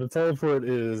 the teleport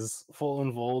is full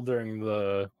and full during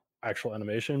the actual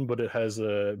animation, but it has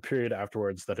a period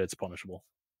afterwards that it's punishable.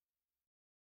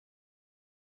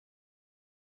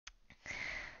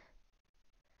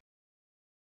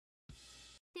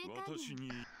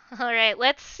 Alright,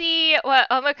 let's see what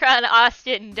Omicron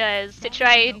Austin does to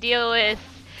try and deal with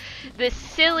the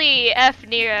silly F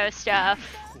Nero stuff.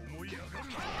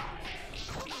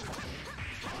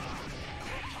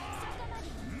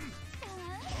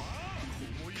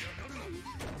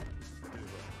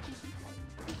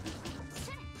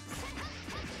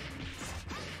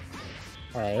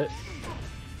 Alright.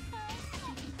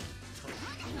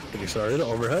 Getting started,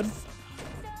 overhead.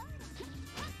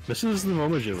 This is the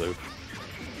Momoji loop.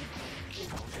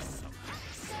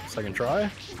 Second try.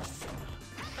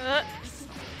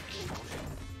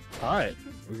 Alright,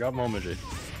 we got Momoji.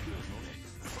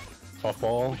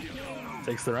 Puffball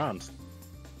takes the rounds.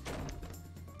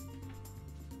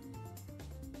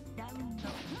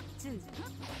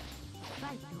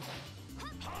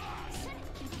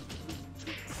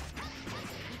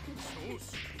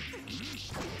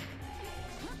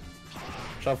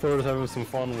 Shop Forward was having some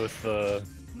fun with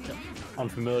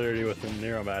unfamiliarity with the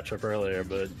Nero matchup earlier,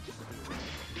 but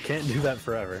can't do that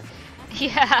forever.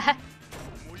 Yeah.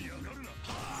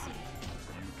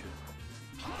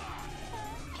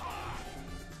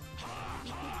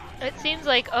 It seems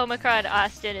like Omicron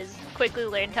Austin has quickly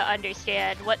learned to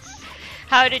understand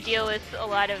how to deal with a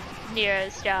lot of Nero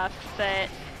stuff, but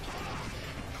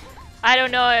I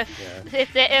don't know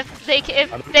if they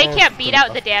can't beat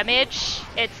out the damage,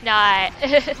 it's not.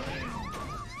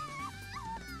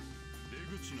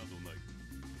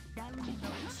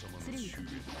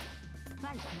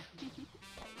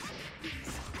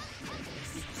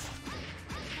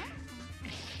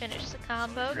 Finish the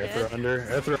combo. Good.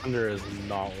 Air throw under is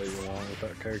not what you want with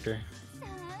that character,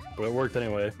 but it worked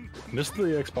anyway. Missed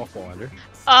the EX puffball under.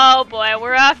 Oh boy,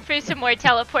 we're off for some more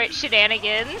teleport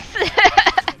shenanigans.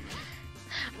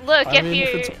 Look, if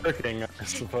it's working, I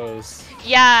suppose.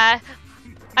 Yeah,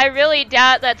 I really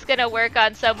doubt that's gonna work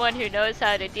on someone who knows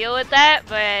how to deal with that,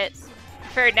 but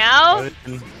for now...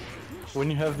 When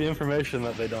you have the information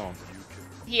that they don't.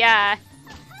 Yeah.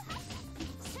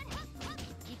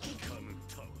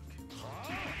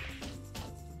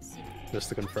 Just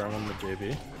to confirm on the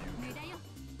JB.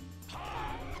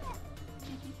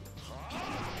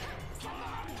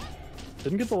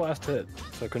 Didn't get the last hit,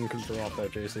 so I couldn't confirm off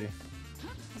that JC.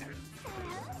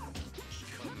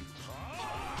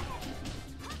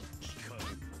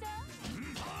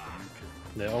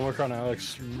 Yeah, Omicron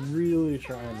Alex really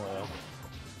trying to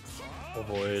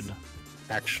avoid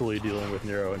actually dealing with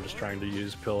Nero and just trying to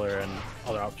use Pillar and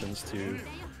other options to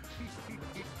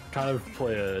kind of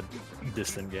play a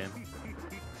distant game.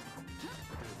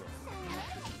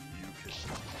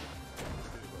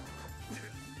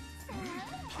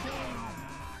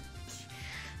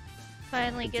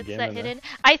 Finally gets that hidden.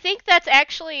 I think that's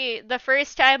actually the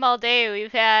first time all day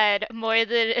we've had more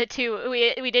than a 2.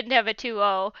 We didn't have a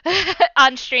 2-0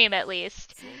 on stream at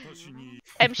least.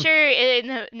 I'm sure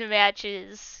in the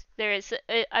matches there is.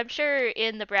 I'm sure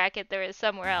in the bracket there is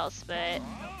somewhere else, but.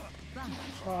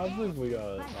 I believe we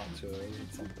got not 2-0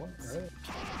 at some point, right?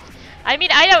 I mean,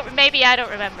 maybe I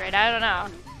don't remember it. I don't know.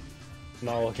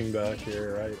 Not looking back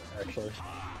here, right? Actually.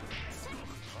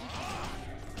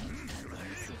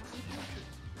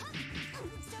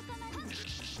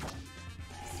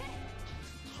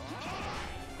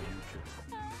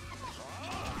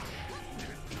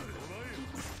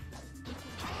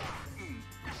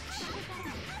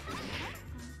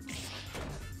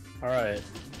 Alright.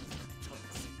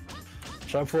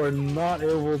 Shop 4 not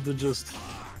able to just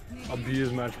abuse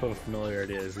matchup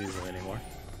familiarity as easily anymore.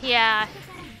 Yeah.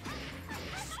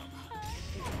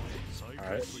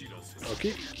 Alright.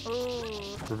 Okay.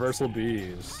 Ooh. Reversal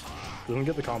B's. Doesn't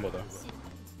get the combo though.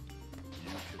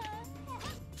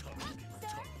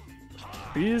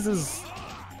 B's is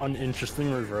an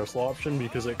interesting reversal option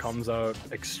because it comes out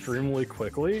extremely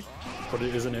quickly, but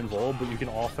it isn't involved, but you can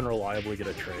often reliably get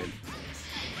a trade.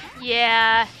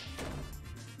 Yeah.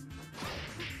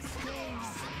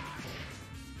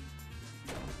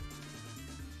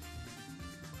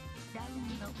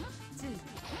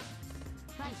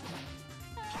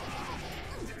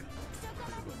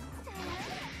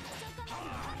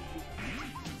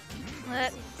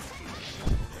 What?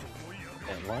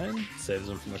 And line saves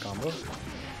him from the combo.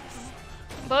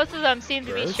 Both of them seem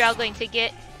to be struggling to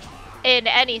get in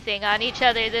anything on each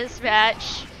other this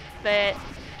match, but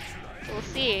we'll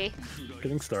see.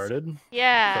 Getting started.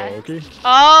 Yeah. Okay.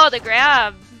 Oh, the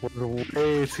grab. We're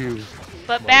way too.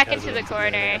 But back into the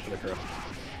corner.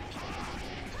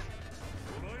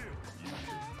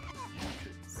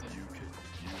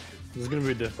 This is gonna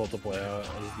be difficult to play out as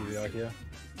the Yakia.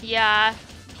 Yeah.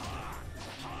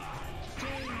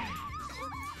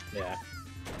 Yeah.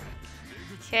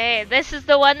 Okay, this is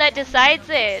the one that decides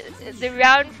it. The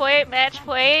round point, match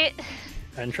point.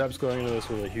 And Trap's going into this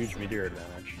with a huge meteor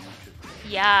advantage.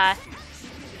 Yeah.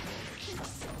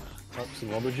 Oh, some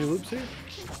Lumbergy loops here.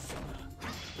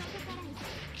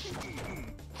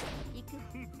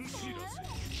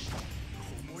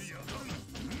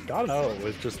 Got out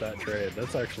with just that trade.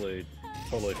 That's actually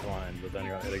totally fine, but then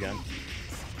you got hit again.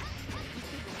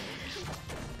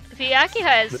 Vyaki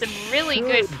has some really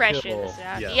good pressure this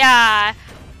round. Yes. Yeah.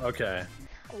 Okay.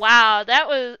 Wow,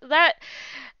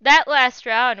 that last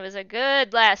round was a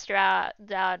good last round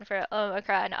down for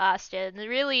Omicron Austin.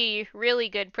 Really, really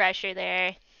good pressure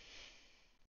there.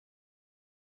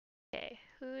 Okay,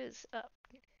 who is up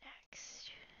next?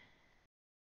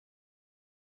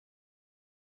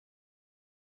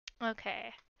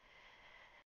 Okay.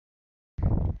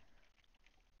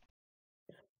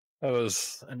 That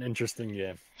was an interesting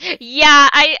game. Yeah,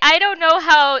 I don't know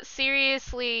how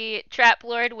seriously Trap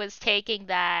Lord was taking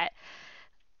that.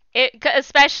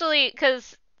 Especially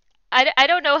because I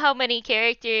don't know how many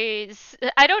characters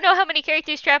I don't know how many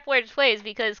characters Trap Lord plays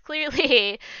because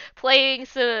clearly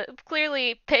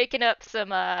clearly picking up some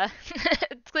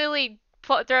clearly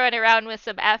throwing around with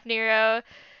some F Nero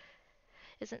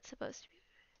isn't supposed to be.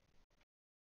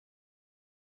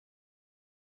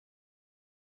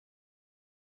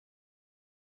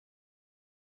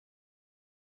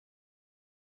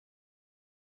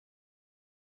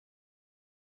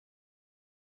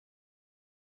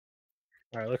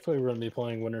 All right, looks like we're gonna be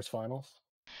playing winners finals.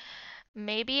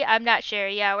 Maybe I'm not sure.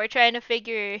 Yeah, we're trying to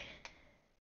figure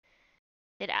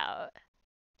it out.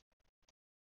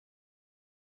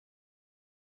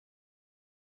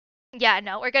 Yeah,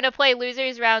 no, we're gonna play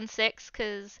losers round 6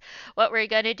 because what we're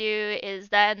gonna do is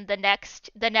then the last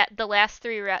then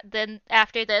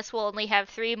after this we'll only have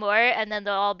 3 more and then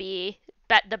they'll all be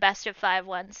the best of 5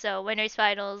 ones. So winners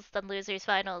finals, then losers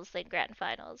finals, then grand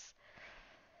finals.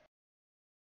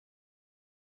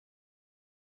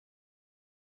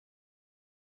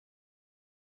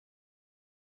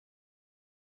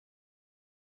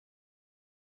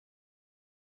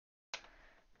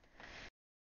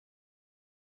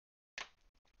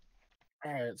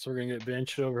 All right, so we're gonna get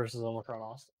Bancho versus Omicron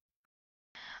Austin.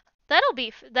 That'll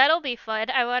be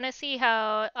fun. I want to see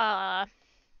how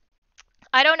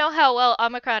I don't know how well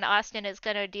Omicron Austin is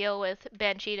gonna deal with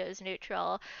Banchito's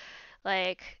neutral.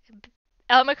 Like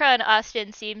Omicron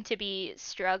Austin seemed to be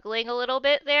struggling a little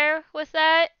bit there with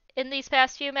that in these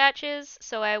past few matches,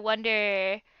 so I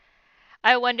wonder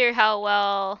how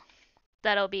well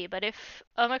that'll be. But if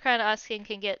Omicron Austin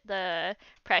can get the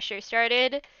pressure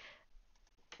started,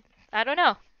 I don't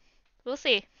know. We'll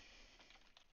see.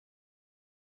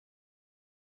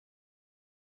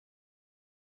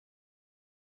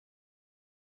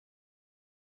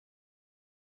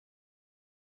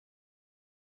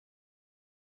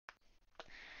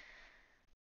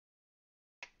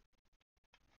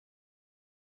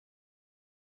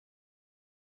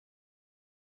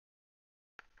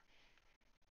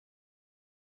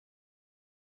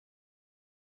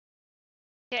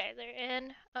 Okay, they're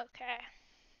in. Okay.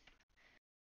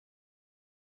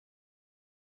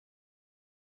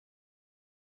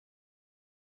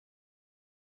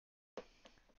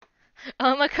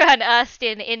 Omicron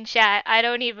Austin in chat. I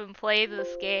don't even play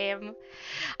this game.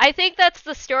 I think that's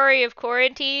the story of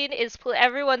quarantine is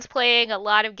everyone's playing a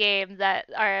lot of games that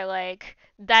are like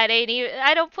that ain't even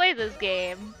I don't play this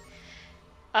game.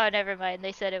 Oh, never mind.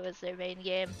 They said it was their main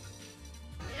game.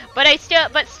 But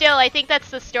still, I think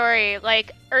that's the story.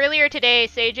 Like earlier today,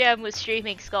 Sajam was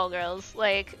streaming Skullgirls.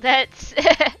 Like that's,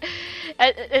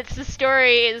 it's the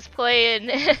story is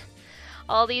playing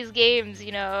all these games,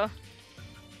 you know,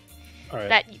 All right,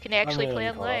 that you can actually I'm play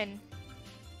ready to call. online.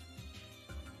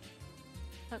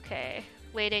 Okay,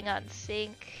 waiting on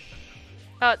sync.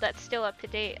 Oh, that's still up to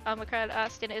date. Omicron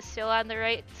Austin is still on the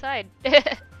right side.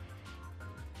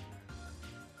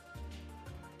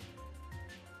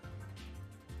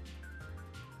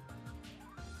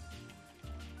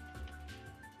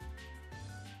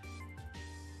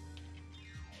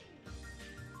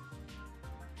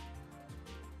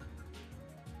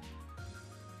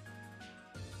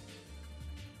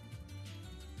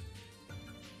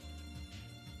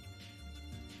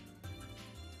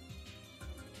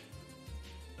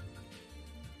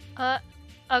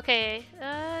 Okay.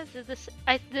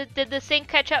 Did the sync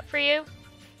catch up for you?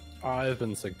 I've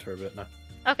been synced for a bit now.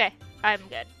 Okay, I'm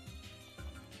good.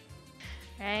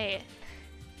 Right.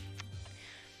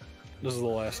 This is the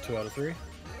last 2 out of 3.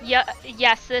 Yeah.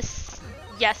 Yes, this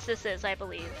is, I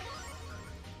believe.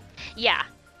 Yeah.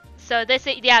 So this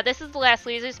is the last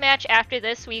losers match. After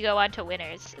this, we go on to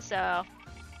winners. So.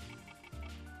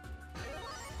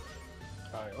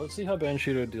 All right, let's see how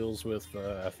Banshito deals with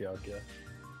Ephiokia.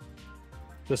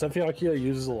 This Ephiokia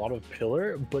uses a lot of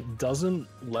pillar, but doesn't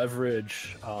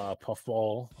leverage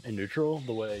Puffball in neutral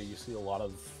the way you see a lot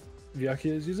of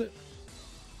Vyakias use it.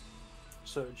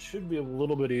 So it should be a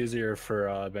little bit easier for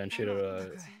Banshito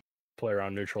to play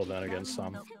around neutral than against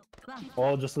some.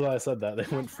 Well, just as I said that, they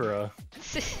went for a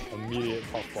immediate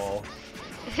Puffball.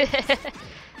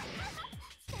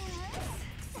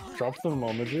 Drops the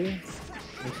Momoji.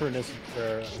 Went for an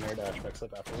air dash mix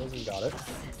up afterwards and got it.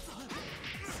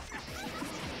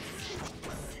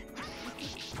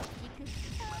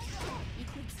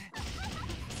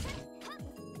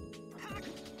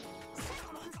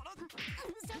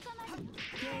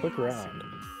 Quick round.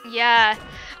 Yeah,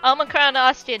 Omicron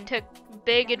Austin took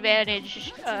big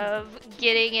advantage of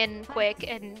getting in quick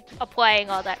and applying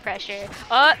all that pressure.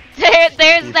 Oh,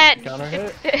 there's that. Counter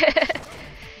hit.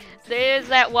 There's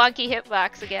that wonky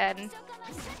hitbox again.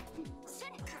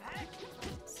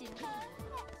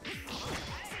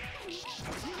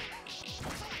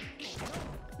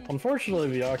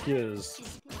 Unfortunately,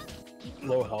 Vyakia's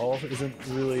low health isn't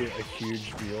really a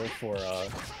huge deal for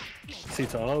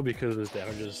Citono because his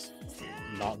damage is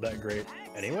not that great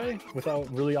anyway, without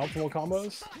really optimal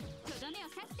combos.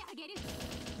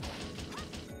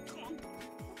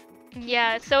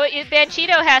 Yeah, so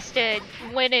Banchito has to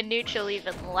win in neutral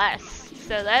even less.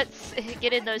 So that's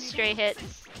getting those stray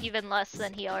hits even less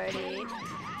than he already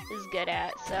is good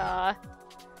at, so...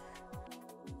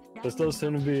 This does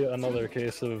seem to be another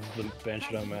case of the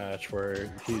Banchito match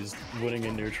where he's winning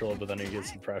in neutral, but then he gets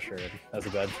some pressure and has a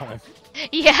bad time.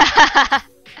 Yeah!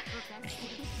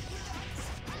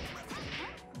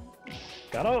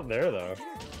 Got out there, though.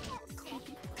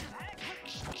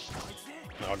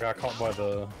 No, got caught by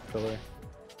the pillar.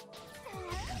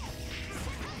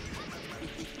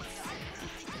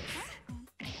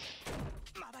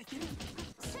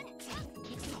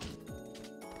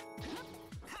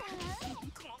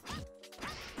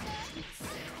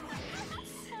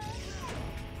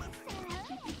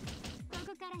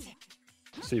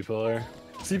 C-pillar.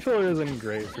 C-pillar isn't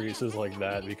great for uses like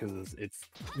that because it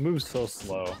moves so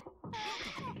slow.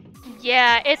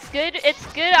 Yeah, it's good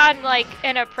on like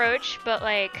an approach, but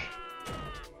like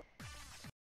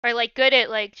or like good at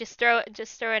like just throw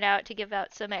it out to give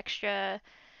out some extra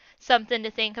something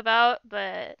to think about,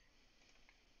 but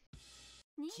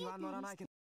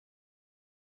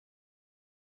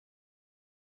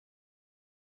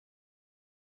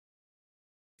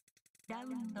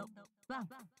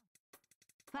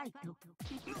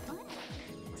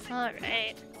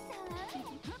alright.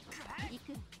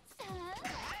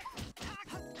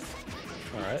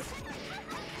 Alright.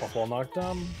 Off-wall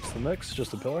knockdown. It's the mix,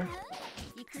 just a pillar.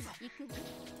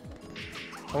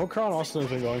 Omicron also has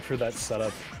been going through that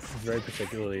setup very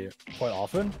particularly quite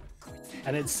often.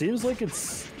 And it seems like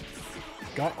it's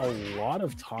got a lot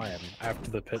of time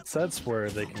after the pit sets where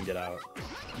they can get out.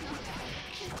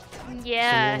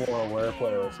 Yeah. Some more aware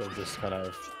players have just kind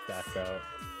of backed out.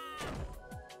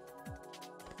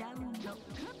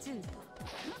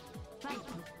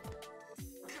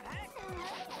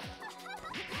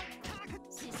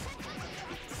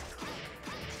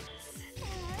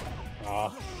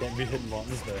 Ah, can't be hitting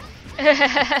buttons there.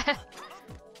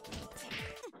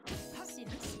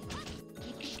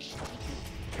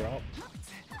 Drop.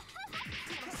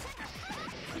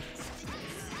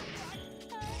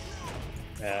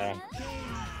 Yeah.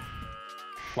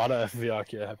 A lot of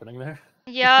Vyakia happening there.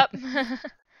 Yup.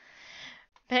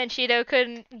 Banchito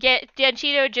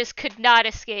just could not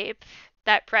escape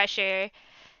that pressure.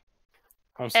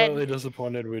 I'm slightly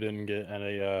disappointed we didn't get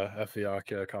any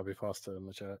Vyakia copy pasta in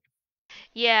the chat.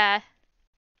 Yeah.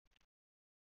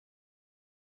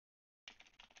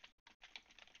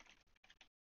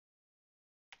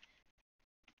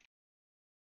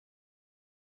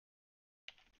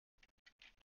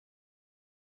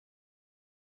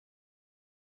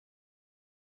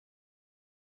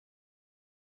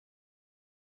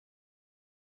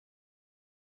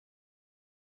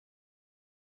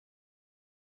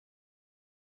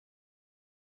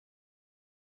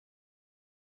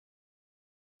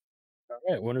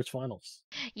 Alright, winners finals.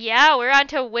 Yeah, we're on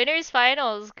to winners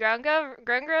finals.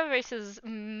 Grunga versus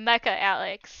Mecha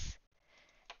Alex.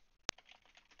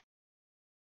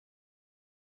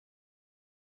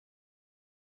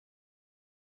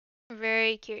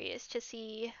 Very curious to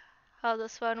see how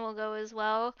this one will go as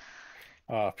well.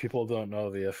 People don't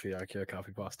know the Vyakia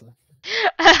copy pasta.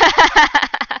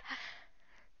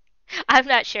 I'm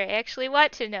not sure. I actually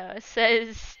want to know,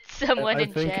 says someone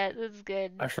in chat. That's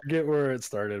good. I forget where it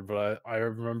started, but I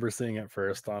remember seeing it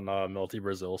first on Melty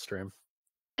Brazil stream.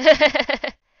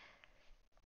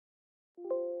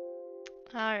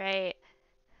 Alright.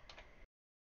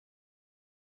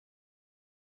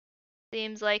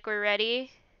 Seems like we're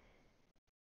ready.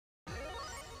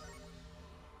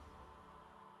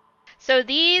 So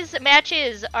these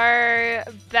matches are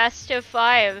best of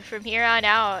 5 from here on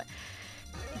out.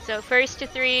 So first to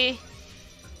 3.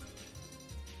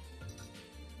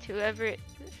 To whoever.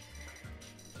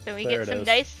 So we get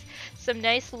some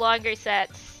nice longer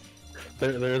sets.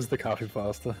 There's the copy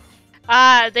pasta.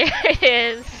 Ah, there it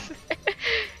is.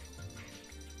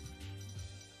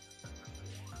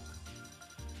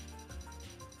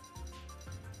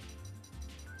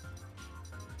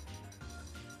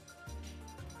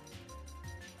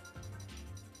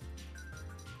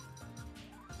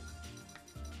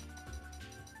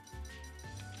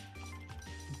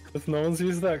 If no one's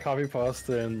used that copy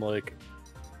pasta in like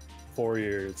 4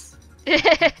 years.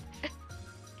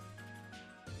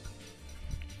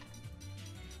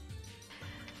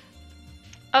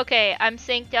 Okay, I'm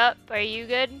synced up. Are you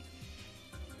good?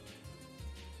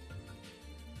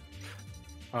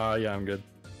 Yeah, I'm good.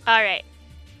 Alright.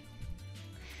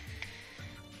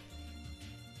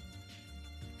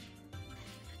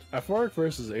 FRC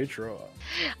versus Atroa.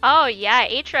 Oh yeah,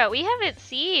 Atra. We haven't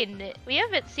seen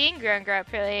Grungra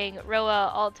playing Roa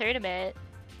all tournament.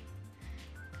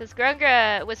 Cause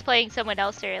Grungra was playing someone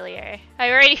else earlier.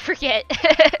 I already forget.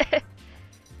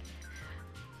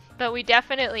 But we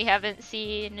definitely haven't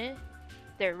seen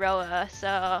their Roa,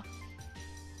 so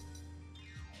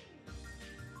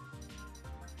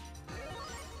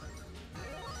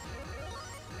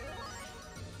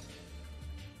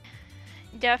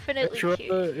definitely Atroa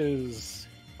cute. is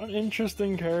an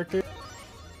interesting character.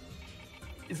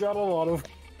 He's got a lot of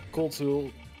cool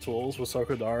tools with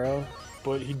Sokodara,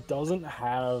 but he doesn't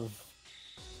have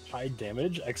high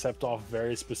damage except off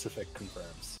very specific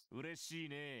confirms.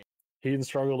 He can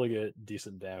struggle to get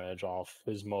decent damage off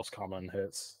his most common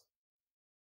hits.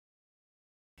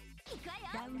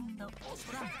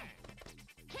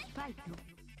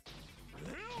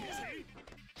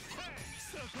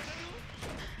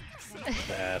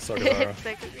 Yeah, Sokodara.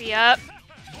 Yep.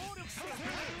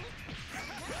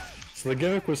 So the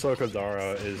gimmick with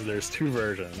Sokodara is there's two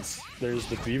versions. There's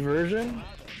the B version,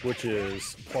 which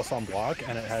is plus on block,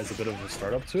 and it has a bit of a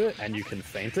startup to it, and you can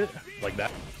feint it, like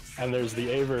that. And there's the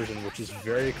A version, which is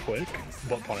very quick,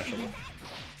 but punishable.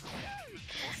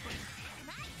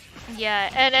 Yeah,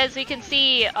 and as we can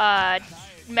see,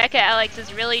 Mecha Alex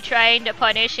is really trying to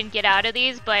punish and get out of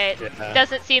these, but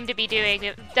doesn't seem to be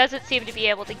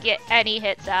able to get any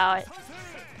hits out.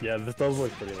 Yeah, this does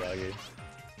look pretty laggy.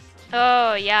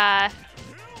 Oh yeah.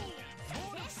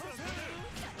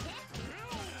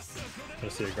 Wanna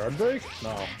see a guard break?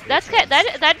 No.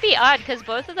 That'd be odd because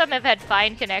both of them have had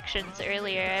fine connections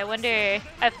earlier. I wonder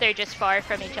if they're just far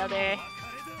from each other.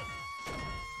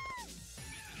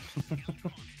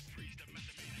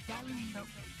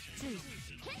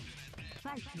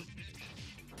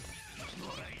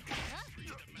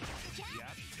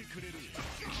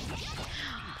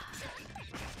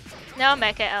 Now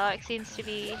Mecha Alex seems to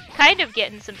be kind of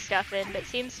getting some stuff in, but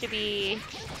seems to be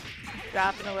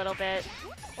dropping a little bit.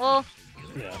 Well,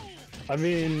 yeah. I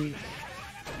mean,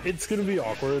 it's gonna be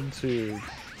awkward to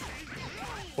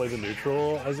play the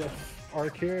neutral as a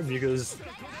arc here because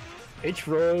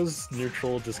H-Rose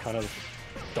neutral just kind of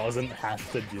doesn't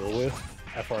have to deal with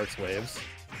FRX waves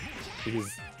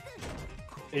because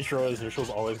H-Rose neutral is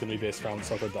always going to be based around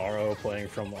Sokodaro playing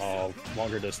from a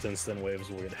longer distance than waves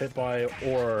will get hit by,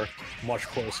 or much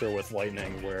closer with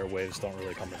lightning where waves don't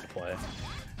really come into play.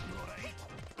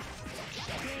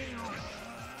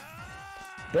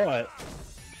 But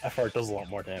FR does a lot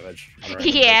more damage.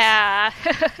 Yeah.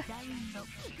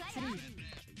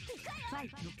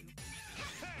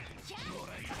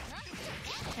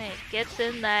 It gets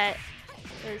in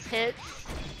those hits.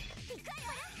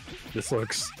 This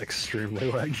looks extremely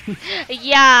laggy.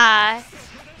 Yeah.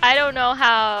 I don't know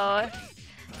how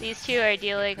these two are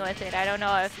dealing with it. I don't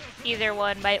know if either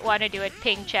one might want to do a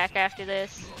ping check after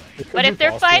this. But if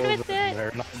they're fine with it...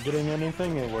 They're not getting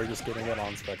anything and we're just getting it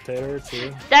on spectator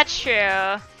too. That's true.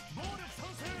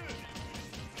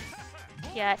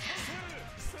 Yeah.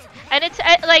 And it's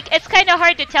it's kind of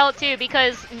hard to tell too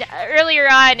because earlier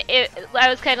on I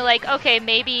was kind of like, okay,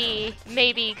 maybe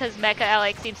because Mecha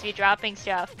Alex seems to be dropping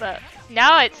stuff, but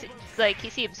now it's like he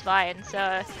seems fine, so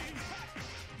I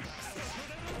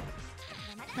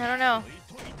don't know.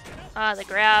 Ah, the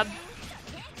grab.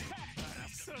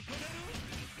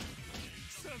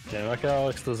 Yeah, Mecha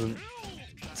Alex doesn't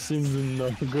seem to know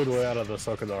a good way out of the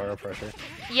Sokodara pressure.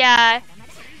 Yeah.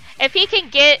 If he can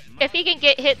get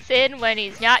hits in when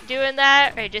he's not doing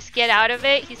that, or just get out of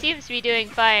it, he seems to be doing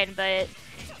fine, but...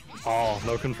 Oh,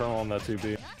 no confirm on that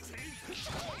 2B.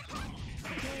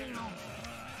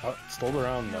 Oh, stole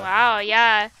around though. Wow,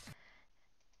 yeah.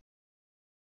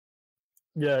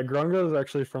 Yeah, Grunga is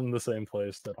actually from the same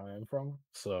place that I am from,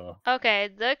 so... Okay,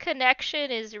 the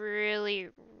connection is really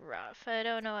rough. I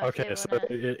don't know if okay, they so wanna...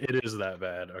 it is that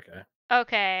bad, okay.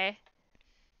 Okay.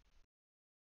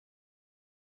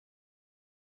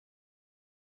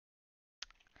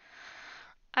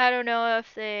 I don't know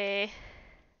if they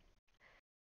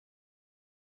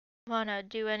want to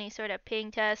do any sort of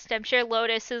ping test. I'm sure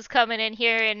Lotus is coming in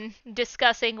here and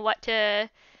discussing what to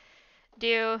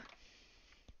do.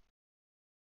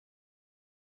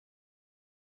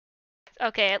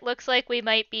 Okay, it looks like we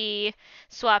might be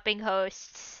swapping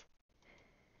hosts.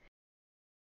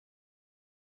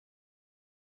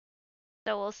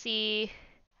 So we'll see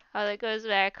how that goes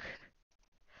back.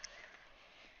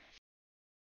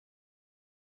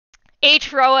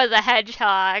 H. Roa the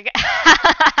Hedgehog.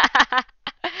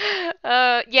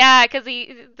 Yeah, because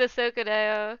the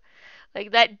Sokodayo. Like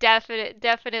that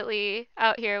definitely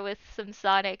out here with some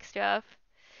Sonic stuff.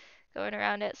 Going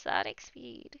around at Sonic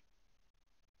speed.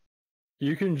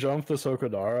 You can jump the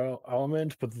Sokodara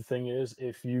element, but the thing is,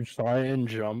 if you try and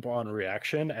jump on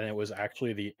reaction and it was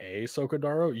actually the A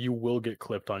Sokodara, you will get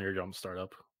clipped on your jump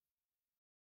startup.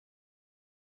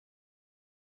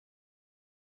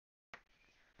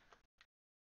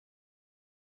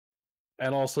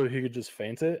 And also, he could just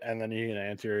feint it, and then he can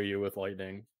anti you with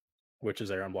lightning, which is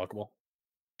air unblockable.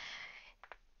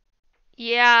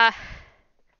 Yeah.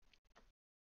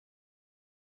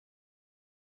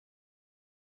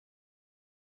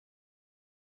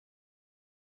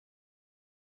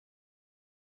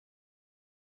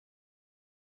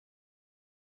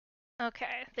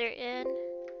 Okay, they're in.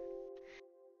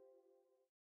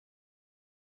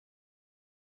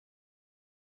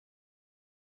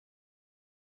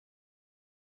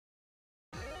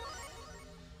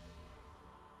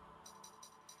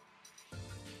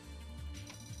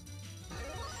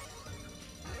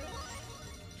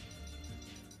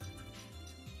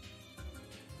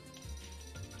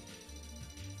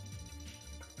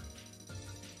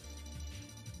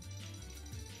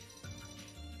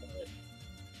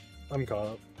 I'm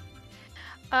caught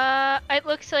up. It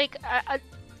looks like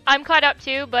I'm caught up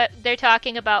too, but they're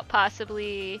talking about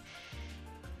possibly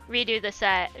redoing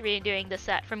the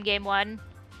set from game 1,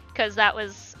 because that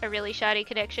was a really shoddy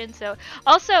connection. So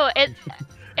also it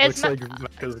looks like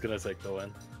Mecca's gonna take the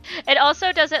win. It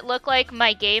also doesn't look like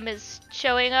my game is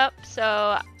showing up,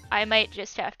 so I might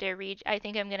just have to I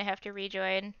think I'm gonna have to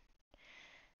rejoin.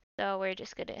 So we're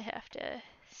just gonna have to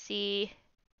see.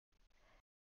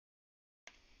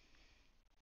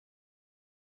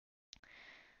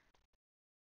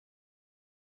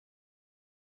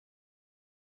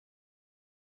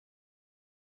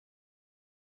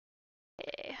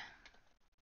 Okay.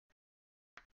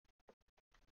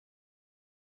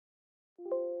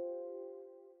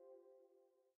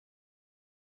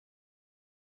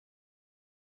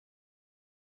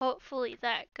 Hopefully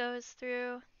that goes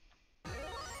through.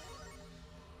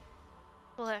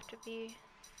 We'll have to be...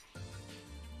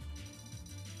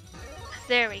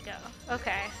 There we go.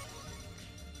 Okay.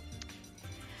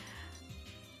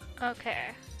 Okay.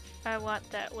 I want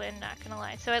that win, not gonna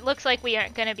lie. So it looks like we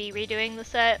aren't gonna be redoing the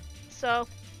set, so...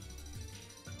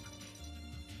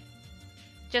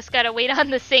 Just gotta wait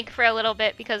on the sync for a little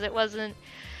bit because it wasn't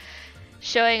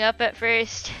showing up at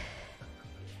first.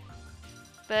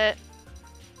 But...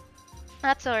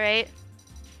 That's alright.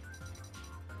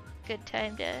 Good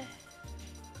time to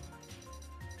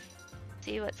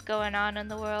see what's going on in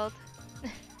the world.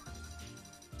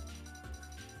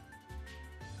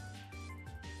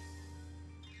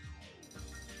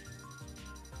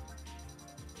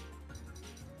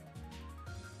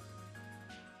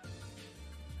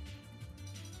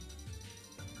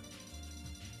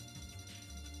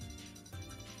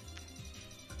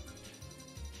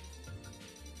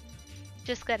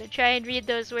 Just gotta try and read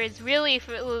those words really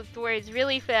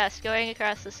fast going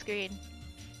across the screen.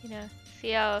 You know,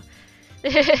 see how...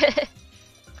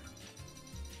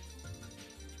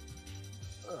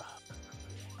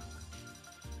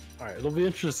 Alright, it'll be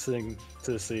interesting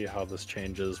to see how this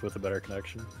changes with a better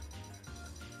connection.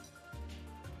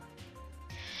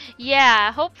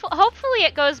 Yeah, hopefully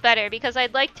it goes better, because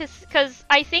I'd like to... Because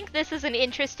I think this is an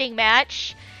interesting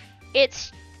match.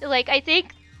 It's, like, I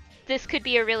think this could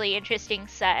be a really interesting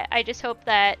set. I just hope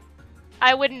that...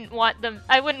 I wouldn't want them...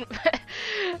 I wouldn't...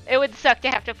 It would suck to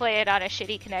have to play it on a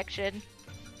shitty connection.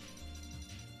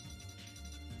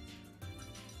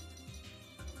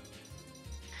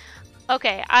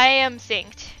 Okay, I am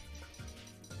synced.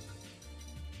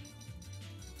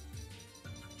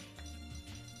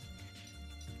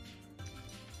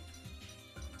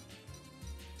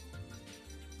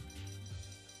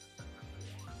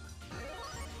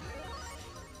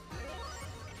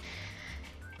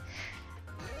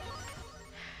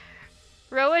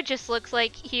 Roa just looks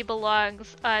like he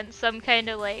belongs on some kind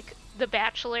of like The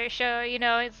Bachelor show, you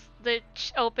know? It's the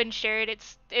open shirt.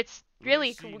 It's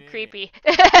really creepy.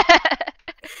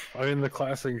 I mean, the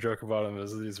classic joke about him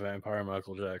is he's vampire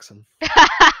Michael Jackson.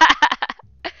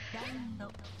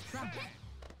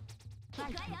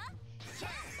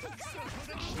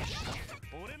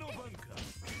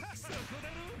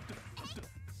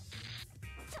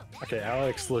 Okay,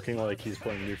 Alex looking like he's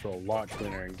playing neutral a lot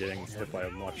cleaner and getting hit by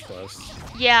much less.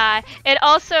 Yeah, it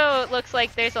also looks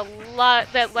like there's a lot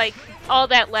that, like, all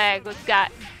that lag was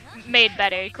made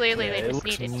better. Clearly Yeah, they it just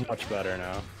looks needed. much better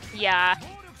now. Yeah.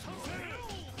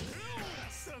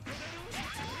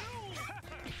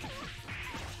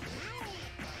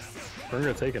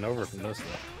 We're taking over from this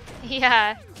though.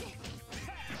 Yeah.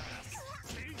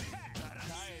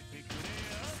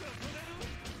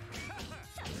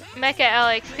 Mecha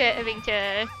Alex having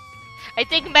to... I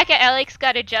think Mecha Alex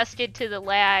got adjusted to the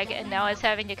lag and now is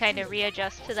having to kind of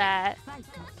readjust to that.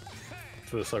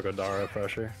 To the Sokodara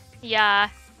pressure. Yeah.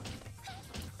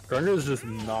 Grunga is just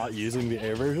not using the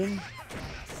A version,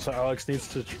 so Alex needs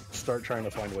to start trying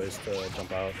to find ways to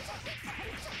jump out.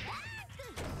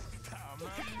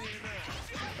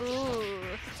 Ooh.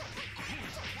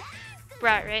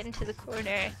 Brought right into the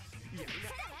corner.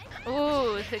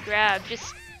 Ooh, the grab.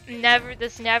 Just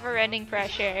this never-ending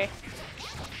pressure.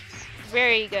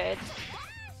 Very good.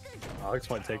 Alex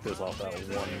might take this off that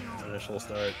one initial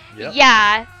start. Yep.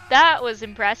 Yeah, that was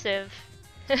impressive.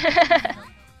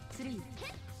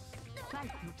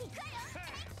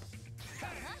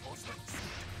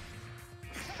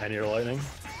 And your lightning.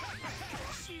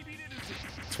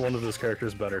 It's one of this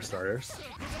character's better starters.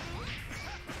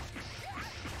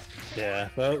 Yeah,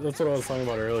 that's what I was talking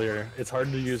about earlier. It's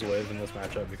hard to use wave in this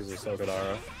matchup because of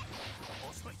Sokodara.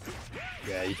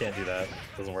 Yeah, you can't do that.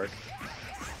 Doesn't work.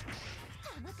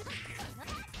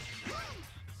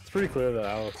 It's pretty clear that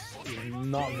Alex is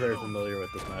not very familiar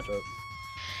with this matchup.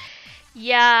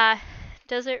 Yeah,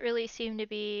 doesn't really seem to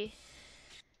be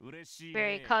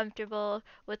very comfortable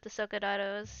with the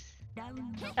Sokodaros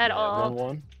at all.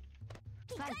 1-1.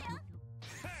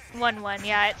 1-1,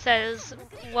 yeah, it says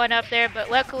 1 up there, but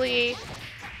luckily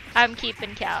I'm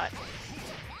keeping count.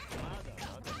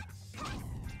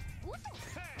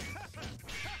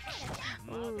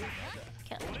 Ooh,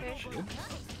 counter.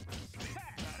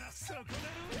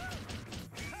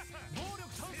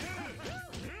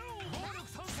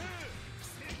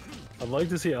 I'd like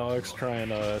to see Alex try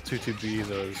and 2-2B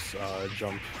those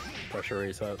jump pressure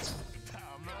resets.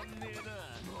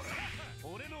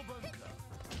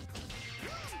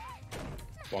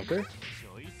 Bunker?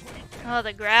 Oh,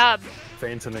 the grab.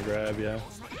 Feints in the grab, yeah.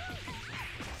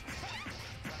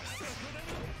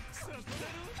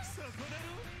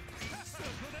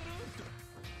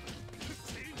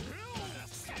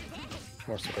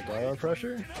 More Sokodara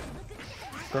pressure.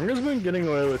 Grunga's been getting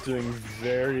away with doing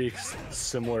very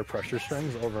similar pressure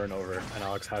strings over and over, and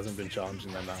Alex hasn't been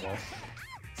challenging them that well.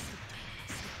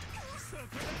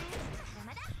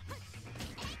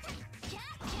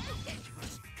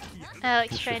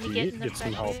 Alex trying to get in the get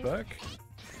some health pressure. back.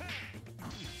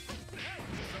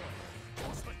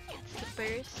 Gets the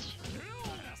burst.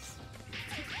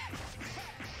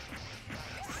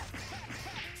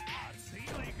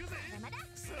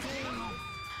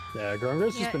 Yeah,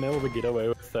 Grunga's just been able to get away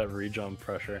with that re-jump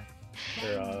pressure.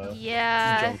 Or,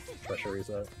 jump pressure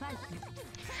reset.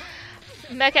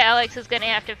 Mecha Alex is gonna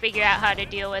have to figure out how to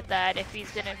deal with that if he's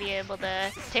gonna be able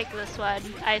to take this one,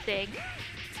 I think.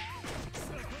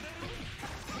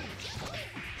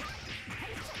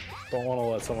 Don't want to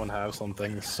let someone have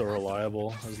something so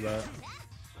reliable as that.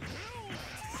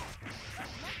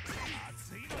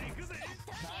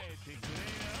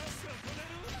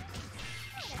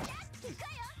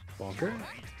 Bunker?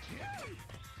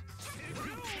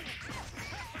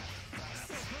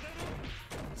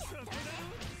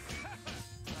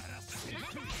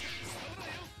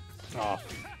 Oh.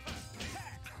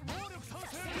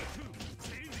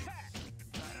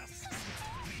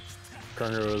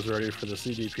 Grunga was ready for the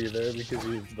CDP there because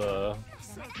of the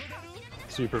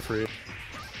super free.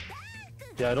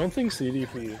 Yeah, I don't think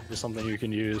CDP is something you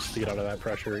can use to get out of that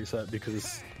pressure reset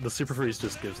because the super freeze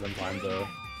just gives them time to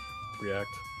react.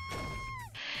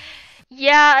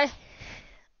 Yeah,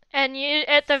 and you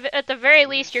at the very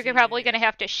least you're probably gonna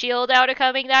have to shield out of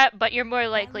coming that, but you're more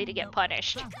likely to get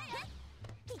punished.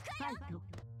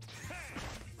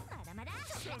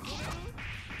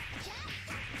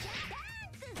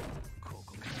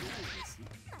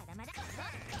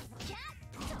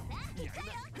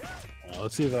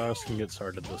 Let's see if Alex can get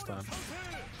started this time.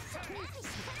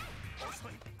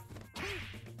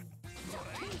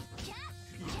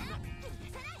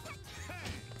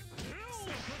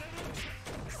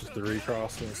 Just the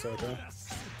recross in a second.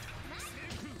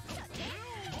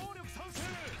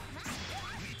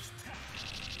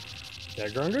 Yeah,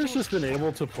 Grunger's just been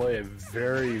able to play a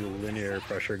very linear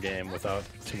pressure game without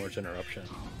too much interruption.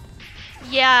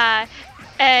 Yeah,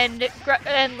 and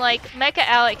like Mecha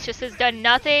Alex just has done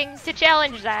nothing to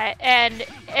challenge that. And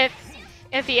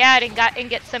if he had and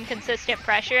gets some consistent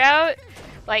pressure out,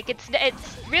 like it's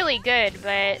really good,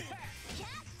 but.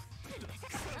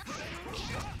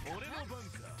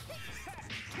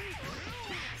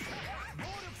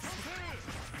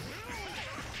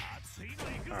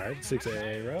 Alright, 6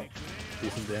 AA route.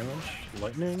 Decent damage.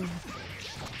 Lightning.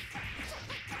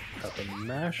 Got the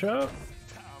mash up.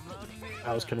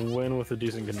 House can win with a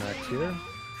decent connect here.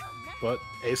 But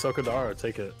Ace Okadara,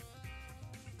 take it.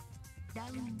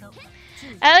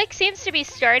 Alex seems to be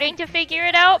starting to figure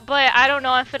it out, but I don't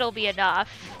know if it'll be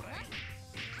enough.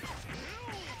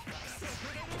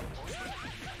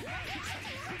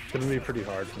 It's gonna be pretty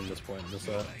hard from this point in the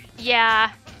set.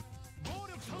 Yeah.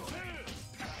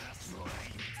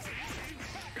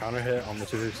 Counter hit on the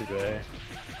 236A.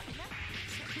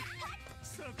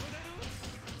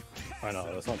 I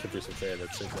know, that's not 236A,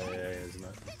 that's 6AA, isn't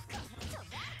it?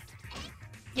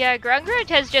 Yeah, Grungert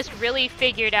has just really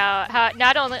figured out how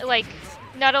not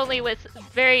only with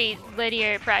very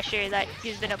linear pressure that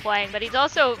he's been applying, but he's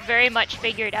also very much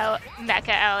figured out Mecha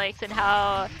Alex and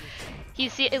how he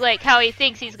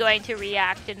thinks he's going to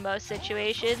react in most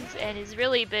situations, and has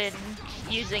really been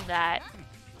using that.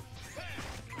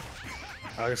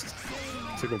 Alex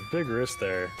took a big risk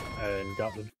there and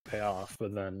got the payoff,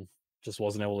 but then just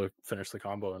wasn't able to finish the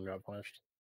combo and got punished.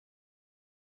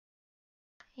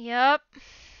 Yep.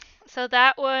 So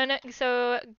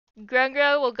Grungro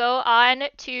will go on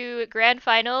to Grand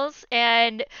Finals,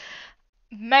 and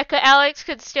Mecha Alex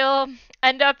could still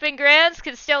end up in Grands,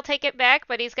 could still take it back,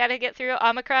 but he's got to get through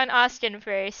Omicron Austin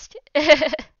first.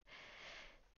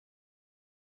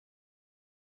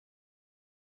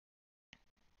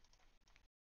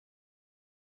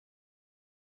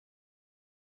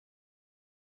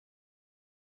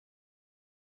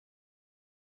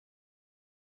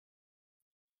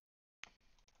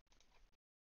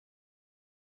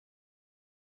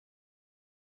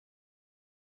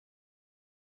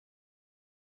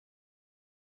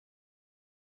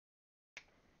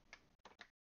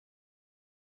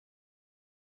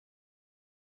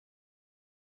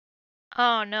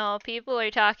 Oh no, people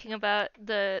are talking about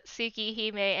the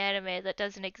Tsukihime anime that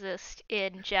doesn't exist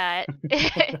in chat.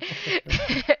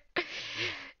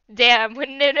 Damn,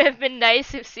 wouldn't it have been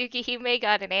nice if Tsukihime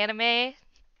got an anime?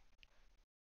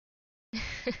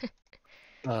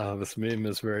 This meme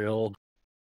is very old.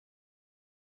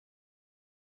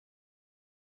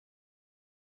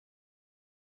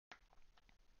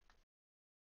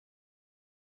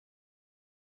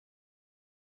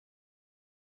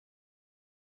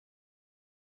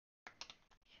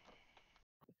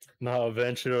 No,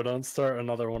 Vanchiro, don't start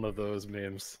another one of those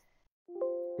memes.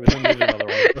 We don't need another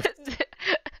one of those.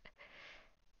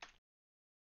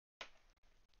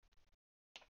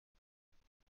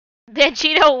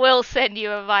 Banchito will send you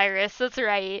a virus, that's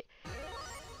right.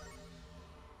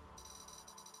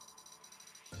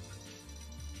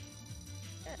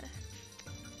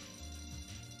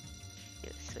 Do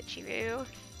a switcheroo.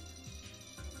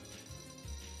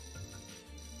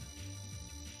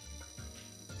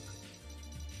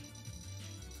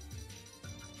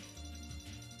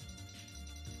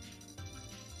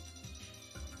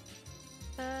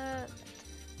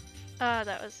 Oh,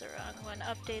 that was the wrong one.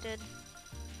 Updated.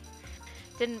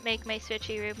 Didn't make my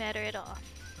switcheroo matter at all.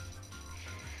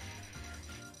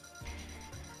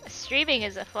 Streaming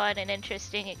is a fun and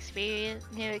interesting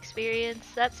new experience,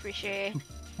 that's for sure.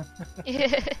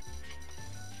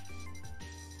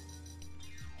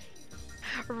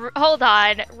 Hold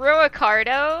on,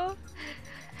 Ricardo?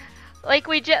 Like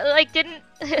we didn't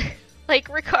like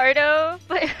Ricardo,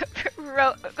 but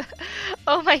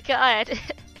oh my god.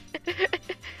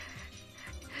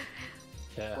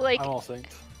 Yeah, like, I'm all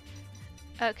synced.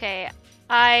 Okay,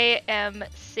 I am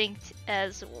synced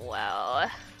as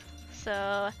well.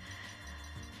 So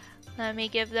let me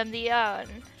give them the on.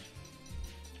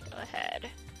 Go ahead.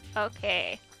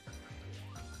 Okay.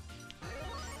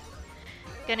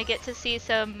 Gonna get to see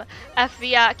some F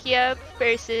Viakia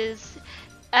versus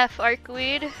F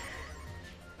Arcweed.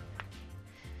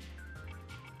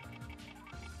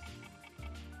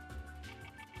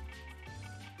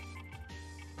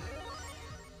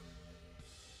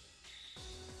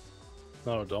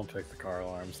 No, don't pick the car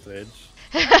alarm stage.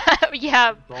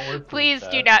 Yeah, please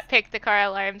do not pick the car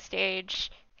alarm stage.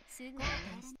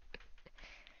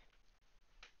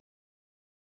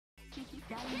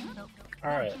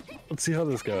 Alright, let's see how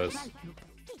this goes.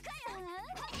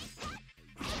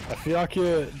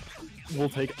 Afiakia will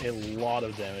take a lot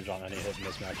of damage on any hit in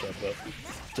this matchup, but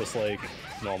just like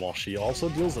normal, she also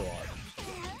deals a lot.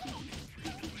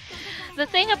 The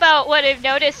thing about what I've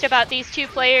noticed about these two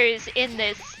players in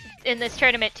this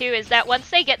tournament too is that once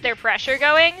they get their pressure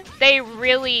going, they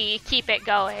really keep it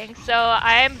going. So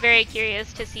I am very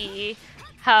curious to see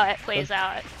how it plays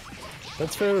out.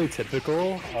 That's fairly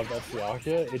typical of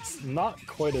Fiakia. It's not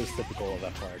quite as typical of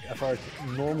FARC. FARC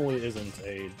normally isn't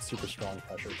a super strong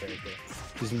pressure character.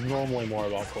 She's normally more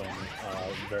about playing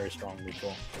very strong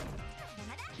neutral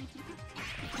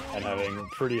and having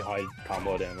pretty high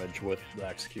combo damage with the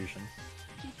execution.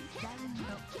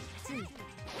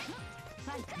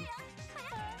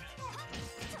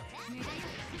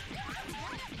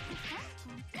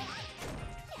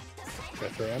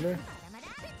 Get her under.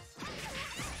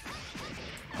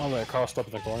 Oh, that crossed up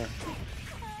in the corner.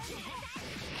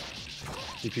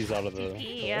 DP's out of the...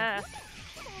 Yeah.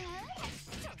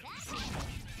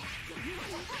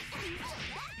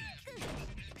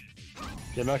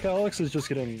 Yeah, Mecha Alex is just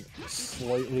getting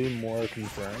slightly more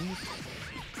confirms.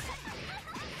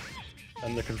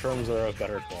 And the confirms are of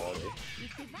better quality.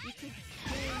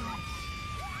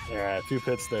 Yeah, 2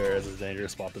 pits there is a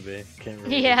dangerous spot to be. Can't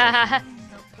really... Yeah.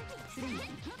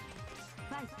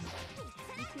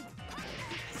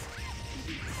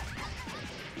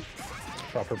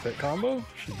 Proper pit combo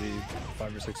should be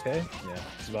 5 or 6k. Yeah,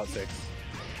 it's about 6.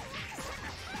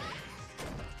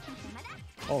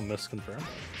 Oh, misconfirm.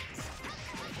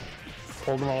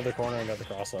 Pulled him out of the corner and got the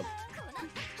cross up.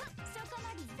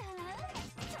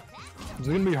 It's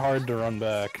gonna be hard to run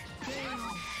back.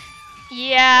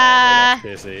 Yeah.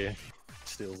 Casey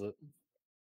steals it.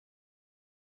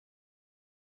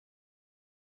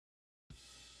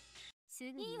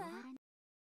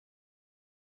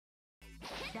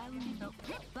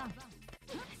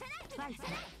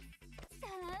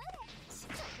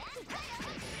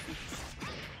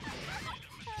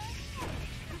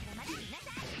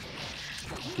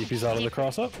 DP's out of the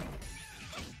cross up.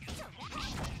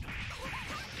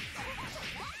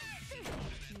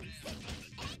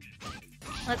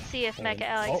 Let's see if Mecha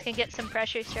Alex can get some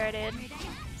pressure started.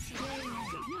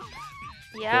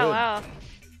 Yeah, wow.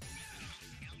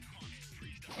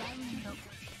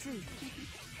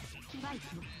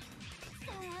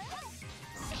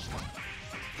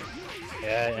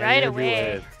 Yeah, right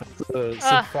away. It's a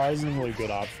surprisingly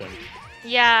good option.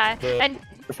 Yeah, and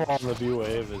on the V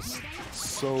wave is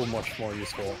so much more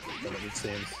useful than it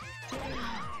seems.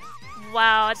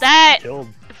 Wow, that Killed.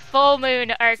 full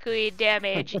moon arcade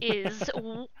damage is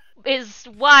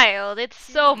wild. It's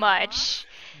so much.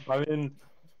 I mean,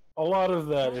 a lot of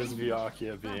that is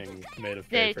Fiakia being made of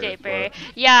paper. But...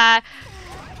 Yeah.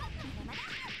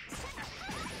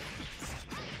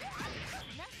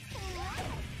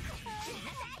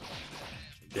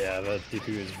 Yeah, that DP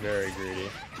is very greedy.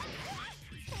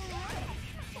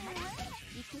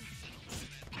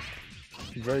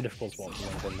 Very difficult spot to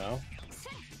win from now.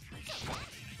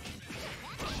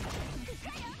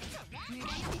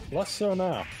 Less so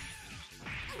now.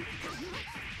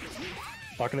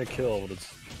 Not gonna kill, but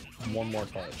it's one more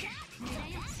touch.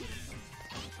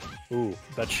 Ooh,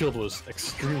 that shield was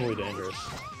extremely dangerous.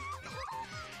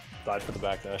 Died for the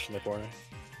backdash in the corner.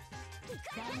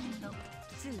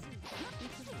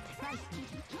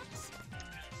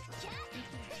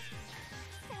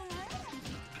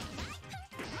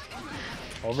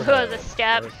 Overhead. Oh, the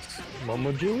step.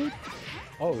 Momoju?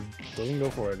 Oh, doesn't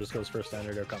go for it, just goes for a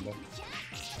standard air combo.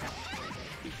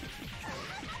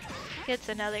 Gets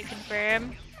another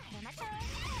confirm.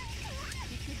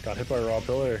 Got hit by Raw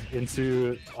Pillar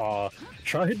into,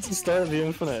 tried to start the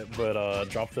infinite, but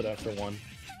dropped it after 1.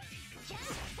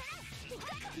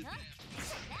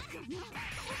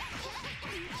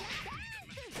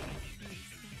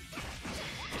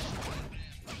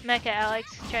 Mecha Alex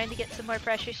trying to get some more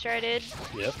pressure started.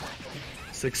 Yep.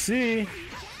 6C!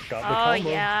 Got the Oh combo.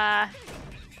 yeah.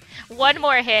 One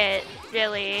more hit,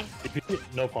 really.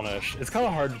 No punish. It's kind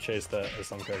of hard to chase that as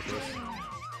some characters.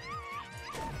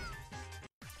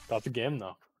 Got the game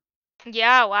though.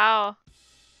 Yeah, wow.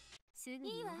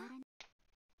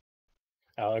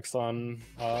 Alex on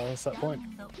set point.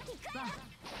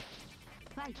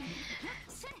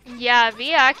 Yeah,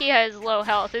 Fiakia has low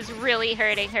health, is really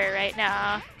hurting her right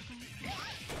now.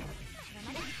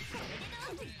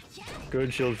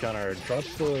 Good shield counter.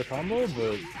 Dropped the combo,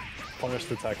 but punished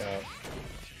the tech out.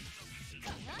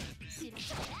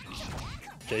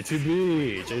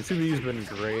 J2B! J2B's been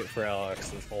great for Alex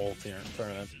this whole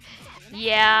tournament.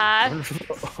 Yeah.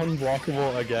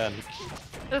 Unblockable again.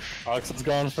 Oof. Alex has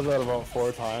gone for that about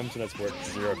 4 times and it's worked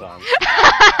 0 times.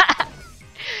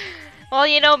 Well,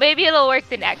 you know, maybe it'll work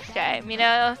the next time, you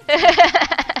know?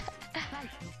 The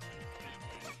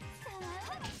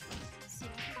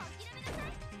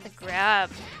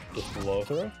grab. Just below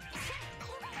throw.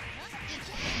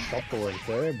 Got the link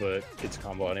there, but it's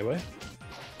combo anyway.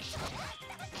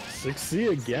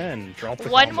 6C again. Drop the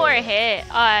One combo. more hit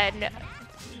on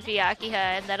Vyakiha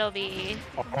and that'll be...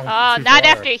 Oh, not far.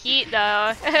 after heat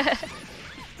though.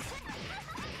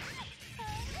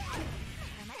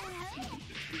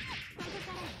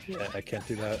 Yeah, I can't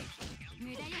do that.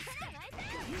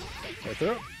 Right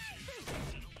through.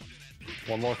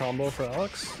 One more combo for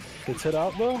Alex. Gets hit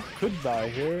out though. Could die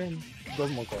here.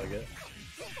 Doesn't look like it.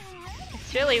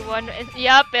 It's really one...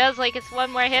 Yep, it was like it's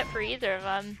one more hit for either of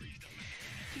them.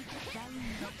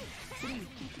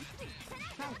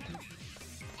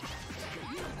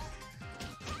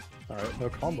 Alright, no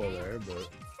combo there, but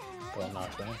got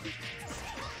knocked down.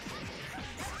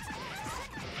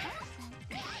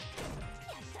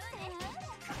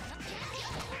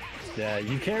 Yeah,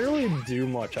 you can't really do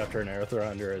much after an air throw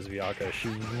under as Vyaka. She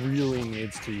really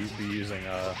needs to be using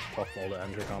Puff Ball to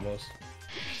end her combos.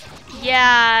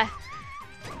 Yeah.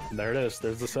 There it is.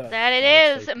 There's the set. That it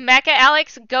is. Mecha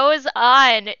Alex goes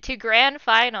on to Grand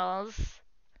Finals.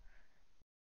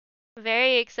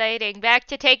 Very exciting. Back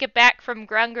to take it back from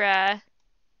Grungra.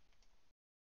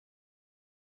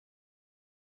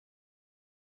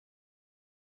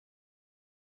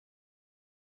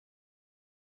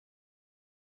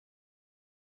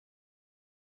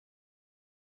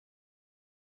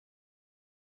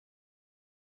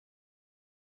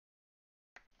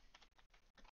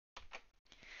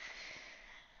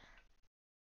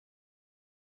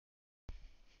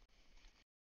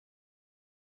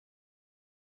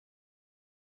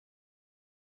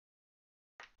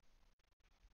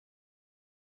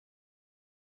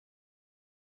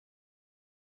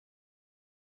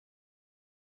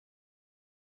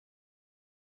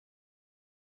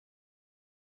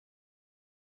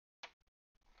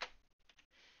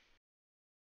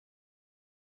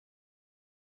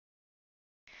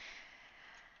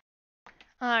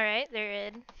 Alright, they're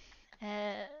in.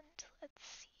 And let's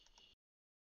see.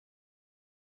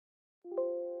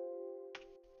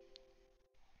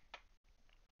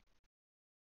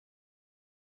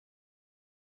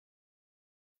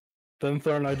 Then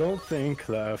Thorn, I don't think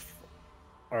that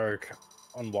arc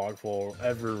unblockable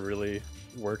ever really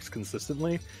works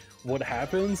consistently. What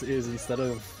happens is instead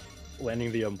of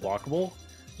landing the unblockable,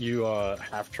 you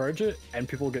half charge it, and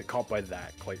people get caught by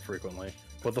that quite frequently.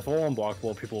 But the full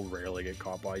unblockable, people rarely get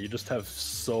caught by. You just have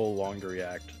so long to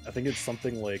react. I think it's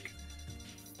something like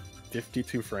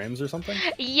 52 frames or something.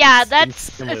 Yeah, it's that's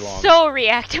so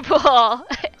reactable.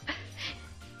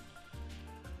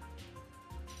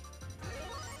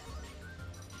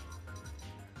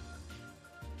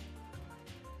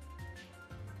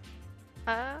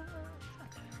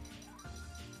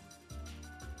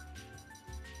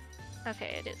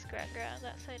 Okay, it is Grungra on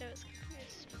that side. I was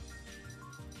confused.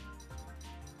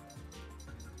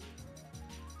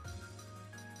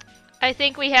 I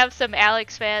think we have some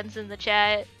Alex fans in the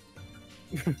chat.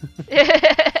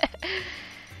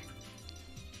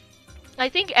 I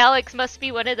think Alex must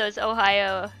be one of those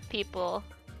Ohio people.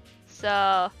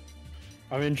 So...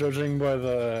 I mean, judging by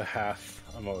the half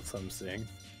emotes I'm seeing.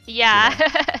 Yeah. You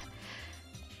know.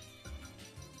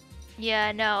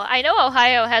 Yeah, no. I know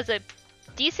Ohio has a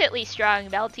decently strong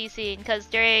Melty scene because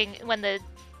during when the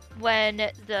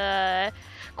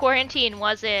quarantine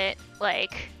wasn't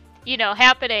like, you know,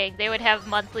 happening, they would have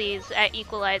monthlies at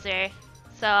Equalizer.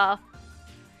 So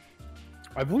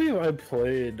I believe I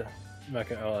played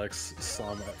Mecha Alex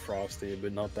some at Frosty,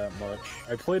 but not that much.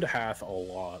 I played Hath a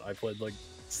lot. I played like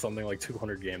something like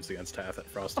 200 games against Hath at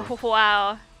Frosty. Oh,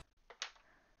 wow.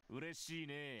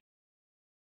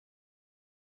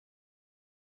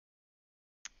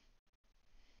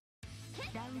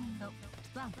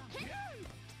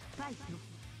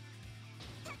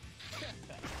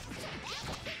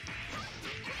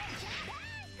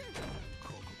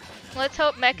 Let's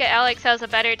hope Mecha Alex has a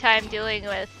better time dealing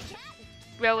with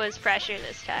Roa's pressure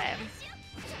this time.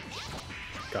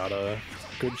 Got a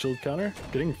good shield counter.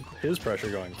 Getting his pressure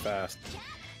going fast.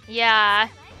 Yeah.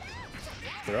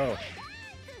 Throw.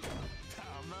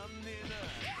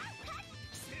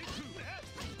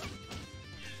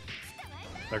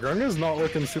 Grunga's not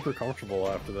looking super comfortable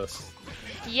after this.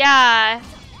 Yeah.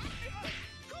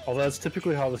 Although that's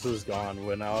typically how this has gone.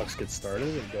 When Alex gets started,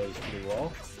 it goes pretty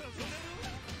well.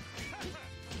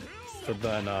 But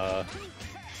then,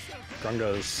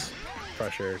 Grunga's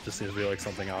pressure just seems to be like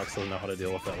something Alex doesn't know how to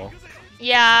deal with that well.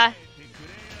 Yeah.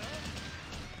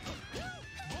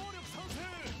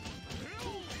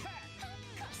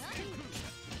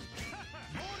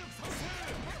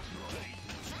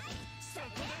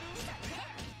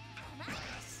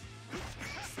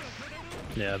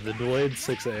 Yeah, the delayed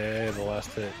 6 AA, the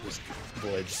last hit, just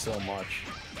delayed so much.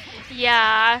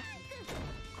 Yeah.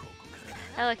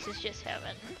 Alex is just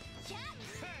having.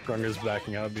 Grunger's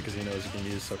backing out because he knows he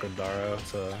can use Sokodara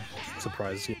to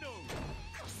surprise you.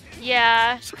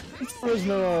 Yeah. There was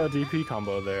no DP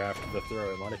combo there after the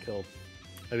throw, it might have killed.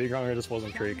 Maybe Grunger just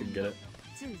wasn't sure he could get it.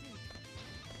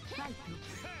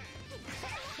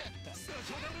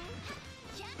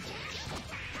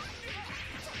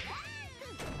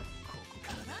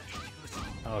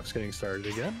 Alex getting started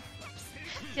again.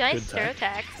 Nice throw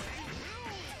attack.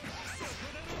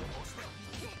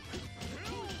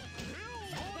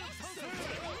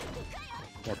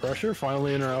 More pressure,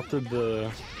 finally interrupted the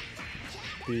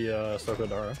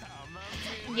Sokodara.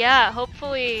 Yeah,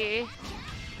 hopefully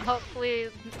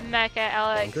Mecha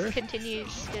Alex Bunker?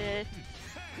 continues to.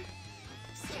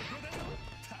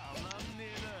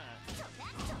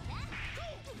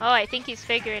 Oh, I think he's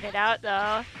figuring it out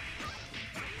though.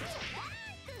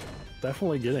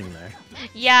 Definitely getting there.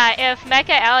 Yeah, if Mecha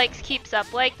Alex keeps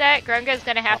up like that, Grunga's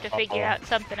gonna have to figure out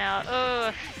something out.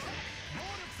 Ugh.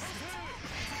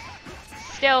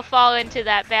 Still fall into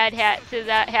that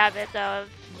habit though.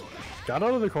 Got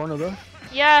out of the corner though.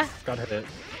 Yeah. Got hit.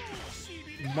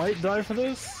 Might die for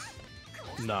this?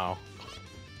 No.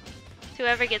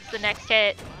 Whoever gets the next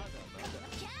hit.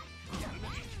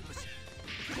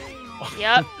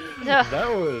 Yep. That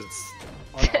was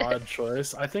an odd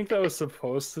choice. I think that was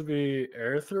supposed to be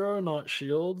air throw, not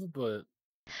shield, but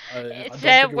I don't think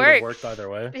it would have worked either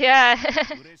way. Yeah.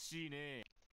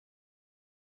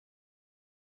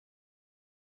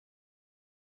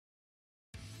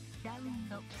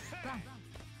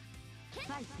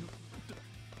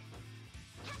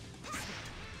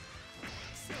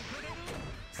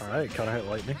 Alright, counter hit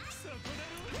lightning.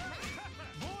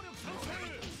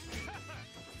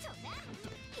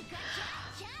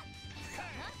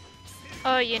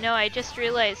 Oh, you know, I just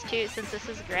realized too, since this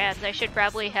is Grands, I should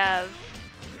probably have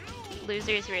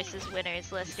losers versus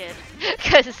winners listed.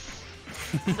 Cause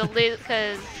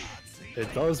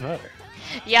it does matter.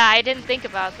 Yeah, I didn't think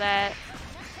about that.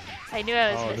 I knew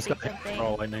I was missing something.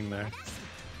 Oh, lightning there.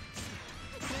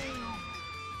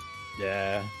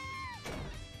 Yeah.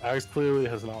 Alex clearly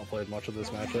has not played much of this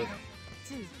matchup.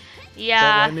 Yeah.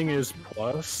 That lightning is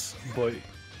plus, but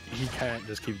he can't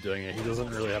just keep doing it. He doesn't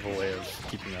really have a way of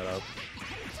keeping that up.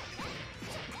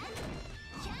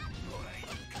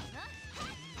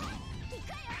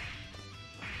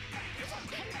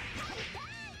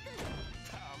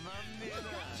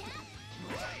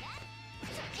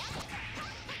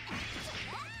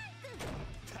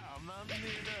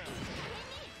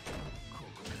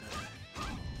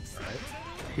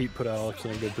 Heat put Alex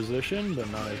in a good position, but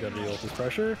now he's got to deal with his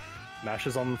pressure.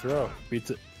 Mashes on the throw,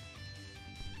 beats it.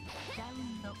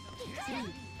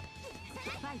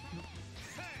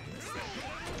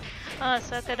 Oh,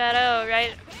 Sokodara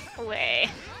right away.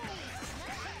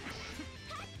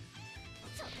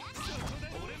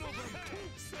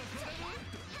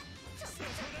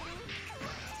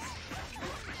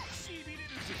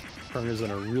 Grunger's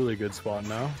in a really good spot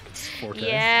now. 4K.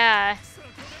 Yeah.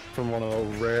 From one of the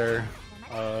rare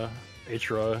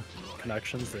Hra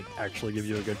connections that actually give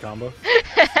you a good combo.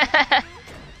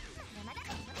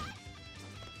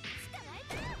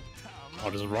 I'll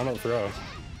just run up throw.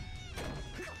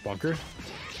 Bunker.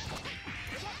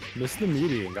 Missed the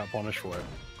meaty and got punished for it.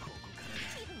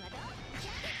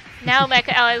 Now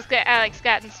Mecha Alex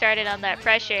gotten started on that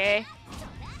pressure.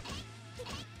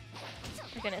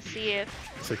 We're gonna see if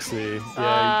 6C.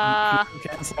 Yeah, you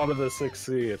cancel out of the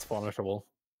 6C, it's punishable.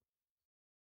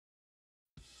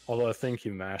 Although I think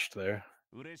you mashed there.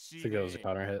 I think that was a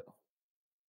counter hit.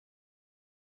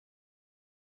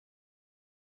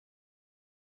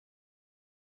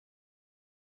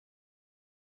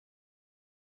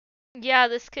 yeah,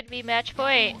 this could be match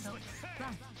point.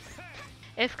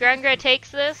 If Grunger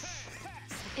takes this,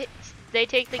 they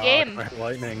take the game. Right,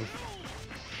 lightning.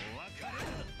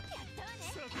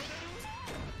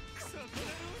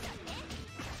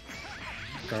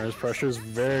 Grunger's pressure is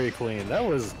very clean. That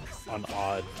was an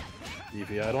odd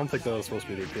DP. I don't think that was supposed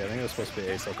to be DP. I think it was supposed to be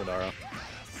a Sokodara.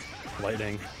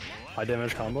 Lightning. High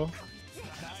damage combo.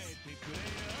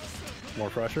 More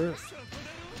pressure.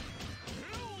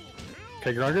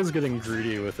 Okay, Grunger's getting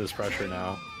greedy with his pressure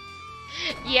now.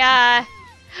 Yeah.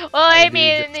 Well, I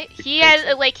mean, he has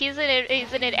he's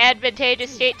in an advantageous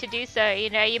state to do so. You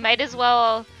know, you might as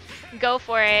well go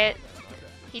for it.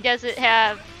 He doesn't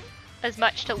have as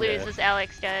much to lose as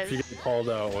Alex does. If you get called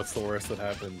out, what's the worst that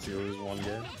happens? You lose one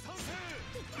game.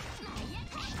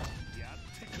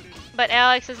 But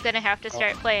Alex is gonna have to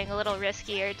start playing a little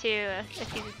riskier too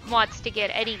if he wants to get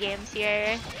any games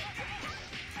here.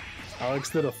 Alex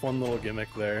did a fun little gimmick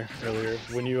there earlier.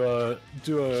 When you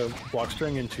do a block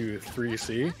string into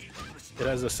 3C, it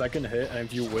has a second hit, and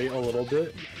if you wait a little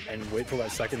bit and wait till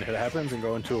that second hit happens and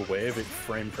go into a wave, it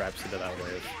frame traps into that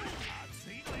wave.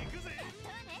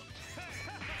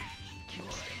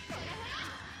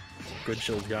 Good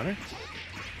shield counter.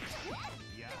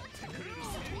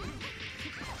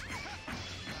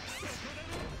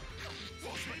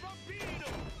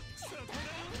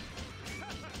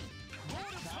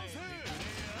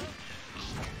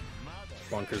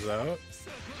 Bunkers out.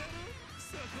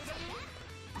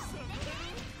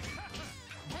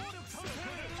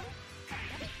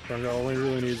 Bunga only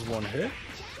really needs one hit.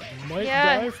 Might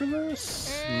die for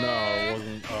this? No, it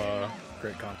wasn't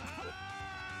great content.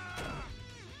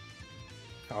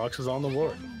 Alex is on the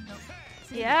board.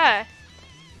 Yeah.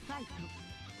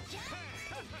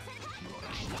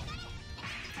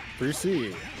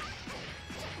 3C.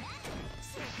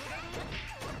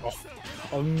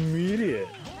 Oh, immediate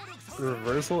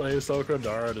reversal ASL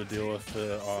Kodara to deal with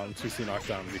the 2C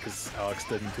knockdown because Alex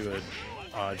didn't do it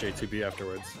J2B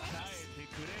afterwards.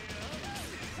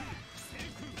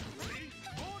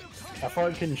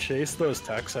 F-Hard can chase those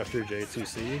techs after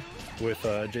J2C with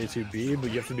J2B, but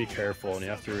you have to be careful and you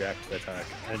have to react to the attack.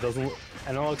 And it doesn't.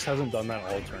 And Alex hasn't done that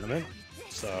all tournament,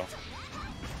 so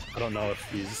I don't know if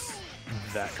he's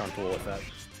that comfortable with that.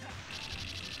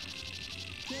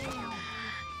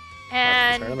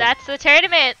 And that's the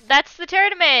tournament. That's the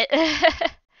tournament.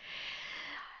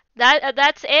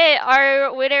 That's it.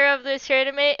 Our winner of this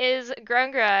tournament is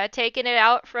Grungra, taking it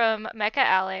out from Mecha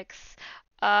Alex.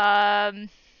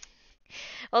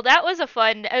 Well, that was a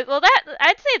fun.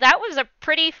 I'd say that was a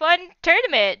pretty fun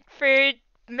tournament for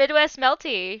Midwest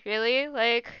Melty. Really,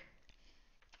 like,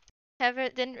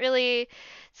 didn't really.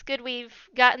 It's good we've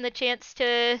gotten the chance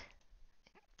to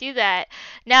do that.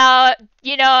 Now,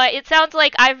 you know, it sounds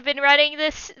like I've been running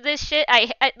this shit.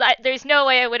 There's no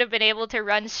way I would have been able to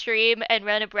run stream and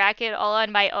run a bracket all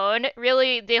on my own.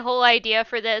 Really, the whole idea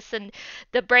for this and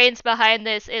the brains behind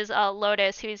this is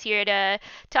Lotus, who's here to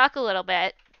talk a little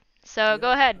bit. So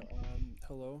go ahead.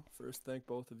 Hello. First, thank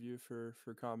both of you for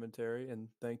commentary, and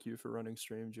thank you for running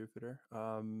stream, Jupiter.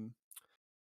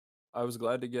 I was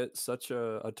glad to get such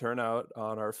a turnout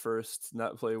on our first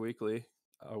Netplay Weekly.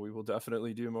 We will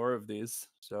definitely do more of these,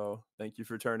 so thank you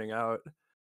for turning out.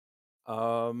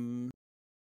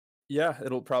 Yeah,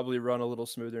 it'll probably run a little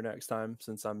smoother next time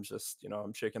since I'm just,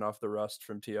 I'm shaking off the rust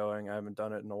from TOing. I haven't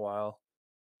done it in a while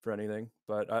for anything,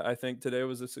 but I think today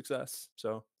was a success.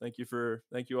 So thank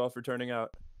you all for turning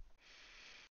out.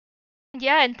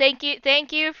 Yeah, and thank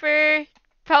you for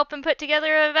helping put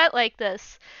together an event like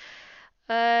this.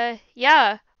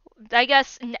 Yeah, I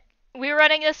guess we're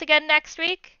running this again next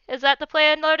week. Is that the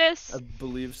plan, Lotus? I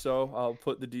believe so. I'll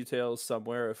put the details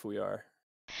somewhere if we are.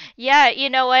 Yeah, you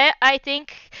know what? I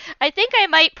think I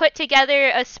might put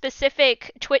together a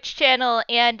specific Twitch channel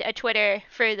and a Twitter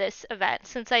for this event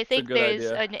since I think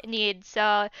there's a need.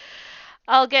 So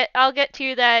I'll get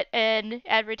to that in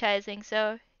advertising.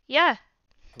 So yeah.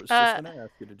 I was just gonna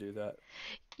ask you to do that.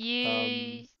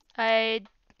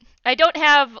 I don't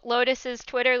have Lotus's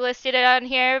Twitter listed on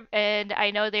here, and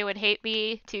I know they would hate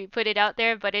me to put it out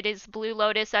there, but it is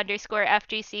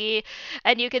BlueLotus_FGC,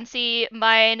 and you can see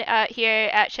mine here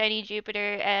at Shiny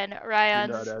Jupiter and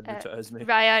Ryan's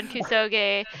Ryan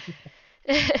Kusoge.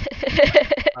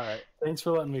 Alright, thanks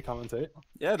for letting me commentate.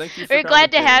 Yeah, thank you. We're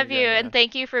glad to have you, and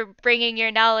thank you for bringing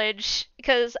your knowledge,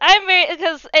 because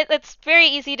it's very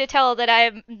easy to tell that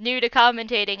I'm new to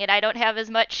commentating, and I don't have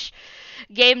as much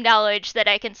game knowledge that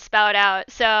I can spout out.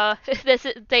 So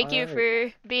thank you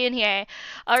for being here.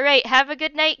 All right, have a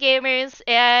good night, gamers,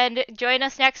 and join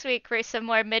us next week for some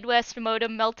more Midwest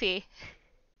Modem Melty.